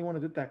 you're the only one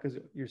who did that because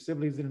your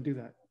siblings didn't do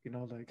that.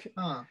 Like,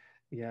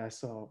 yeah.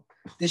 So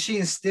did she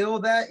instill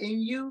that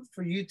in you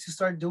for you to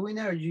start doing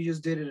that, or you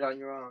just did it on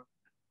your own?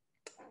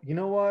 You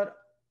know what?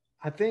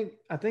 I think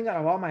out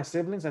of all my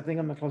siblings, I think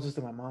I'm the closest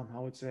to my mom, I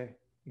would say.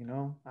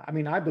 I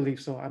mean, I believe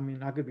so. I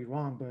mean, I could be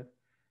wrong, but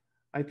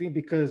I think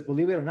because,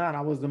 believe it or not,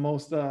 I was the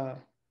most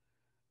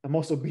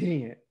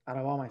obedient out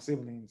of all my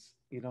siblings.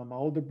 My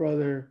older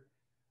brother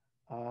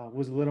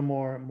was a little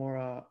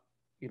more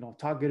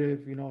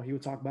talkative. He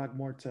would talk back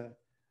more to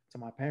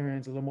my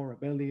parents, a little more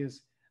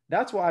rebellious.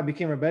 That's why I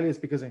became rebellious,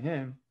 because of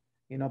him.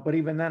 But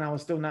even then, I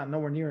was still not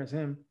nowhere near as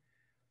him.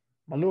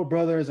 My little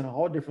brother is on a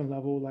whole different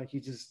level. Like, he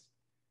just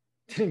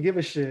didn't give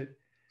a shit.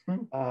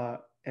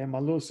 And my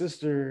little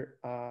sister,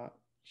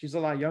 she's a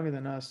lot younger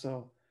than us,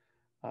 so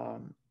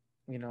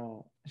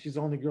she's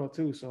the only girl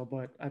too. So,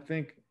 but I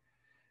think,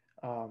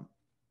 I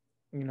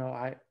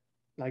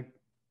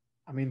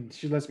mean,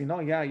 she lets me know,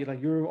 yeah,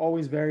 you're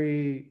always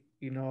very,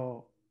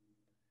 even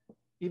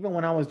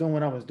when I was doing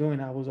what I was doing,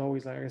 I was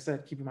always, like I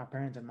said, keeping my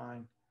parents in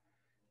mind.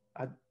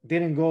 I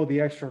didn't go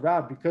the extra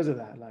route because of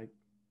that,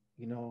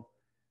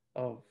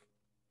 of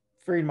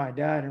freeing my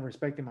dad and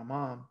respecting my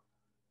mom.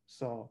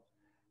 So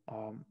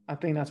I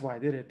think that's why I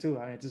did it too.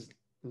 I just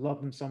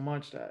loved them so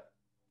much that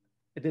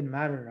it didn't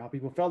matter how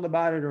people felt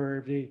about it,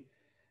 or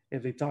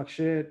if they talk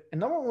shit.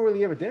 And no one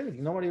really ever did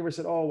anything. Nobody ever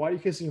said, "Oh, why are you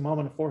kissing your mom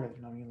on the forehead?"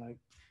 You know what I mean? Like,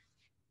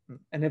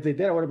 and if they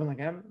did, I would have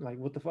been like,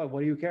 what the fuck?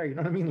 What do you care? You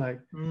know what I mean?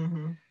 Like,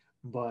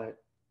 but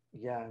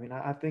yeah, I mean,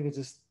 I think it's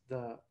just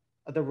the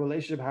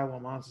relationship I had with my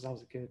mom since I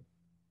was a kid.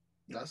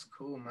 That's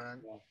cool,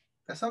 man. Yeah.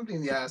 That's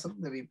something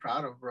to be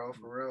proud of, bro,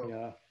 for real.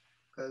 Yeah.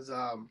 Because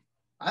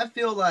I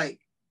feel like,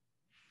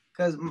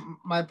 because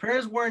my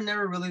parents weren't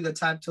never really the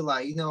type to,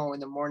 like, in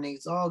the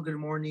mornings, oh, good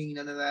morning,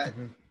 none of that.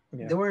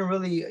 Yeah. They weren't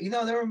really, they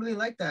weren't really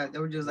like that. They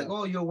were just like,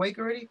 oh, you awake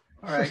already?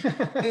 All right.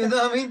 You know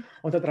what I mean?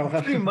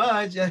 Pretty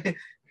much. ¿Ya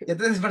te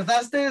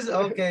despertaste?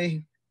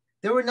 Okay.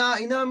 They were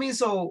not, you know what I mean?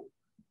 So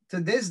to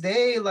this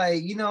day,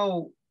 like,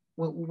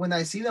 when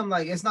I see them,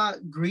 like, it's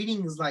not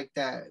greetings like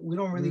that. We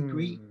don't really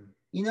greet,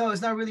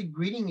 it's not really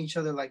greeting each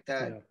other like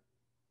that.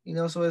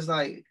 Yeah. So it's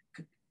like,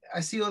 I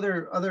see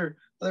other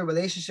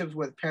relationships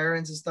with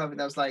parents and stuff,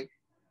 and I was like,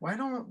 why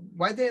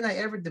didn't I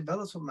ever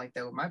develop something like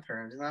that with my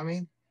parents? You know what I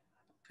mean?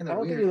 I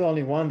don't think you're the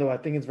only one, though. I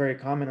think it's very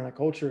common in our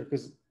culture,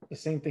 because the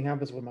same thing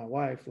happens with my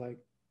wife. Like,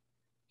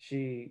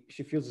 she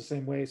feels the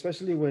same way,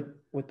 especially with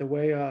the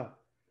way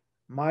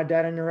my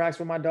dad interacts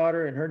with my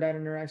daughter and her dad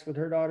interacts with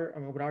her daughter. I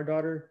mean, with our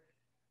daughter,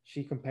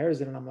 she compares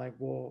it, and I'm like,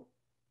 well,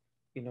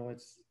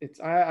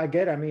 I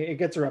get it. I mean, it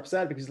gets her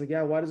upset, because, like,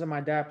 yeah, why doesn't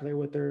my dad play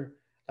with her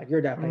like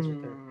your dad plays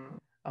with her?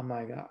 I'm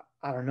like,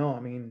 I don't know. I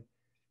mean,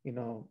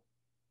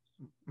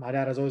 my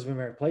dad has always been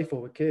very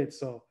playful with kids.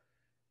 So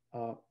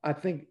I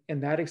think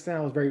in that extent,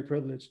 I was very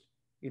privileged,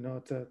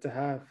 to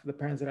have the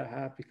parents that I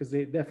have, because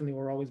they definitely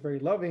were always very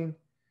loving,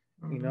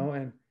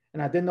 and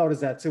I did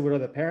notice that too with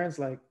other parents,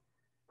 like,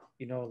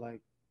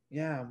 like,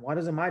 yeah, why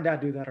doesn't my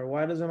dad do that? Or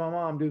why doesn't my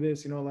mom do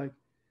this?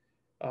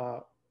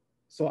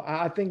 So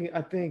I think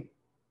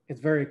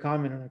it's very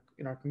common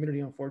in our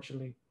community,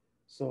 unfortunately.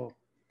 So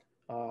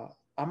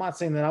I'm not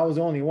saying that I was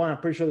the only one. I'm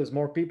pretty sure there's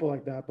more people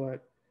like that,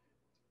 but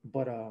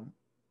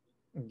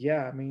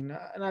yeah, I mean,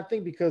 and I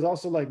think because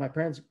also, like, my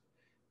parents,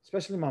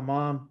 especially my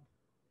mom,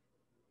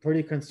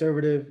 pretty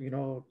conservative,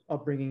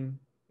 upbringing,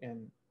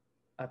 and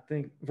I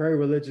think very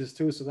religious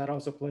too. So that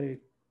also played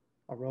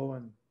a role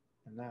in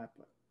that.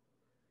 But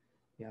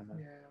yeah, man.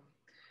 Yeah.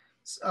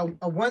 So,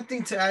 one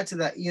thing to add to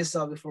that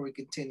ESL before we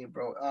continue,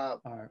 bro.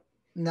 All right.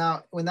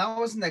 Now, when I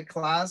was in that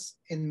class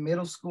in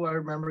middle school, I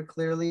remember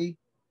clearly,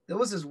 there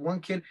was this one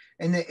kid,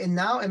 and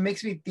now it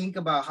makes me think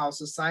about how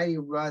society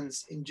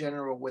runs in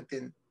general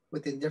within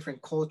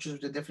different cultures,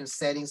 the different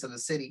settings of the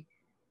city.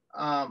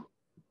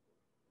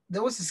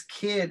 There was this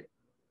kid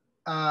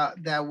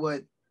that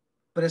would,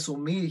 but it's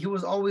me. He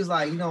was always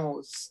like,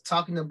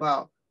 talking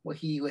about what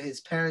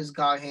his parents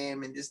got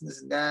him and this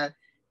and that,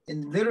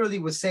 and literally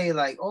would say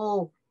like,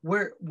 oh,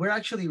 we're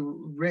actually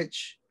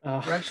rich.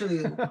 We're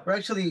actually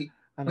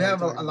we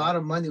have a lot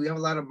of money. We have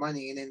a lot of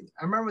money. And then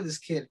I remember this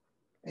kid.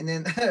 And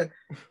then,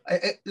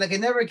 it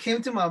never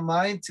came to my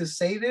mind to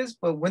say this,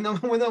 but one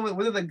of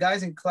the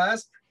guys in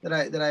class that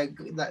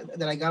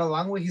I got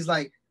along with, he's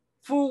like,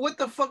 "Fool, what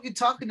the fuck you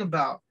talking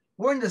about?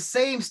 We're in the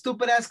same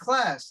stupid ass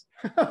class.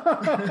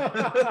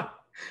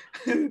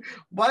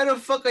 Why the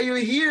fuck are you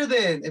here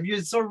then? If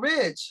you're so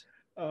rich."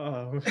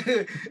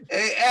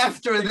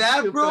 After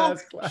that, bro,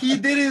 he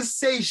didn't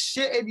say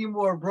shit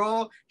anymore,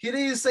 bro. He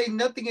didn't say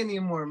nothing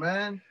anymore,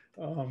 man.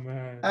 Oh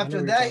man. I know After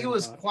what you're that, he talking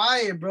was about.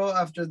 quiet, bro.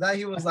 After that,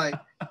 he was like,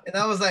 and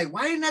I was like,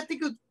 why didn't I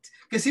think of?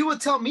 Because he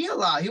would tell me a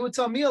lot. He would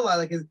tell me a lot,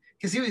 like,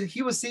 because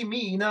he would see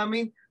me, you know what I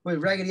mean,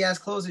 with raggedy ass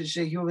clothes and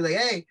shit. He would be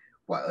like, hey,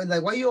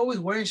 why you always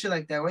wearing shit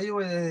like that? Why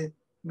you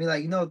be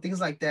like,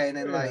 things like that, and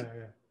then Yeah, like,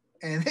 yeah.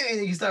 and then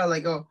he started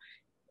like, oh,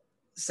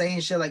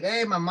 saying shit like,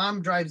 hey, my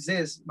mom drives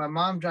this, my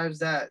mom drives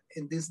that,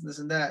 and this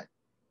and that.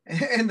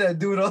 And the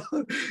dude,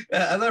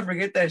 I'll never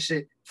forget that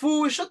shit.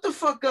 Fool, shut the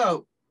fuck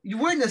up. You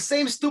were in the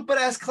same stupid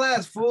ass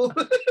class, fool.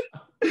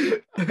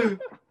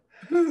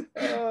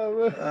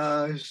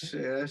 Oh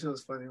shit, that shit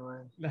was funny,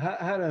 man.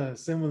 I had a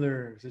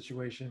similar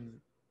situation,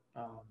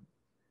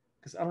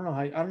 because I don't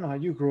know how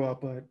you grew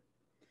up, but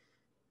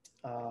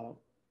uh,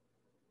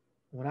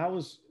 when I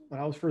was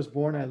first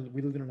born,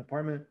 we lived in an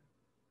apartment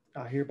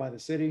out here by the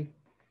city,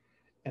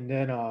 and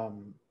then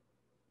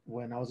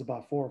when I was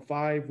about 4 or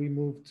 5, we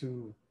moved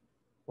to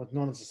what's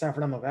known as the San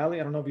Fernando Valley.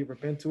 I don't know if you've ever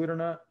been to it or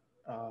not.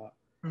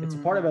 It's a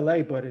part of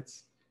LA, but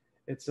it's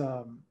it's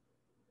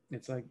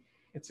like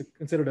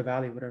considered a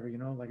valley, whatever,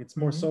 like it's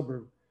more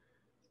suburb,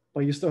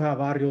 but you still have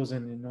barrios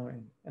and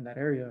in that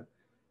area.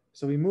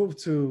 So we moved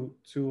to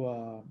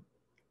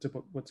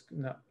what's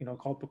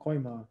called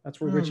Pacoima.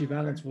 That's where Richie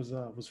Valens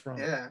was from.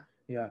 Yeah.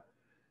 Yeah.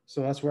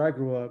 So that's where I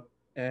grew up,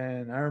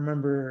 and I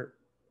remember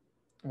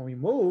when we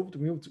moved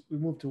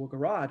to a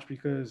garage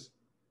because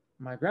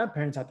my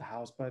grandparents had the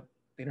house, but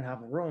they didn't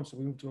have a room, so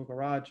we moved to a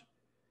garage.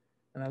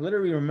 And I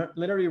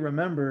literally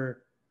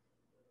remember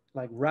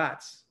like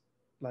rats,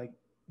 like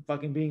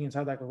fucking being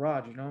inside that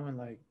garage, and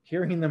like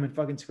hearing them and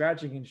fucking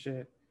scratching and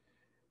shit.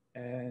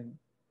 And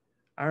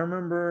I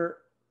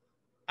remember,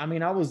 I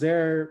mean, I was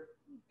there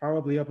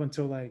probably up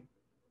until like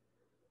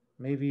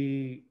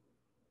maybe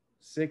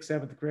sixth,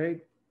 seventh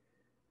grade.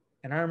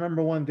 And I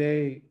remember one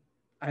day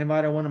I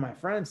invited one of my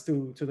friends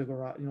to the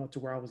garage, to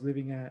where I was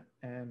living at,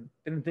 and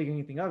didn't think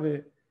anything of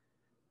it.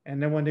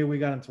 And then one day we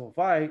got into a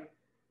fight,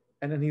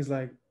 and then he's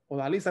like,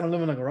 "Well, at least I don't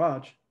live in a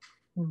garage."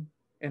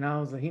 And I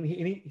was like,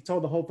 he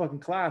told the whole fucking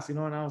class, and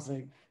I was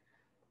like,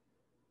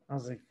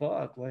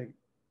 fuck, like,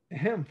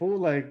 damn fool,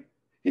 like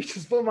he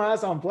just put my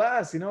ass on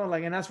blast,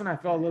 like, and that's when I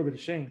felt a little bit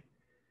ashamed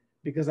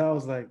because I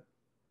was like,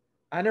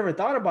 I never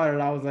thought about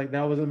it. I was like,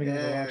 that was living in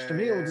the garage. To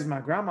me, it was just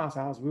my grandma's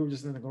house. We were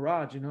just in the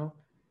garage,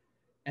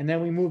 and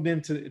then we moved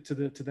into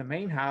to the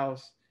main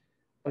house,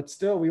 but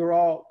still we were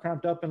all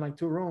cramped up in like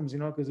 2 rooms,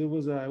 because it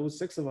was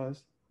 6 of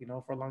us,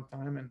 for a long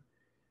time,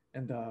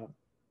 and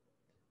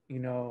you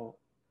know,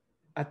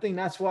 I think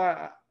that's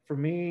why for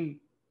me,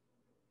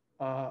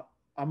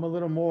 I'm a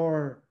little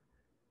more,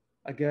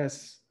 I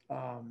guess,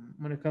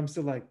 when it comes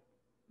to like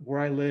where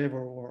I live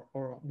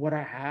or what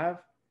I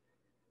have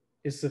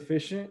is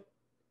sufficient.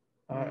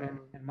 And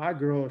my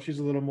girl, she's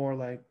a little more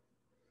like,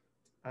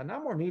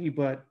 not more needy,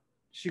 but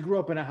she grew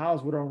up in a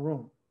house with her own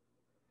room.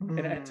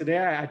 And today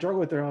I joked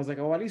with her. I was like,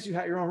 "Oh, at least you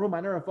had your own room.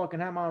 I never fucking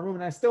had my own room,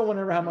 and I still will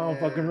never have my own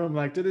fucking room.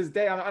 Like to this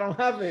day, I don't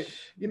have it.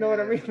 You know what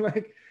I mean?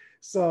 Like,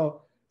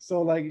 so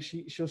like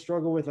she'll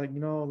struggle with like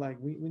like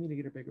we need to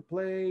get a bigger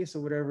place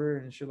or whatever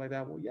and shit like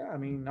that. Well, yeah, I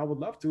mean I would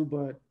love to,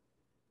 but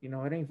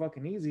it ain't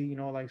fucking easy.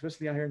 Like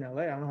especially out here in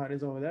LA. I don't know how it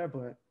is over there,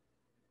 but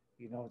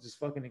it's just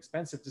fucking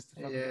expensive just to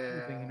fucking do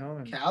everything.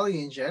 And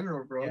Cali in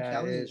general, bro. yeah,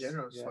 Cali in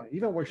general is fucking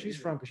even where crazy.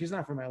 she's from, because she's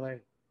not from LA.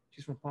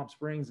 She's from Palm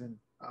Springs, and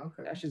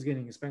that shit's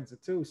getting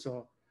expensive too.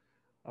 So,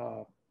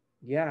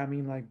 yeah, I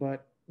mean, like,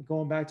 but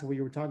going back to what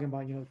you were talking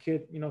about,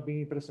 kid,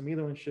 being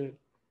presumido and shit,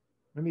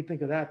 made me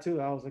think of that too.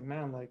 I was like,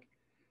 man, like,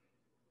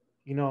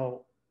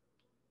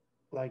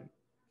 like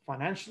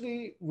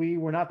financially, we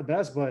were not the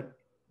best, but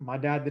my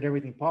dad did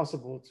everything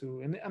possible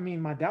to, and I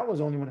mean, my dad was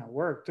the only one at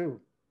work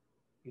too.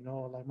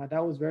 Like my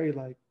dad was very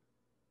like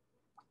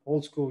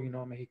old school,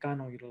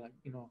 Mexicano, like,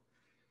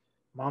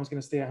 mom's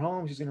gonna stay at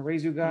home, she's gonna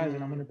raise you guys,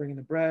 and I'm gonna bring in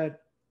the bread,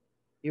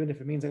 even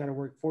if it means I gotta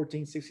work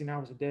 14, 16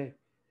 hours a day.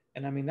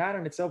 And I mean, that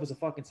in itself is a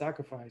fucking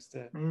sacrifice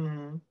to,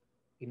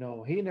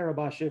 he never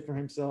bought shit for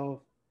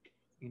himself,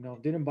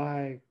 didn't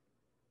buy,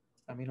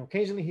 I mean,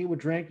 occasionally he would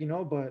drink,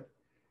 but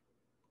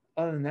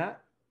other than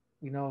that,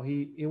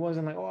 he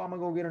wasn't like, oh, I'm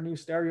gonna go get a new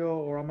stereo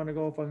or I'm gonna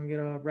go fucking get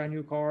a brand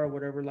new car or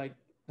whatever. Like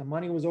the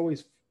money was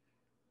always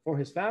for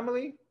his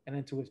family and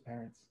then to his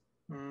parents.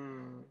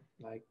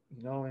 Like,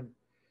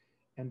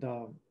 and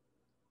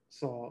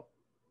so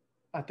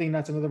I think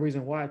that's another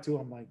reason why too.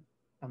 I'm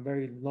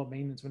very low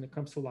maintenance when it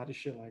comes to a lot of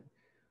shit. Like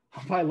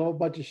I'll buy a low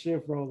budget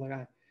shit, bro.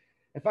 Like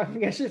if I can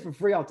get shit for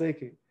free, I'll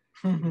take it.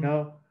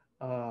 But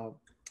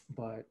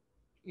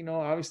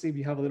obviously if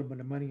you have a little bit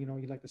of money, you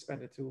like to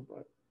spend it too.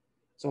 But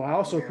so I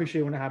also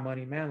appreciate when I have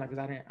money, man. Like, cause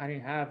I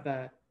didn't have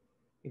that,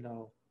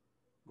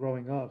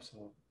 growing up.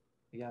 So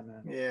yeah,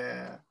 man.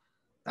 Yeah.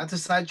 Not to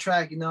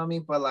sidetrack, you know what I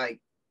mean? But like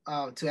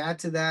to add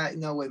to that,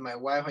 with my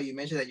wife, how you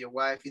mentioned that your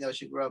wife,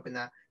 she grew up in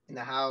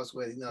the house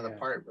with, the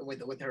part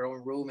with her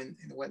own room and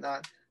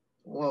whatnot.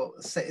 Well,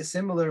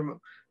 similar,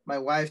 my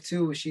wife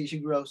too, she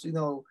grew up,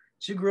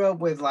 she grew up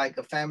with like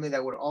a family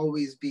that would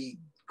always be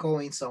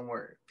going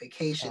somewhere,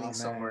 vacationing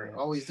somewhere,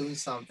 always doing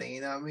something,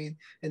 you know what I mean?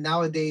 And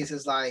nowadays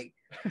it's like,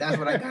 That's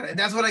what I got.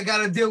 That's what I got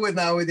to deal with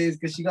nowadays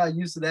because she got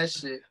used to that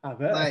shit. I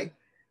bet.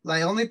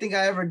 Like only thing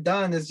I ever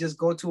done is just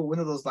go to one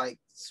of those like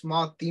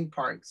small theme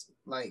parks,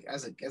 like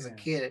as a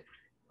kid,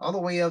 all the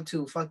way up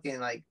to fucking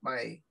like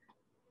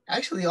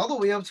actually all the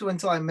way up to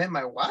until I met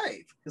my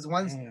wife. Because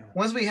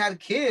once we had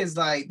kids,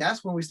 like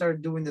that's when we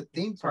started doing the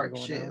theme park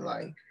shit. Down,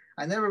 like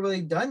I never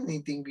really done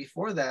anything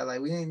before that. Like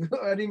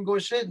I didn't go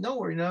shit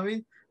nowhere. You know what I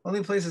mean?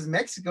 Only place is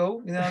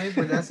Mexico. You know what I mean?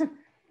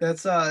 But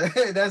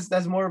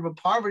that's more of a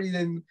poverty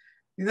than.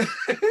 You know,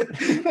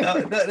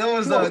 that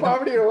was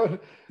poverty.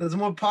 There's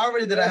more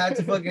poverty that I had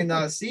to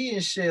fucking see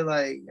and shit.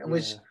 Like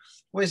which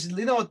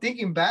you know,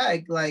 thinking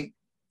back, like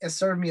it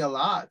served me a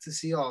lot to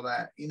see all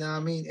that. You know what I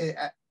mean?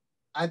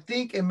 I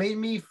think it made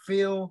me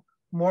feel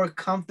more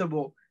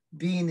comfortable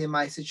being in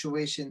my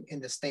situation in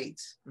the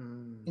States.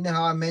 You know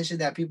how I mentioned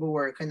that people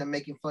were kind of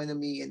making fun of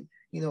me and,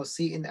 you know,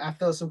 and I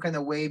felt some kind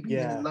of way being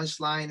in the lunch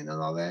line and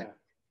all that. Yeah.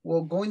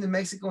 Well, going to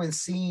Mexico and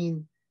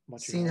seeing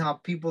how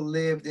people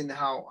lived and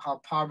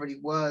how poverty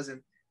was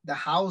and the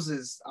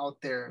houses out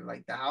there,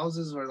 like the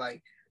houses were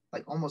like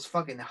almost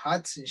fucking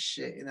huts and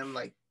shit. And I'm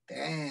like,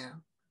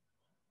 damn.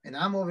 And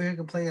I'm over here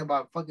complaining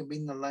about fucking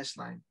being in the lunch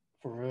line.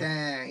 For real.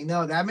 Damn, you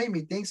know, that made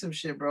me think some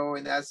shit, bro.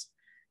 And that's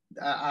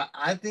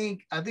I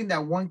think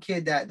that one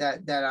kid that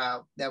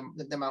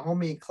my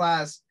homie in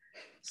class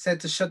said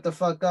to shut the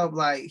fuck up,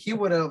 like he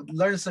would have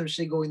learned some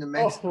shit going to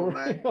Mexico,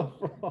 man.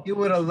 He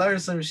would have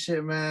learned some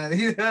shit, man.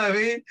 You know what I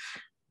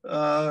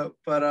mean?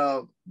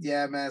 But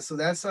yeah, man. So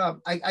that's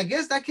I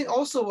guess that can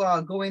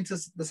also go into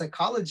the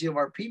psychology of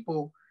our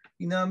people.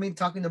 You know what I mean?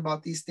 Talking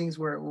about these things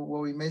where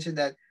we mentioned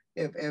that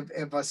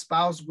if a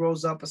spouse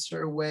grows up a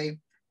certain way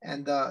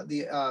and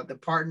the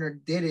partner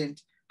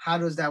didn't, how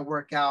does that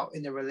work out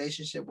in the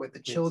relationship with the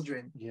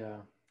children? Yeah.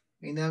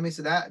 You know what I mean?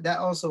 So that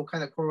also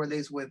kind of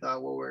correlates with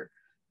what we're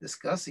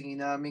discussing, you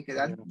know what I mean?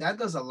 Because that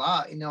does a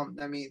lot, you know.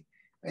 I mean,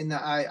 and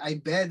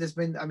I bet there's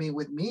been, I mean,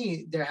 with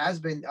me, there has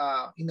been,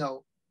 you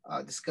know,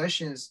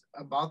 discussions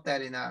about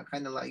that and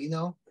kind of like, you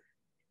know,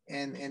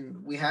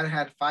 and we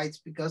had fights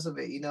because of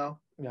it, you know,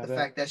 the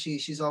fact that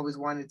she's always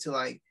wanted to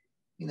like,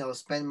 you know,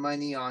 spend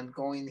money on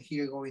going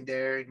here, going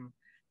there,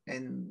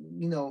 and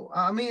you know,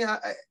 I mean,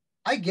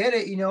 I get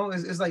it, you know,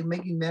 it's like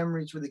making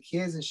memories with the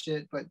kids and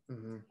shit, but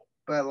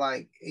but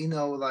like, you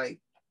know, like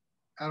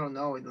I don't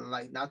know,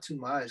 like not too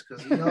much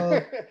because you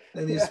know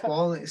then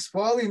you're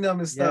spoiling them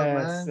and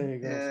stuff, man.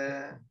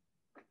 Yeah,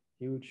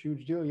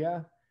 huge deal.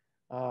 Yeah,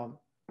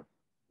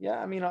 yeah.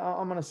 I mean,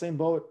 I'm on the same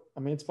boat. I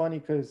mean, it's funny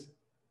because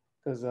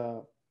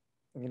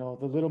you know,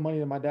 the little money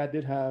that my dad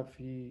did have,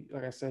 he,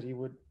 like I said, he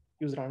would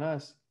use it on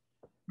us.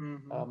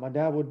 My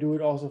dad would do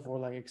it also for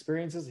like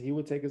experiences. He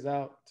would take us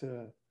out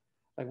to,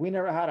 like, we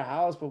never had a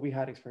house, but we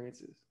had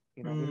experiences.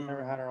 You know, we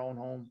never had our own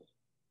home.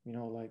 You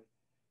know, like,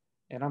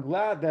 and I'm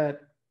glad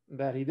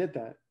that he did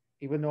that,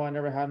 even though I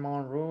never had my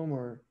own room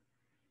or,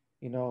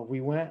 you know,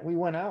 we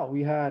went out.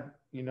 We had,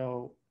 you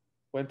know,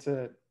 went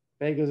to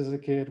Vegas as a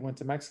kid, went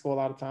to Mexico a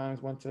lot of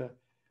times, went to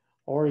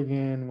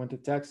Oregon, went to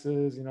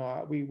Texas. You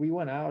know, we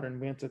went out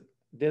and went to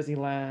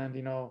Disneyland.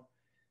 You know,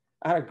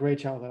 I had a great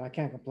childhood. I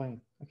can't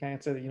complain. I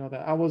can't say that, you know,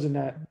 that I wasn't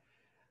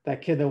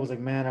that kid that was like,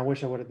 man, I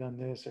wish I would have done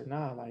this or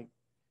not. Like,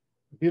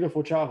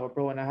 beautiful childhood,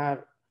 bro. And I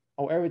had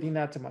everything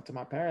that to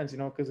my parents, you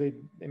know, because they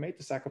made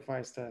the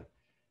sacrifice to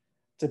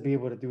be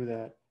able to do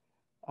that.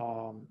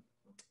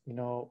 You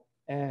know,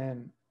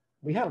 and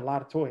we had a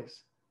lot of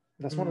toys.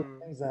 That's one of the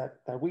things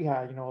that we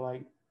had, you know,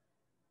 like,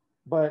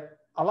 but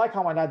I like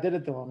how my dad did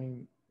it though. I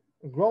mean,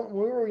 when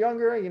we were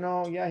younger, you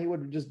know, yeah, he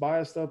would just buy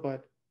us stuff,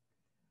 but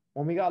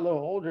when we got a little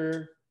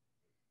older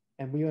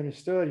and we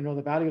understood, you know,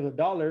 the value of the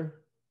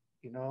dollar,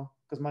 you know,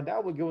 because my dad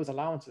would give us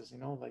allowances, you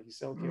know, like he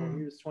said, okay, well,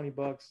 here's $20,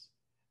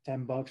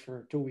 $10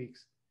 for 2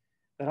 weeks.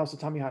 That also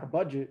taught me how to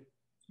budget,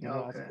 you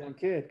know, as a young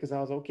kid, because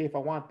I was okay, if I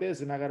want this,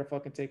 then I got to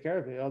fucking take care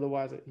of it.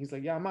 Otherwise, he's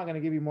like, yeah, I'm not going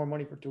to give you more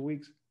money for 2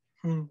 weeks.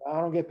 I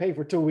don't get paid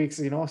for 2 weeks,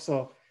 you know,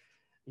 so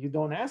you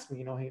don't ask me,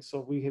 you know. So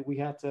we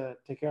had to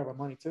take care of our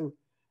money too.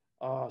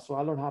 So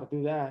I learned how to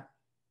do that.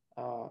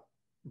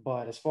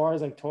 But as far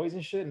as like toys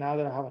and shit, now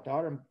that I have a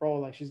daughter, bro,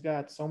 like she's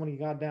got so many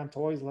goddamn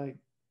toys. Like,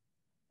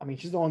 I mean,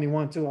 she's the only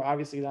one too.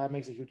 Obviously, that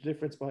makes a huge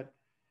difference. But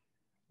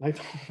like,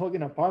 the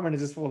fucking apartment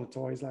is just full of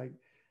toys. Like,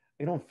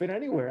 they don't fit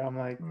anywhere. I'm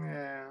like,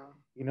 yeah,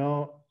 you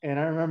know. And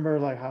I remember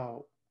like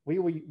how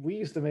we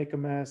used to make a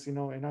mess, you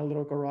know, in our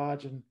little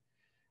garage, and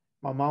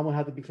my mom would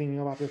have to be cleaning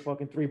up after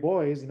fucking 3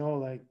 boys, you know,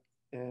 like,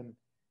 and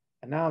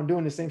now I'm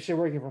doing the same shit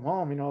working from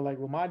home, you know, like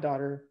with my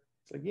daughter.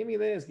 It's like, give me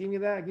this, give me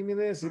that, give me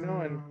this, you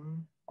know, and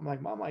I'm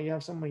like, Mama, you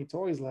have so many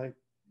toys. Like,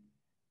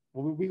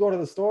 when we go to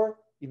the store,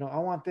 you know, I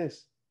want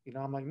this. You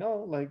know, I'm like,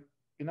 no, like,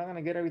 you're not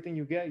gonna get everything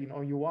you get, you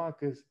know, you want,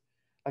 because,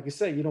 like you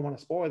said, you don't want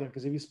to spoil them.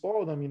 Because if you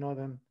spoil them, you know,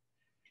 then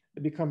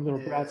they become little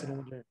brats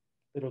and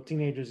little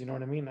teenagers. You know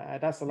what I mean?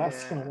 That's the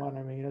last thing I want.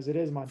 I mean, as it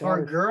is, my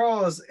daughter. For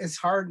girls, it's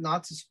hard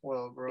not to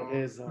spoil, bro. It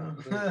is.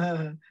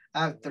 I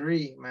have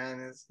 3, man.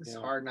 It's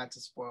hard not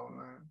to spoil,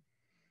 man.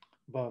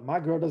 But my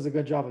girl does a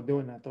good job of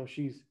doing that, though.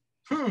 She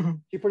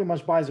pretty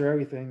much buys her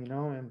everything, you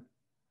know, and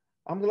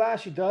I'm glad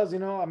she does. You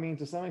know, I mean,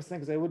 to some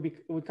extent, because it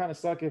would kind of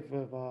suck if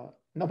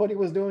nobody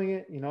was doing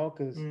it. You know,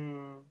 because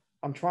Mm.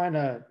 I'm trying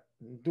to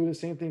do the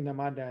same thing that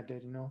my dad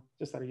did. You know,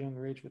 just at a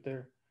younger age with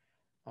her.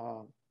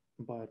 Um,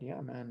 but yeah,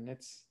 man,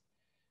 it's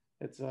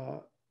it's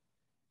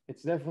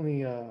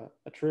definitely a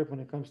trip when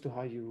it comes to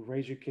how you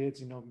raise your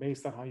kids. You know,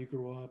 based on how you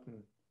grew up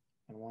and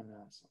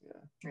whatnot. So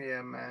yeah.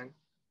 Yeah, man.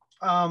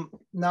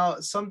 Now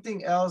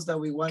something else that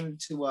we wanted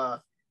to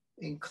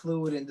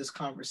include in this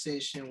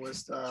conversation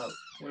was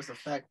the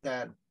fact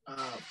that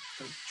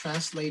the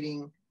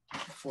translating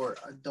for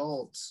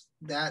adults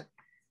that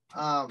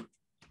um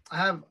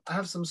I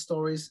have some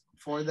stories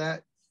for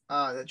that.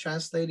 The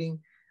translating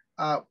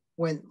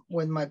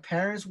when my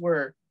parents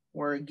were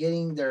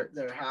getting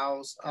their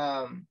house,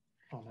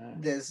 Oh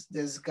man.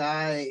 this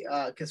guy,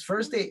 because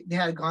first they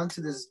had gone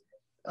to this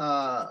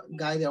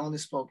guy that only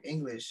spoke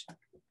English,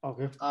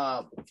 Okay.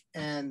 uh,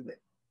 and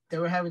they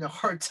were having a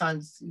hard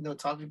time,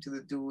 talking to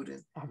the dude.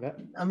 And I bet.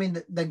 I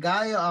mean, the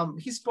guy,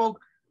 he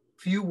spoke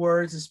few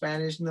words in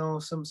Spanish,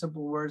 some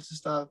simple words and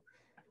stuff.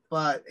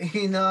 But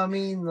I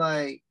mean,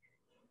 like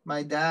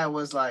my dad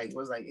was like,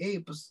 hey,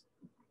 pues,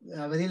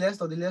 dile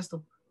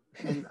esto,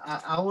 and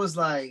I was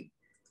like,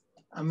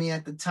 I mean,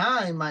 at the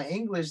time, my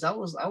English, I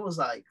was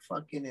like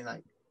fucking in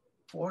like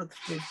fourth,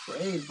 fifth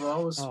grade, bro.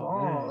 I was Oh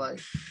small, man. like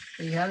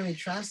he had me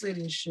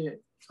translating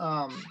shit.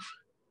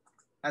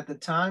 At the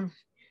time,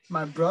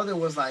 my brother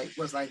was like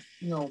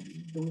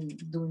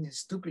doing his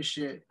stupid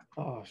shit.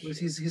 Oh Was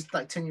shit. he's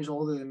like 10 years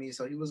older than me,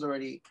 so he was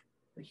already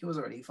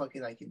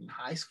fucking like in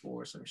high school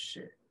or some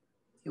shit.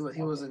 He was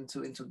Okay.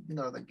 into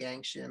the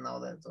gang shit and all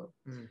that. So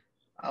Mm.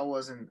 I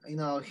wasn't,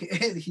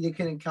 they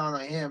couldn't count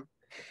on him.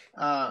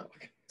 Uh,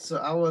 so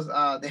I was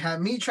they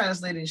had me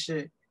translating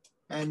shit,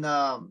 and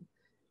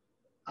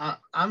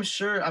I'm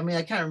sure. I mean,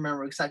 I can't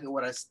remember exactly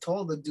what I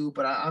told the dude,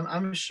 but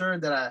I'm sure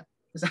that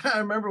because I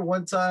remember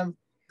one time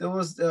there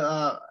was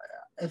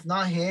if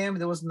not him,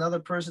 there was another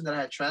person that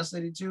I had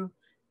translated to,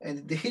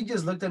 and he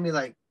just looked at me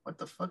like, "What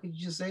the fuck did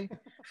you just say?"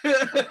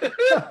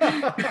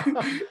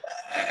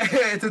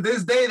 To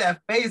this day,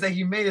 that face that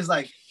he made is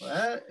like,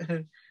 "What?"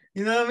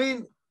 You know what I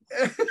mean?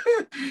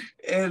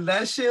 And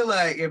that shit,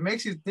 like, it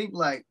makes you think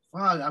like,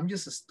 "Fuck, I'm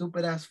just a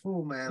stupid ass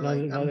fool, man.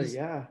 Like,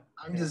 Yeah.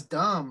 I'm Yeah. just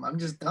dumb. I'm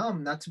just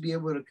dumb not to be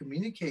able to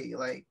communicate.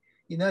 Like,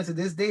 to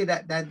this day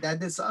that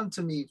did something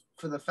to me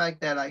for the fact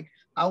that like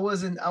I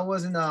wasn't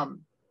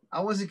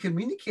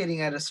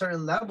communicating at a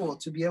certain level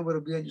to be able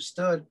to be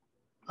understood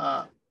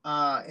uh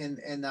and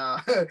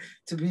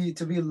to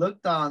be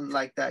looked on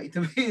like that.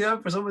 To be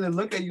for someone to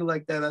look at you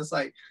like that, that's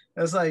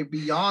like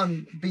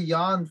beyond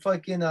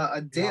fucking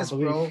a Beyond diss,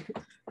 bro. belief.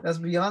 That's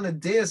beyond a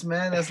diss,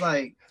 man. That's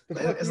like The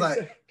fuck it's you like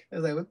say?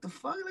 it's like what the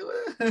fuck?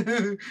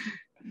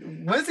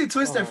 Once they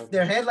twist Oh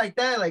their man. head like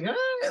that, like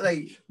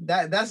like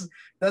that's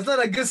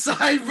not a good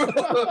sign, bro.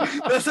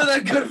 That's not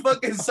a good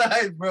fucking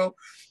sign, bro.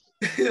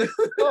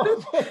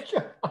 Oh my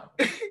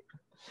god.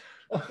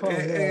 Oh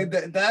man.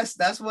 And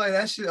that's why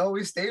that shit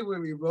always stay with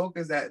me, bro.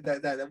 Because that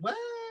what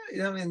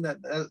what I mean, that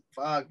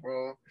fuck,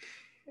 bro.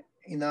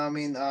 I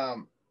mean, I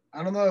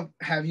don't know.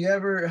 Have you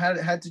ever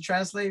had to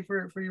translate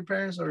for your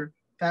parents or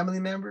family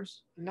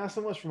members? Not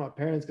so much for my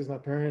parents because my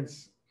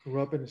parents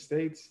grew up in the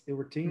states. They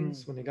were Mm.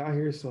 teens when they got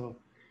here, so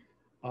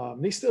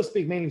they still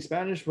speak mainly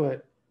Spanish,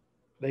 but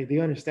they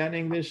understand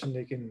English and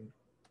they can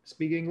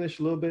speak English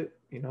a little bit,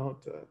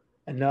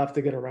 enough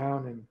to get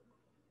around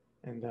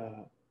and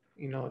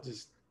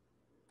just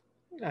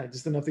yeah,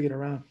 just enough to get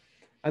around.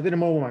 I did it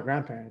more with my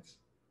grandparents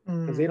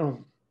because they Mm.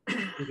 don't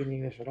speak any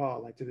English at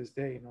all. Like to this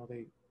day,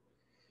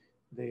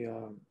 they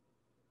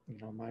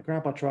my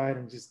grandpa tried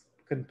and just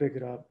couldn't pick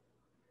it up.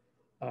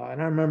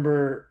 And I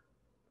remember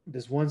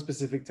this one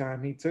specific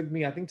time he took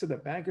me, I think, to the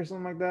bank or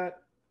something like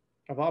that,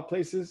 of all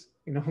places,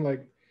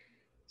 like.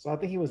 So I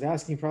think he was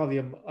asking probably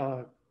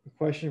a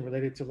question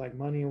related to like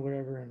money or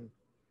whatever, and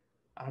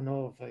I don't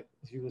know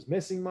if he was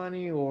missing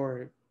money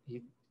or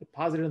he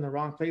deposited in the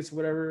wrong place or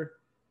whatever.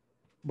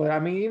 But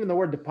I mean, even the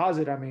word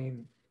deposit, I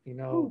mean, you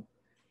know,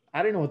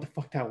 I didn't know what the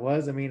fuck that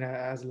was. I mean,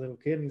 as a little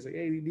kid, and he's like,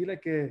 "Hey, dile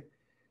que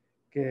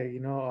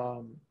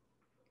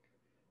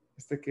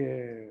este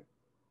que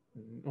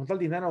un tal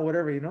dinero or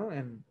whatever,"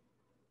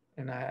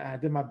 and I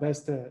did my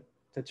best to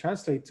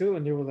translate too,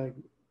 and they were like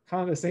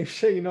kind of the same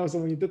shit, So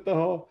when you did the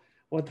whole,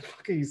 what the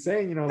fuck are you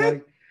saying?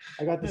 Like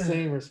I got the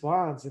same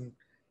response, and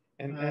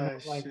Oh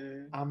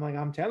shit.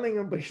 I'm telling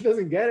him, but he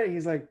doesn't get it.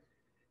 He's like,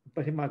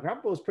 but my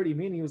grandpa was pretty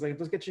mean. He was like,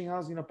 entonces qué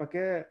chingados, para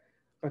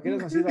qué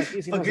eres nacido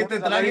aquí si ¿Por no qué te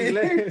sabes hablar traje?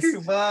 inglés?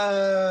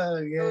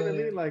 Fuck, You know what I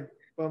yeah. mean? Like,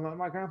 but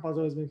my grandpa's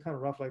always been kind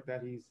of rough like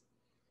that.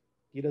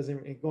 He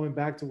doesn't going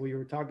back to what you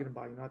were talking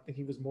about. I think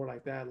he was more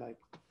like that. Like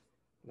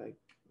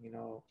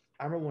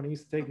I remember when he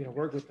used to take me to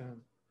work with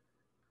him.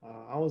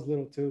 I was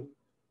little too,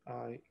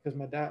 because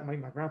my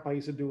grandpa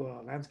used to do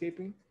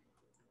landscaping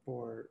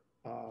for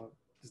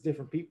just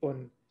different people,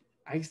 and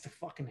I used to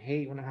fucking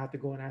hate when I had to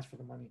go and ask for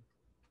the money.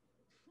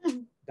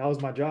 That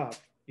was my job,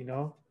 you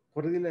know.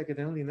 Por dile que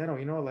tengo dinero,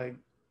 like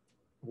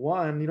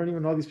one, you don't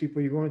even know these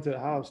people. You go into the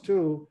house.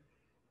 Two,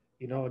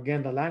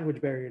 again, the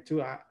language barrier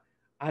too.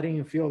 I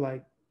didn't feel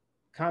like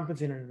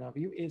compensated enough.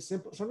 It's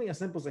simple, something as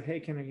simple as like, hey,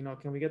 can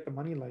we get the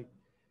money? Like,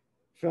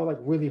 felt like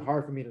really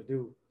hard for me to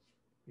do,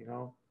 you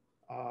know,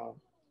 uh,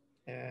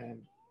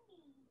 and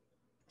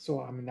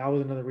so I mean that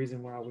was another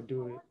reason why I would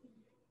do it.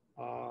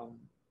 Um,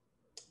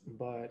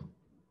 but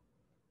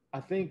I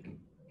think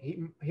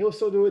he'll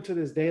still do it to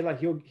this day. Like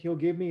he'll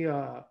give me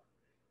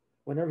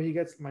whenever he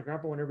gets my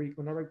grandpa whenever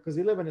because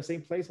they live in the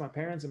same place. My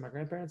parents and my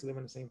grandparents live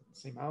in the same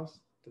house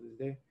to this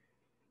day.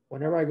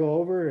 Whenever I go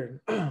over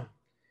and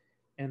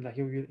and like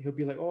he'll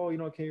be like, oh,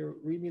 can you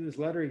read me this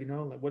letter?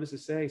 Like what does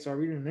it say? So I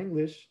read it in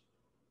English,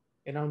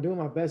 and I'm doing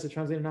my best to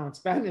translate it now in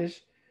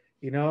Spanish,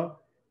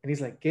 And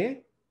he's like,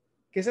 ¿qué?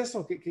 ¿Qué es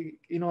eso?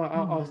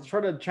 I'll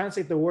try to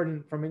translate the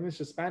word from English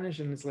to Spanish,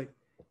 and it's like,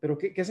 pero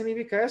 ¿qué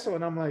significa eso?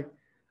 And I'm like,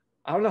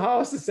 I don't know how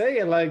else to say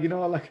it. Like,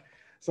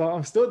 so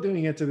I'm still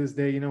doing it to this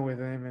day, with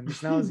him.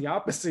 And now it's the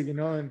opposite,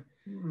 and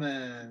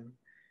man,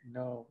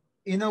 no.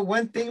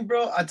 One thing,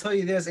 bro, I'll tell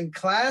you this in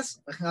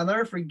class, I'll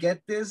never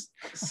forget this.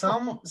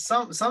 Some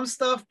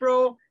stuff,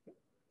 bro.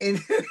 And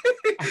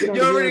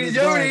you already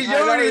know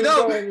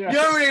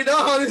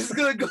how this is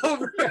gonna go,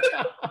 bro.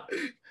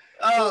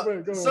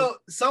 So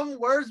some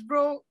words,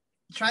 bro,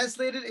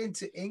 translated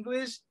into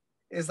English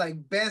is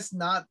like best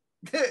not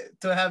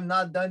to have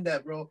not done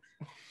that, bro.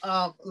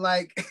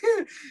 Like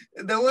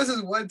there was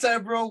this one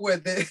time, bro, where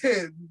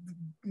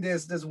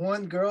this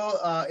one girl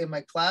in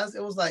my class.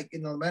 It was like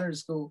in elementary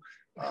school.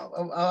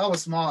 I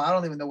was small. I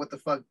don't even know what the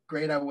fuck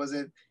grade I was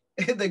in.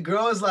 The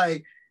girl is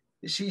like,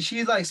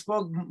 she like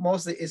spoke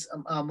mostly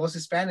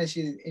Spanish,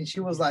 and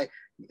she was like,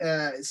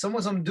 some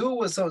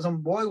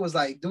boy was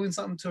like doing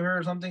something to her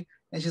or something,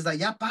 and she's like,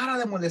 ya para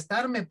de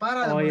molestarme,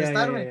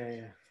 molestarme.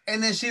 Yeah.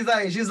 And then she's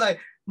like,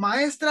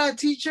 maestra,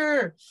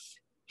 teacher,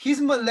 he's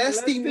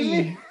molesting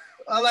me.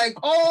 I'm like,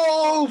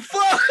 oh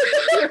fuck,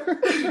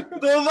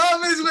 no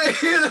mames,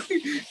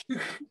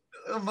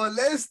 man,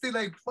 molesting,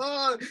 like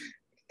fuck.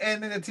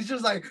 And then the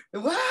teacher's like,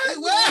 what?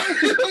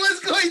 What's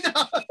going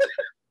on?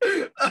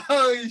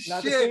 Oh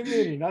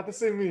shit! Not the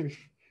same meaning.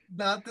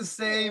 Not the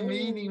same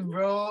meaning,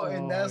 bro.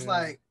 And that's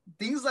like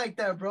things like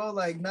that, bro.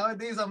 Like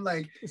nowadays, I'm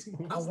like,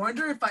 I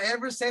wonder if I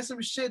ever said some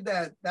shit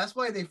that's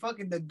why they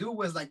fucking the dude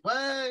was like,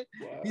 what?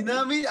 You know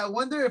what I mean? I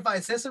wonder if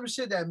I said some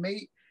shit that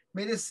made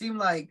it seem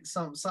like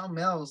something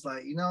else,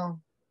 like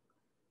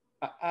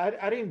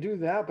I didn't do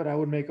that, but I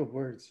would make up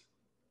words.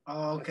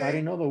 Oh, okay. If I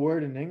didn't know the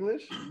word in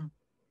English,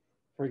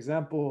 for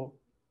example,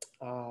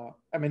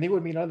 I mean, they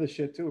would mean other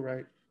shit too,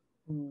 right?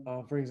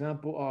 For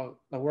example,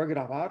 the word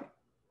grabar,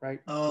 right?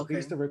 Oh, okay. We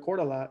used to record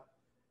a lot.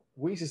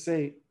 We used to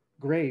say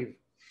grave,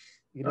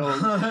 they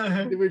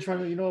were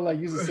trying to, like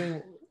use the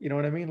same, you know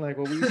what I mean? Like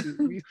what we used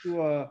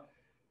to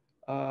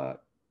I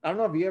don't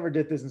know if you ever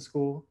did this in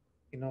school,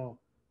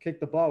 kick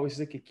the ball. We used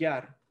to say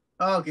kikiar.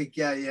 Oh,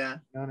 kikiar, yeah.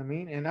 You know what I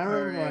mean? And I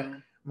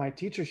remember my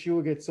teacher, she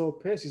would get so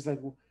pissed. She's like,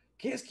 well,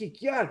 ¿qué es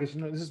kikiar? Because,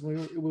 this is when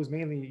it was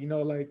mainly,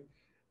 like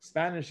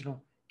Spanish,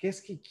 ¿qué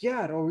es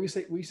kikiar? Or we used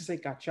to say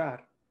cachar.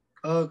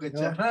 Oh,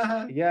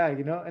 cachar. Yeah,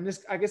 and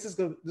I guess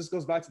this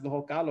goes back to the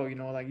whole calo,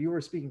 like you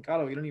were speaking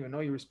calo, you don't even know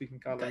you were speaking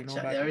calo.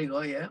 There you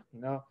go, yeah.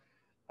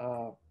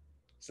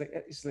 It's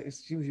like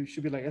you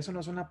should be like, eso no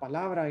es una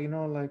palabra,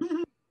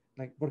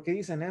 like, ¿por qué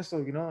dicen eso,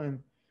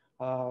 and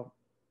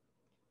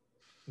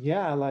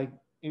yeah, like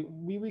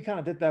we kind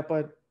of did that.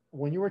 But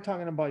when you were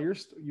talking about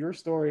your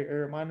story, it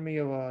reminded me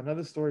of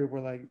another story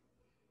where like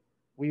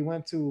we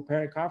went to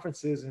parent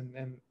conferences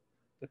and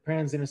the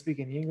parents didn't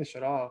speak any English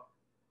at all,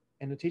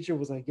 and the teacher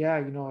was like,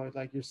 yeah,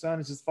 like your son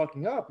is just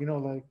fucking up,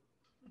 like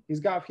he's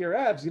got pure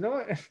abs, and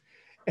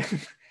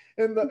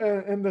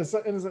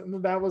the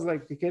dad was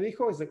like, ¿qué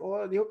dijo? He's like,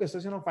 oh, dijo que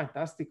estoy siendo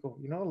fantástico,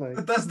 like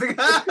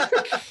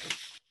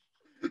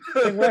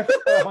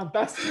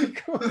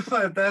fantástico.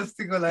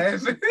 Fantástico la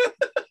F.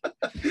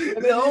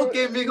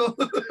 Okay, amigo.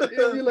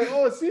 You're like,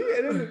 oh, see,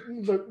 and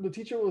then the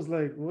teacher was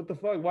like, what the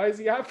fuck? Why is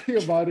he happy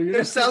about it?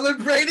 They're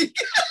celebrating.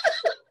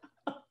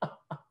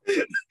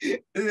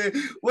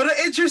 What an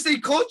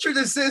interesting culture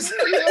this is.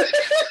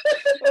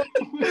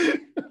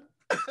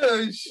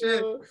 Oh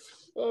shit.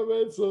 Oh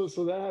man, so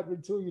that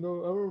happened too, I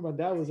remember my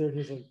dad was there and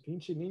he's like,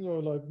 pinche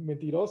niño, like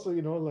mentiroso,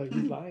 like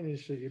he's lying and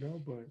shit,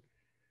 but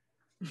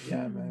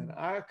yeah, man,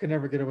 I could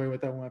never get away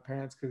with that with my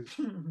parents because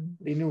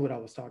they knew what I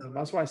was talking about.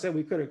 That's why I said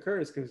we couldn't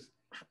curse, because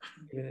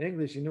in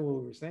English, you knew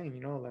what we were saying,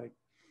 like,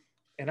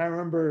 and I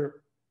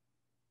remember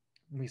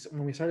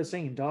when we started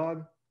saying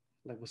dog,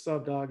 like, what's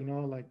up, dog,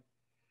 like,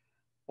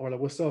 or like,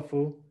 what's up,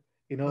 fool?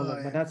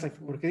 Like, my dad's like,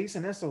 ¿por qué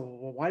dicen eso?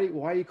 Why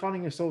are you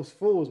calling yourselves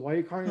fools? Why are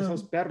you calling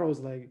yourselves perros?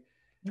 Like,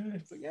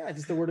 it's like, yeah,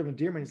 just a word of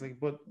endearment. He's like,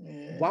 but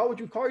why would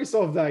you call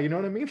yourself that? You know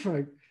what I mean?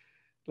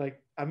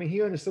 Like, I mean,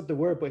 he understood the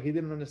word, but he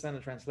didn't understand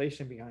the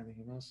translation behind it,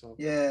 So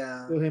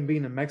yeah, still him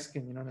being a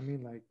Mexican, you know what I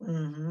mean? Like,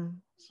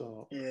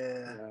 so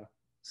yeah.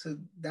 So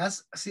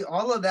see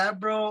all of that,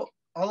 bro.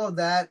 All of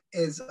that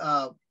is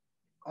our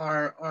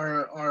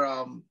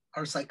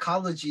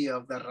psychology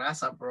of the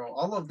raza, bro.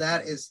 All of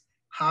that is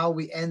how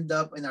we end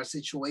up in our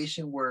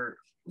situation where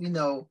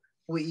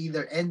we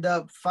either end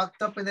up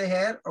fucked up in the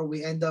head or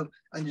we end up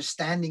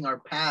understanding our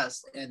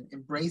past and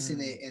embracing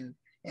it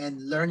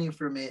and learning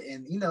from it,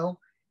 and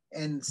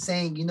and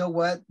saying, you know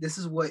what, this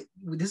is what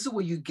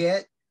you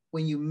get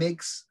when you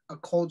mix a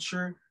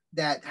culture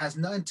that has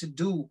nothing to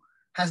do,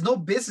 has no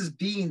business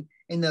being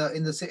in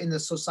the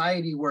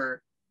society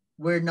where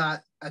we're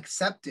not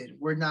accepted,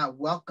 we're not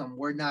welcome,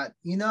 we're not,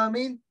 you know what I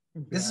mean?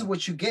 Yeah. This is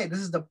what you get. This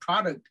is the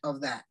product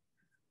of that.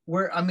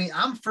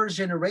 I'm first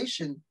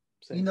generation.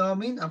 Same. You know what I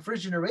mean? I'm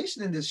first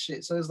generation in this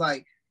shit. So it's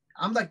like,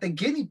 I'm like the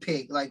guinea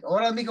pig. Like,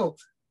 ahora amigo,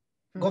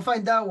 go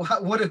find out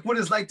what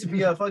it's like to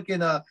be a fucking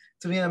to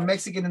be a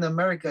Mexican in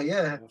America.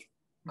 Yeah.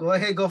 Go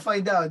ahead, go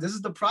find out. This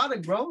is the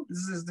product, bro. This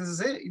is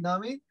it. You know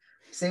what I mean?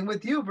 Same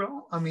with you,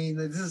 bro. I mean,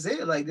 this is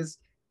it. Like this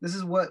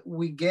is what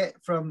we get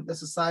from the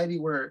society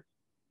where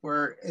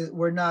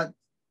we're not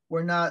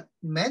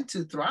meant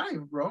to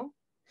thrive, bro.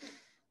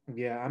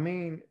 Yeah, I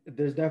mean,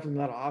 there's definitely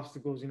a lot of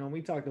obstacles.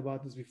 We talked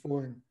about this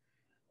before in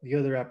the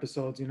other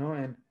episodes,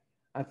 and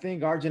I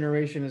think our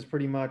generation is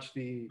pretty much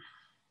the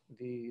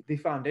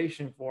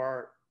foundation for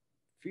our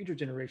future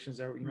generations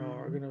that are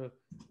gonna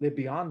live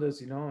beyond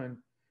us, and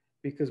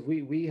because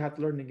we have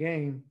to learn the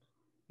game,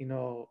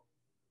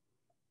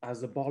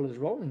 as the ball is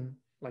rolling,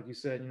 like you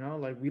said,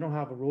 like we don't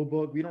have a rule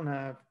book, we don't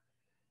have,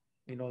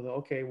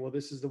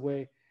 this is the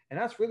way, and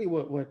that's really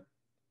what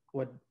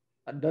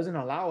doesn't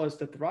allow us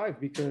to thrive,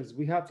 because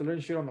we have to learn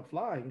shit on the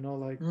fly,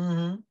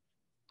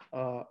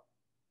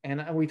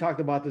 and we talked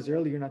about this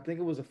earlier, and I think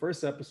it was the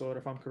first episode,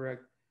 if I'm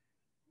correct,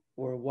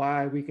 or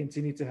why we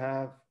continue to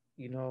have,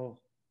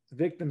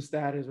 victim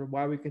status, or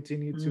why we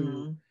continue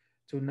to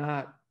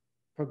not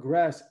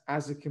progress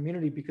as a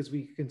community, because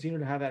we continue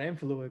to have that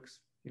influx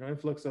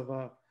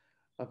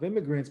of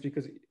immigrants,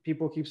 because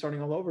people keep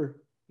starting all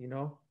over,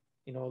 the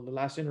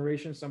last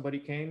generation, somebody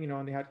came,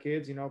 and they had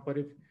kids,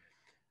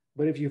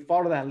 but if you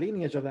follow that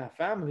lineage of that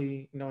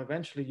family,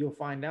 eventually you'll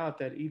find out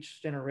that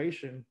each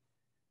generation,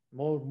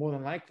 more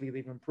than likely,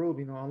 they've improved,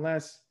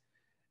 unless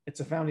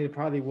it's a family that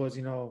probably was,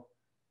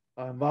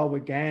 involved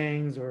with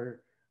gangs or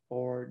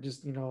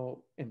just,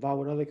 involved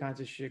with other kinds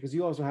of shit. Because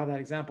you also have that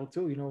example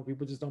too,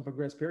 people just don't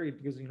progress,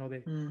 period, because,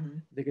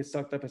 they get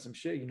sucked up in some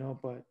shit,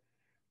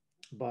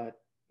 but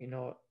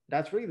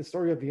that's really the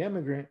story of the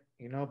immigrant,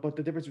 but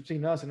the difference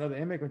between us and other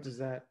immigrants is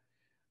that,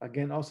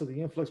 again, also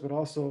the influx, but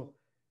also,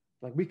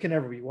 like, we can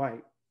never be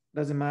white.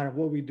 Doesn't matter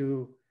what we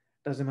do.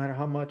 Doesn't matter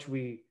how much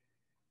we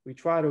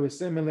try to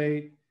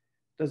assimilate.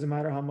 Doesn't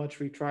matter how much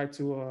we try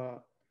to,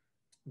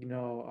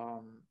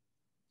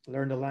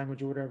 learn the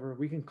language or whatever.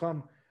 We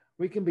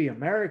can be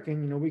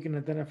American, we can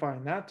identify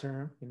in that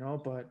term,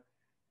 but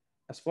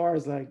as far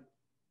as like,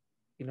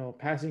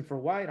 passing for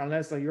white,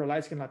 unless like you're a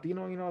light-skinned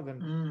Latino,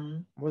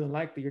 then more than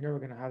likely you're never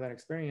going to have that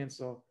experience.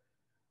 So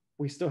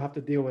we still have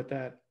to deal with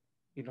that,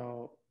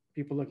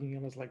 people looking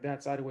at us like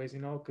that sideways,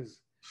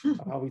 because of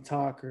how we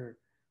talk or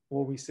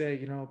what we say,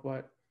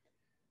 but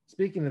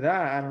speaking of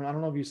that, I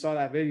don't know if you saw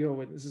that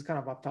video. This is kind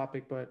of off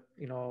topic, but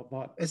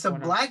about it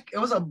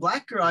was a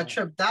black girl. I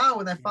tripped out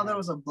when I found out it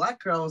was a black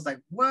girl. I was like,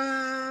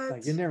 what?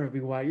 Like, you never be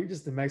white. You're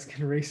just a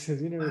Mexican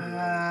racist. You never be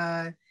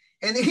white.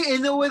 And you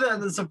know what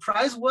the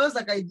surprise was?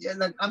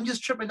 I'm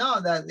just tripping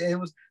out that it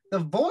was, the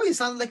voice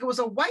sounded like it was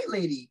a white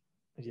lady.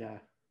 Yeah.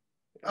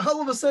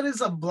 All of a sudden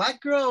it's a black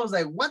girl. I was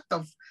like, what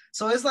the?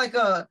 So it's like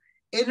a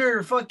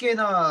inner fucking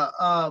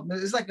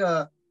it's like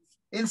a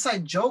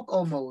inside joke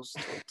almost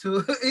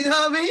to, you know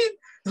what I mean?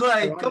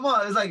 Like, ironic. Come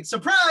on, it's like,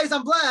 surprise,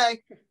 I'm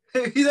black.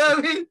 You know what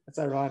I mean? It's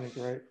ironic,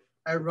 right?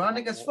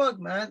 Ironic as fuck,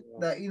 man.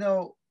 That,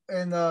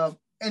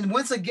 and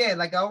once again,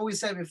 like I always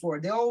said before,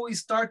 they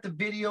always start the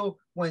video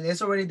when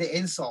it's already the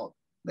insult.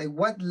 Like,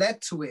 what led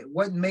to it?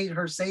 What made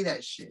her say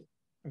that shit?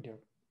 Okay.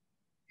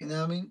 You know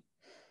what I mean?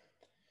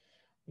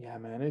 Yeah,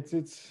 man.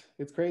 It's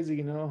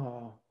crazy,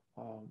 how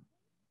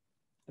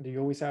you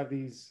always have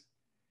these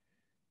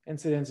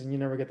incidents and you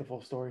never get the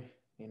full story.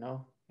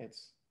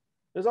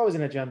 There's always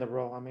an agenda,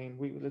 bro. I mean,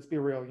 let's be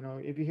real.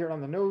 If you hear it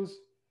on the news,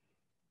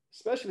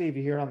 especially if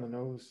you hear it on the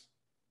news,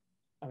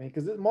 I mean,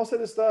 because most of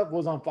this stuff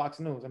was on Fox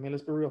News. I mean,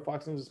 let's be real.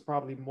 Fox News is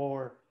probably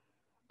more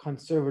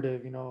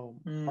conservative,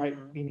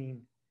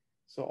 right-leaning.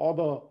 So all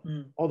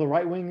the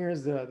right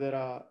wingers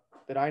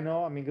that I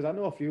know, I mean, because I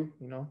know a few,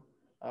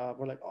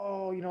 were like,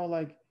 oh,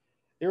 like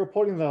they were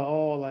reporting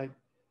like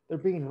they're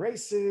being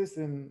racist,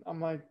 and I'm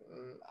like,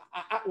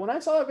 when I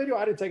saw that video,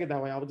 I didn't take it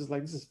that way. I was just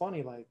like, this is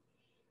funny, like,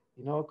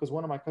 because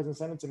one of my cousins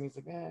sent it to me. He's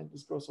like, man,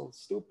 this girl's so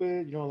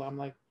stupid. I'm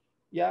like,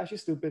 yeah,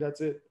 she's stupid. That's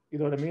it. You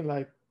know what I mean?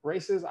 Like,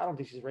 racist? I don't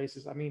think she's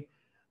racist. I mean,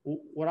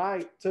 what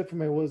I took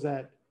from it was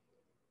that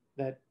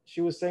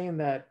she was saying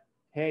that,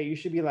 hey, you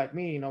should be like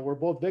me. We're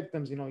both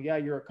victims. Yeah,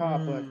 you're a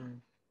cop, but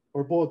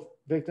we're both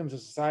victims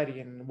of society.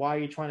 And why are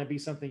you trying to be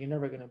something you're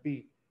never going to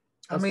be?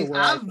 That's, I mean,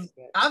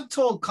 I've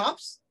told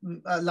cops,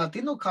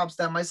 Latino cops,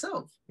 that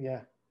myself.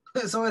 Yeah.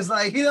 So it's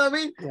like, you know what I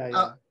mean?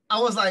 Yeah. I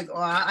was like, oh,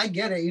 I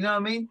get it. You know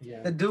what I mean?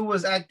 Yeah. The dude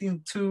was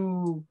acting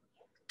too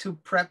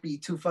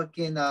preppy, too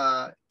fucking, you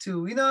know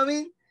what I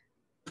mean?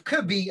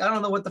 Could be. I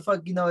don't know what the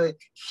fuck,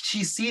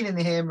 she's seen in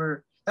him,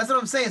 or That's what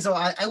I'm saying. So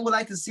I would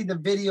like to see the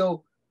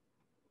video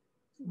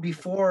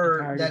before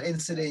Entirety. that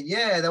incident.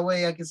 Yeah, that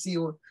way I can see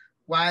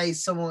why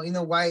someone,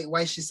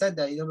 why she said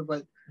that,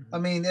 But I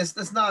mean,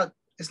 it's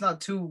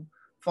not too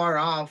far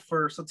off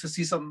for to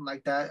see something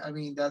like that. I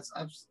mean,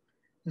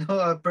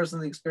 I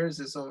personally experienced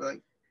it, so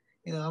like,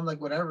 I'm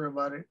like whatever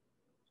about it.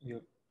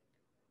 Yep.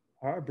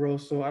 All right, bro.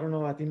 So I don't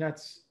know. I think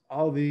that's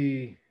all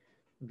the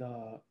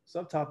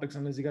subtopics.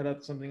 Unless you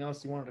got something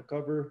else you wanted to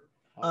cover.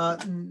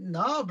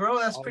 No, bro,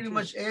 that's All pretty yours.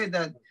 much it.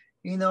 That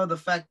the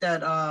fact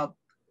that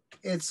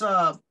it's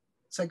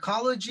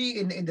psychology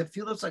in the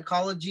field of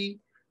psychology.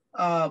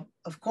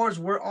 Of course,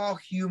 we're all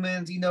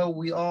humans.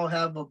 We all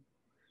have a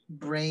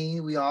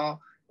brain. We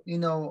all,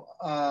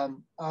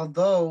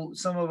 although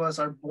some of us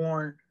are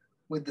born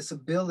with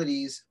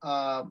disabilities,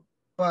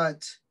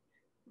 but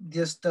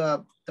just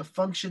the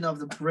function of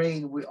the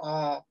brain, we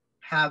all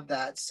have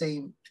that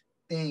same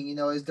thing.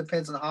 It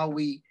depends on how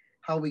we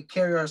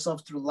carry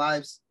ourselves through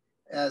lives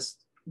as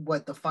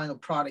what the final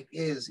product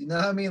is. You know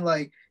what I mean?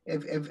 Like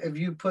if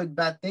you put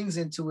bad things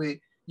into it,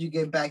 you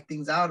get bad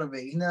things out of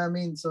it. You know what I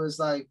mean? So it's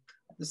like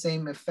the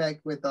same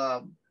effect with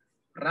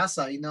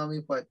raza. You know what I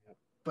mean?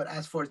 But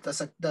as for the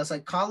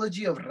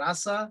psychology of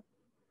raza,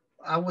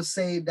 I would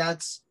say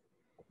that's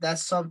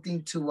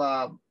something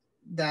to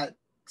that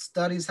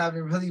studies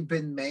haven't really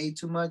been made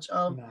too much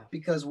of, No.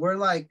 because we're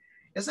like,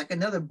 it's like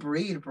another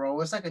breed,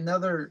 bro. It's like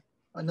another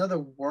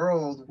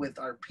world with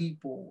our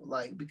people,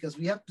 like, because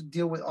we have to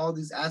deal with all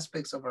these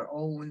aspects of our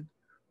own,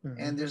 Mm-hmm.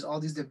 and there's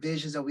all these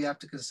divisions that we have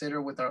to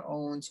consider with our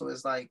own. So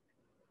it's like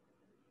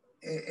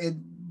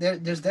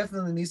there's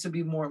definitely needs to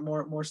be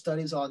more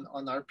studies on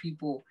our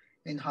people,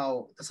 and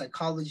how the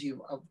psychology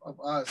of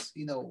us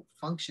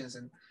functions,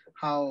 and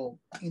how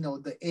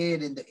the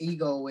id and the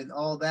ego and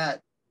all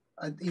that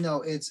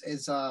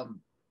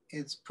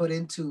it's put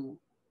into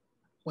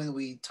when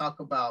we talk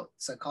about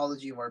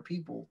psychology of our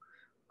people,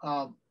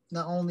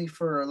 not only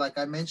for, like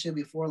I mentioned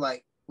before,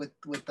 like with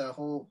the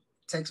whole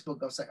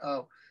textbook of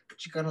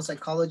Chicano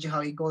psychology,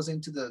 how he goes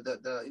into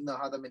the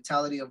how the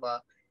mentality of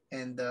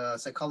and the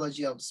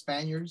psychology of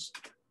Spaniards.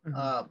 Mm-hmm.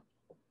 uh,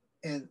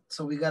 and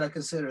so we got to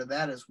consider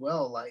that as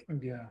well. Like,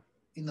 Yeah.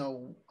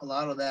 a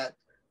lot of that,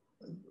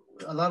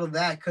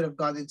 could have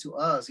gone into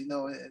us,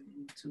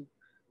 into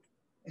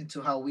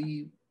how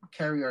we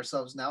carry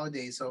ourselves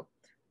nowadays. So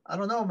I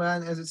don't know,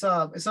 man. As it's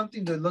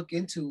something to look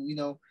into,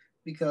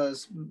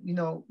 because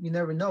you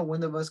never know,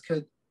 one of us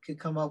could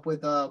come up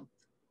with the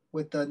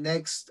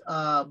next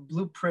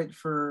blueprint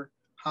for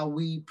how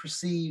we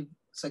perceive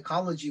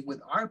psychology with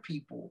our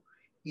people.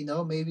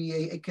 Maybe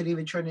it could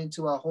even turn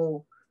into a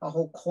whole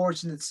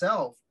course in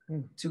itself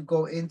Mm. to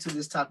go into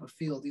this type of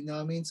field. You know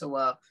what I mean? So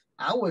I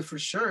would for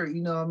sure,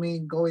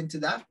 go into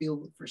that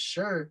field for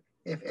sure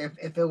if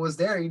it was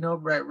there.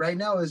 Right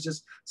now it's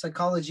just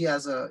psychology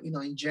as a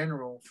in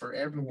general for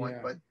everyone,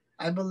 Yeah. but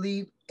I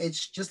believe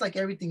it's just like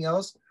everything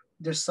else.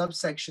 There's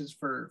subsections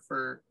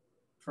for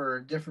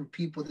different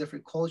people,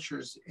 different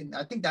cultures, and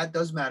I think that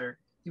does matter.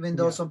 Even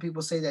though Yeah. some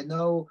people say that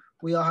no,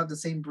 we all have the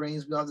same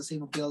brains, we all have the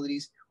same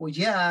abilities. Well,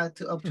 yeah,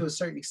 to up to a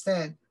certain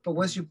extent. But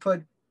once you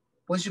put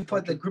the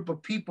Gotcha. group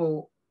of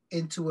people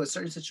into a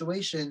certain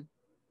situation,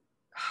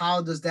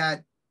 how does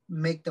that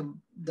make the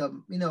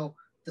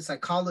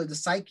psychology, the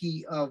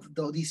psyche of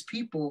these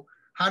people?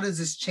 How does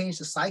this change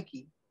the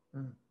psyche?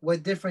 Mm.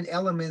 What different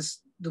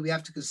elements do we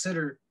have to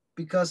consider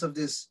because of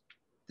this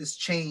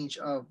change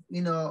of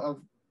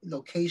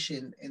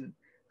location in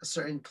a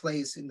certain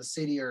place in the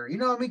city, or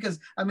what I mean? Because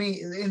I mean,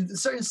 in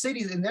certain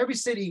cities, in every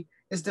city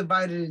is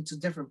divided into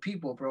different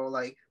people, bro.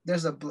 Like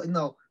there's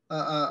the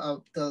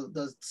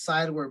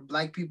side where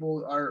black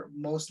people are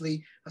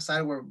mostly, a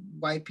side where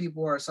white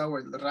people are, a side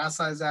where the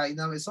raza is at.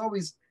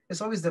 It's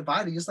always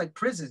divided, just like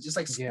prisons, just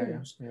like Yeah.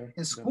 Yeah. schools. Yeah. In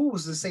Yeah.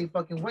 schools, the same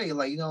fucking way.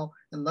 Like in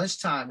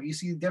lunchtime, you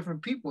see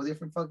different people,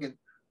 different fucking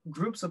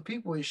groups of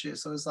people and shit.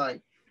 So it's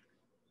like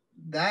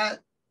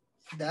that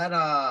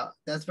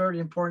that's very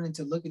important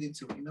to look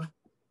into.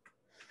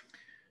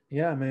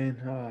 Yeah, man.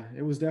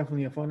 It was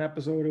definitely a fun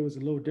episode. It was a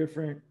little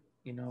different.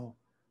 You know,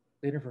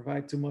 they didn't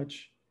provide too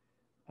much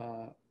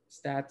uh,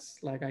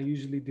 stats like I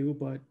usually do,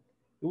 but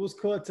it was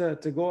cool to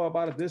go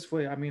about it this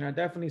way. I mean, I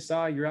definitely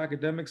saw your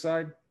academic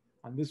side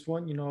on this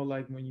one.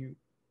 Like when you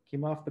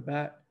came off the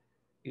bat.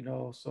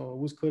 So it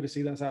was cool to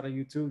see that side of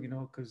you too.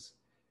 Because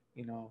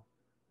you know,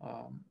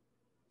 um,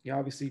 you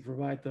obviously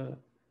provide the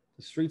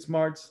street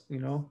smarts.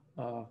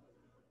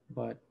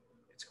 But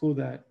it's cool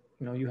that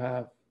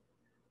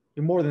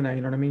you're more than that.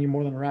 You know what I mean? You're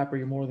more than a rapper.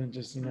 You're more than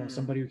just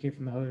somebody who came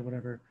from the hood or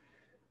whatever.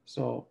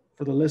 So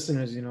for the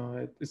listeners,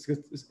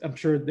 I'm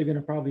sure they're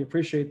gonna probably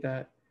appreciate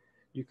that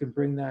you can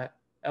bring that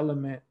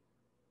element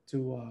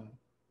to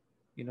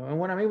And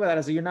what I mean by that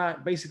is that you're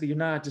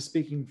not just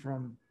speaking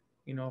from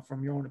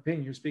your own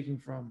opinion. You're speaking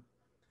from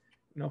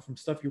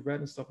stuff you've read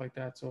and stuff like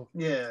that. So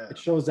Yeah, it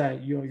shows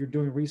that you're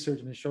doing research,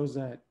 and it shows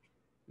that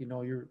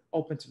you're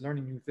open to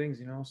learning new things.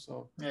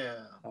 So yeah,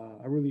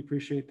 I really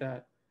appreciate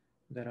that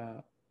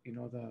the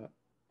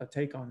a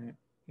take on it.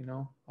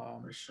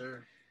 for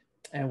sure.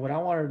 And what I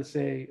wanted to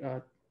say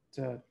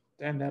to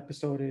to end the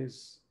episode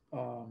is,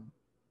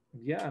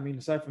 yeah, I mean,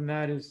 aside from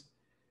that is,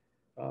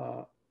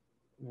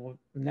 well,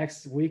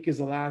 next week is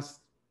the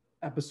last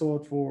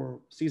episode for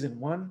season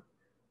one.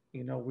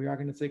 You know, we are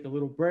going to take a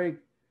little break,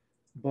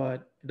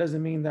 but it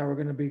doesn't mean that we're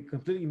going to be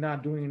completely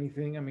not doing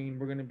anything. I mean,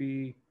 we're going to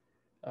be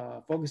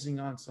focusing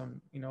on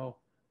some, you know,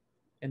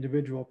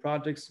 individual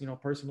projects, you know,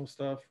 personal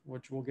stuff,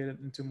 which we'll get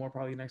into more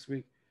probably next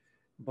week.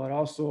 But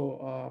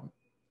also,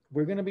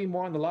 we're going to be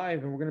more on the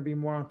live, and we're going to be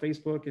more on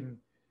Facebook and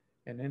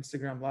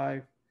Instagram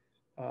live.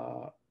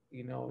 Uh,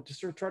 you know,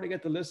 just to try to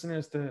get the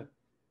listeners to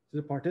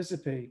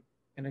participate.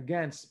 And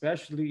again,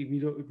 especially if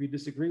you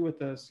disagree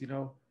with us, you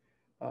know,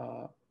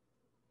 uh,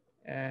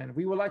 and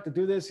we would like to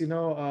do this, you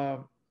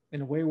know,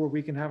 in a way where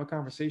we can have a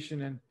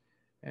conversation,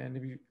 and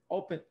if you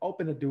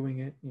open to doing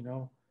it, you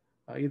know,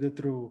 either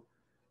through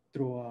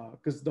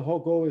because the whole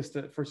goal is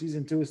to for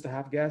season two is to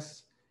have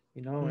guests,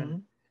 you know, Mm-hmm.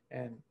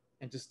 and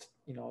and just,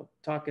 you know,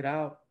 talk it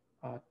out,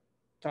 uh,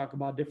 talk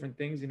about different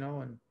things, you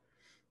know, and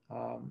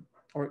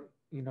or,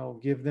 you know,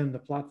 give them the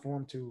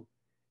platform to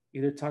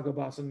either talk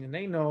about something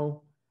they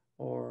know,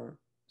 or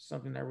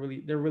something that really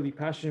they're really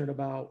passionate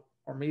about,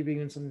 or maybe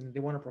even something they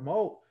want to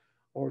promote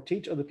or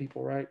teach other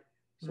people, right?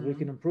 So we Mm-hmm.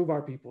 can improve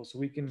our people, so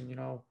we can, you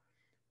know,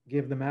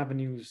 give them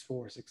avenues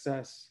for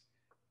success.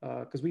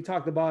 Because we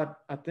talked about,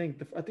 I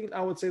think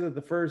I would say that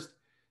the first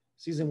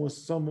season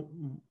was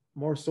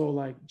more so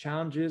like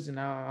challenges, and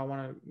now I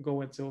want to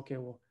go into, okay,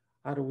 well,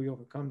 how do we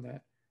overcome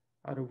that?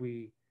 How do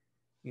we,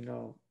 you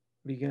know,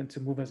 begin to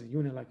move as a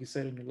unit, like you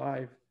said in your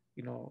live,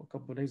 you know, a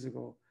couple of days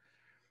ago.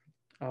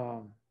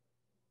 Um,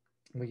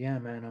 but yeah,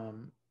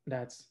 man,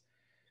 that's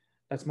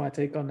my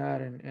take on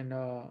that, and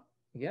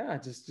yeah,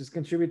 just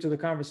contribute to the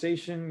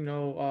conversation, you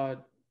know,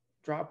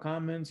 drop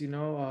comments, you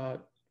know,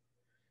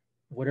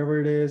 whatever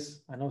it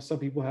is. I know some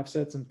people have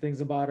said some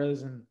things about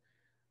us and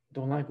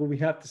don't like what we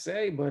have to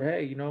say, but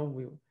hey, you know,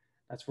 we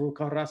that's what we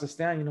call Raza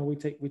stand. You know, we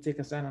take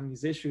a stand on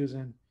these issues,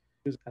 and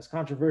as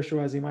controversial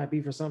as they might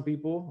be for some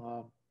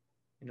people,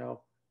 you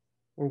know,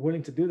 we're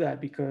willing to do that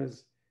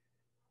because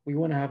we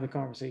want to have the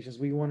conversations.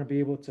 We want to be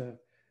able to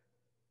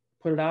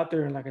put it out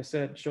there, and like I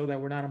said, show that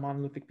we're not a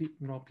monolithic you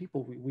know,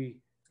 people. We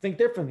think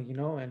differently, you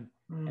know, and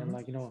Mm-hmm.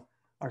 like, you know,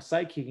 our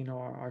psyche, you know,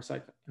 our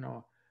psych, you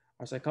know,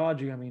 our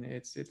psychology. I mean,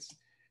 it's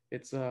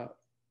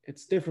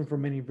it's different for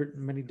many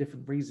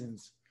different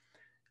reasons.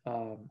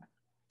 Um,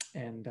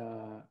 and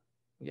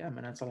yeah,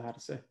 man, that's all I had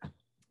to say.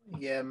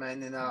 Yeah,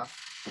 man.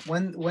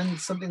 And when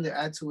something to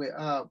add to it,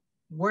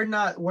 we're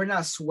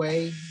not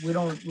sway. We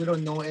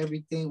don't know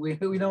everything. We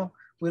don't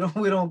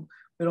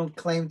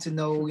claim to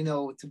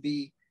know, to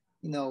be,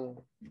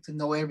 to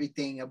know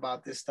everything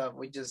about this stuff.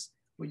 We're just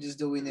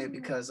doing it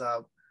because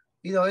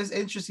it's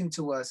interesting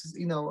to us.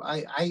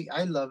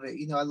 I love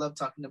it. I love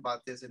talking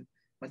about this, and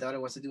my daughter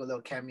wants to do a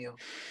little cameo.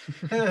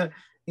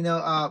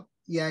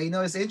 Yeah,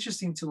 it's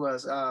interesting to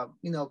us.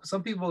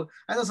 Some people,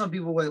 I know some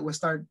people will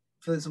start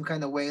feeling some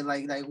kind of way,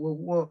 like,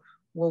 well,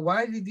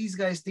 why did these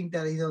guys think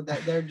that,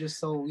 that they're just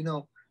so,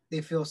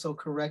 they feel so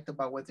correct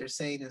about what they're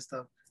saying and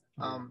stuff.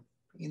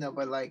 Yeah.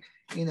 But like,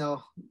 you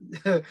know,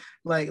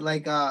 like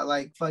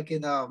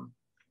fucking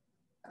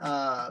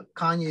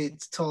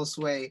Kanye told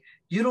Sway,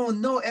 you don't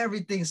know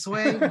everything,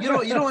 Sway.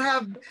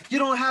 You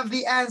don't have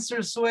the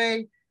answer,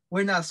 Sway.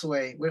 We're not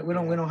Sway. We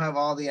don't have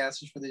all the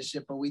answers for this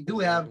shit, but we do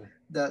have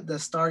Exactly. the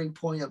starting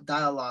point of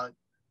dialogue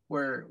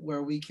where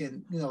we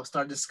can,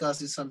 start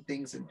discussing some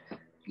things, and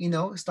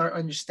start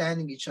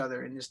understanding each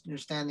other, and just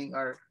understanding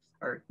our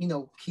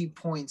key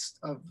points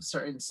of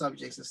certain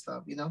subjects and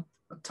stuff,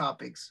 of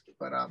topics.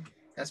 But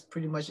that's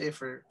pretty much it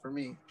for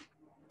me.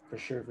 For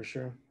sure, for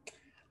sure.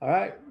 All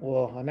right.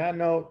 Well, on that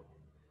note,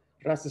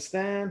 Rasta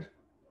stand,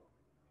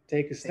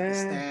 take a Take a stand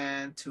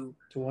stand to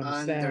to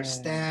understand.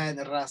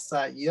 understand,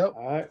 Rasa. Yep.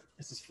 All right.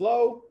 This is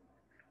Flo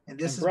And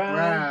this and is Brown,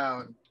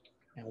 Brown.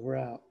 and we're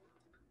out.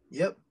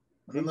 Yep.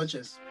 Buenas Peace.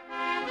 noches.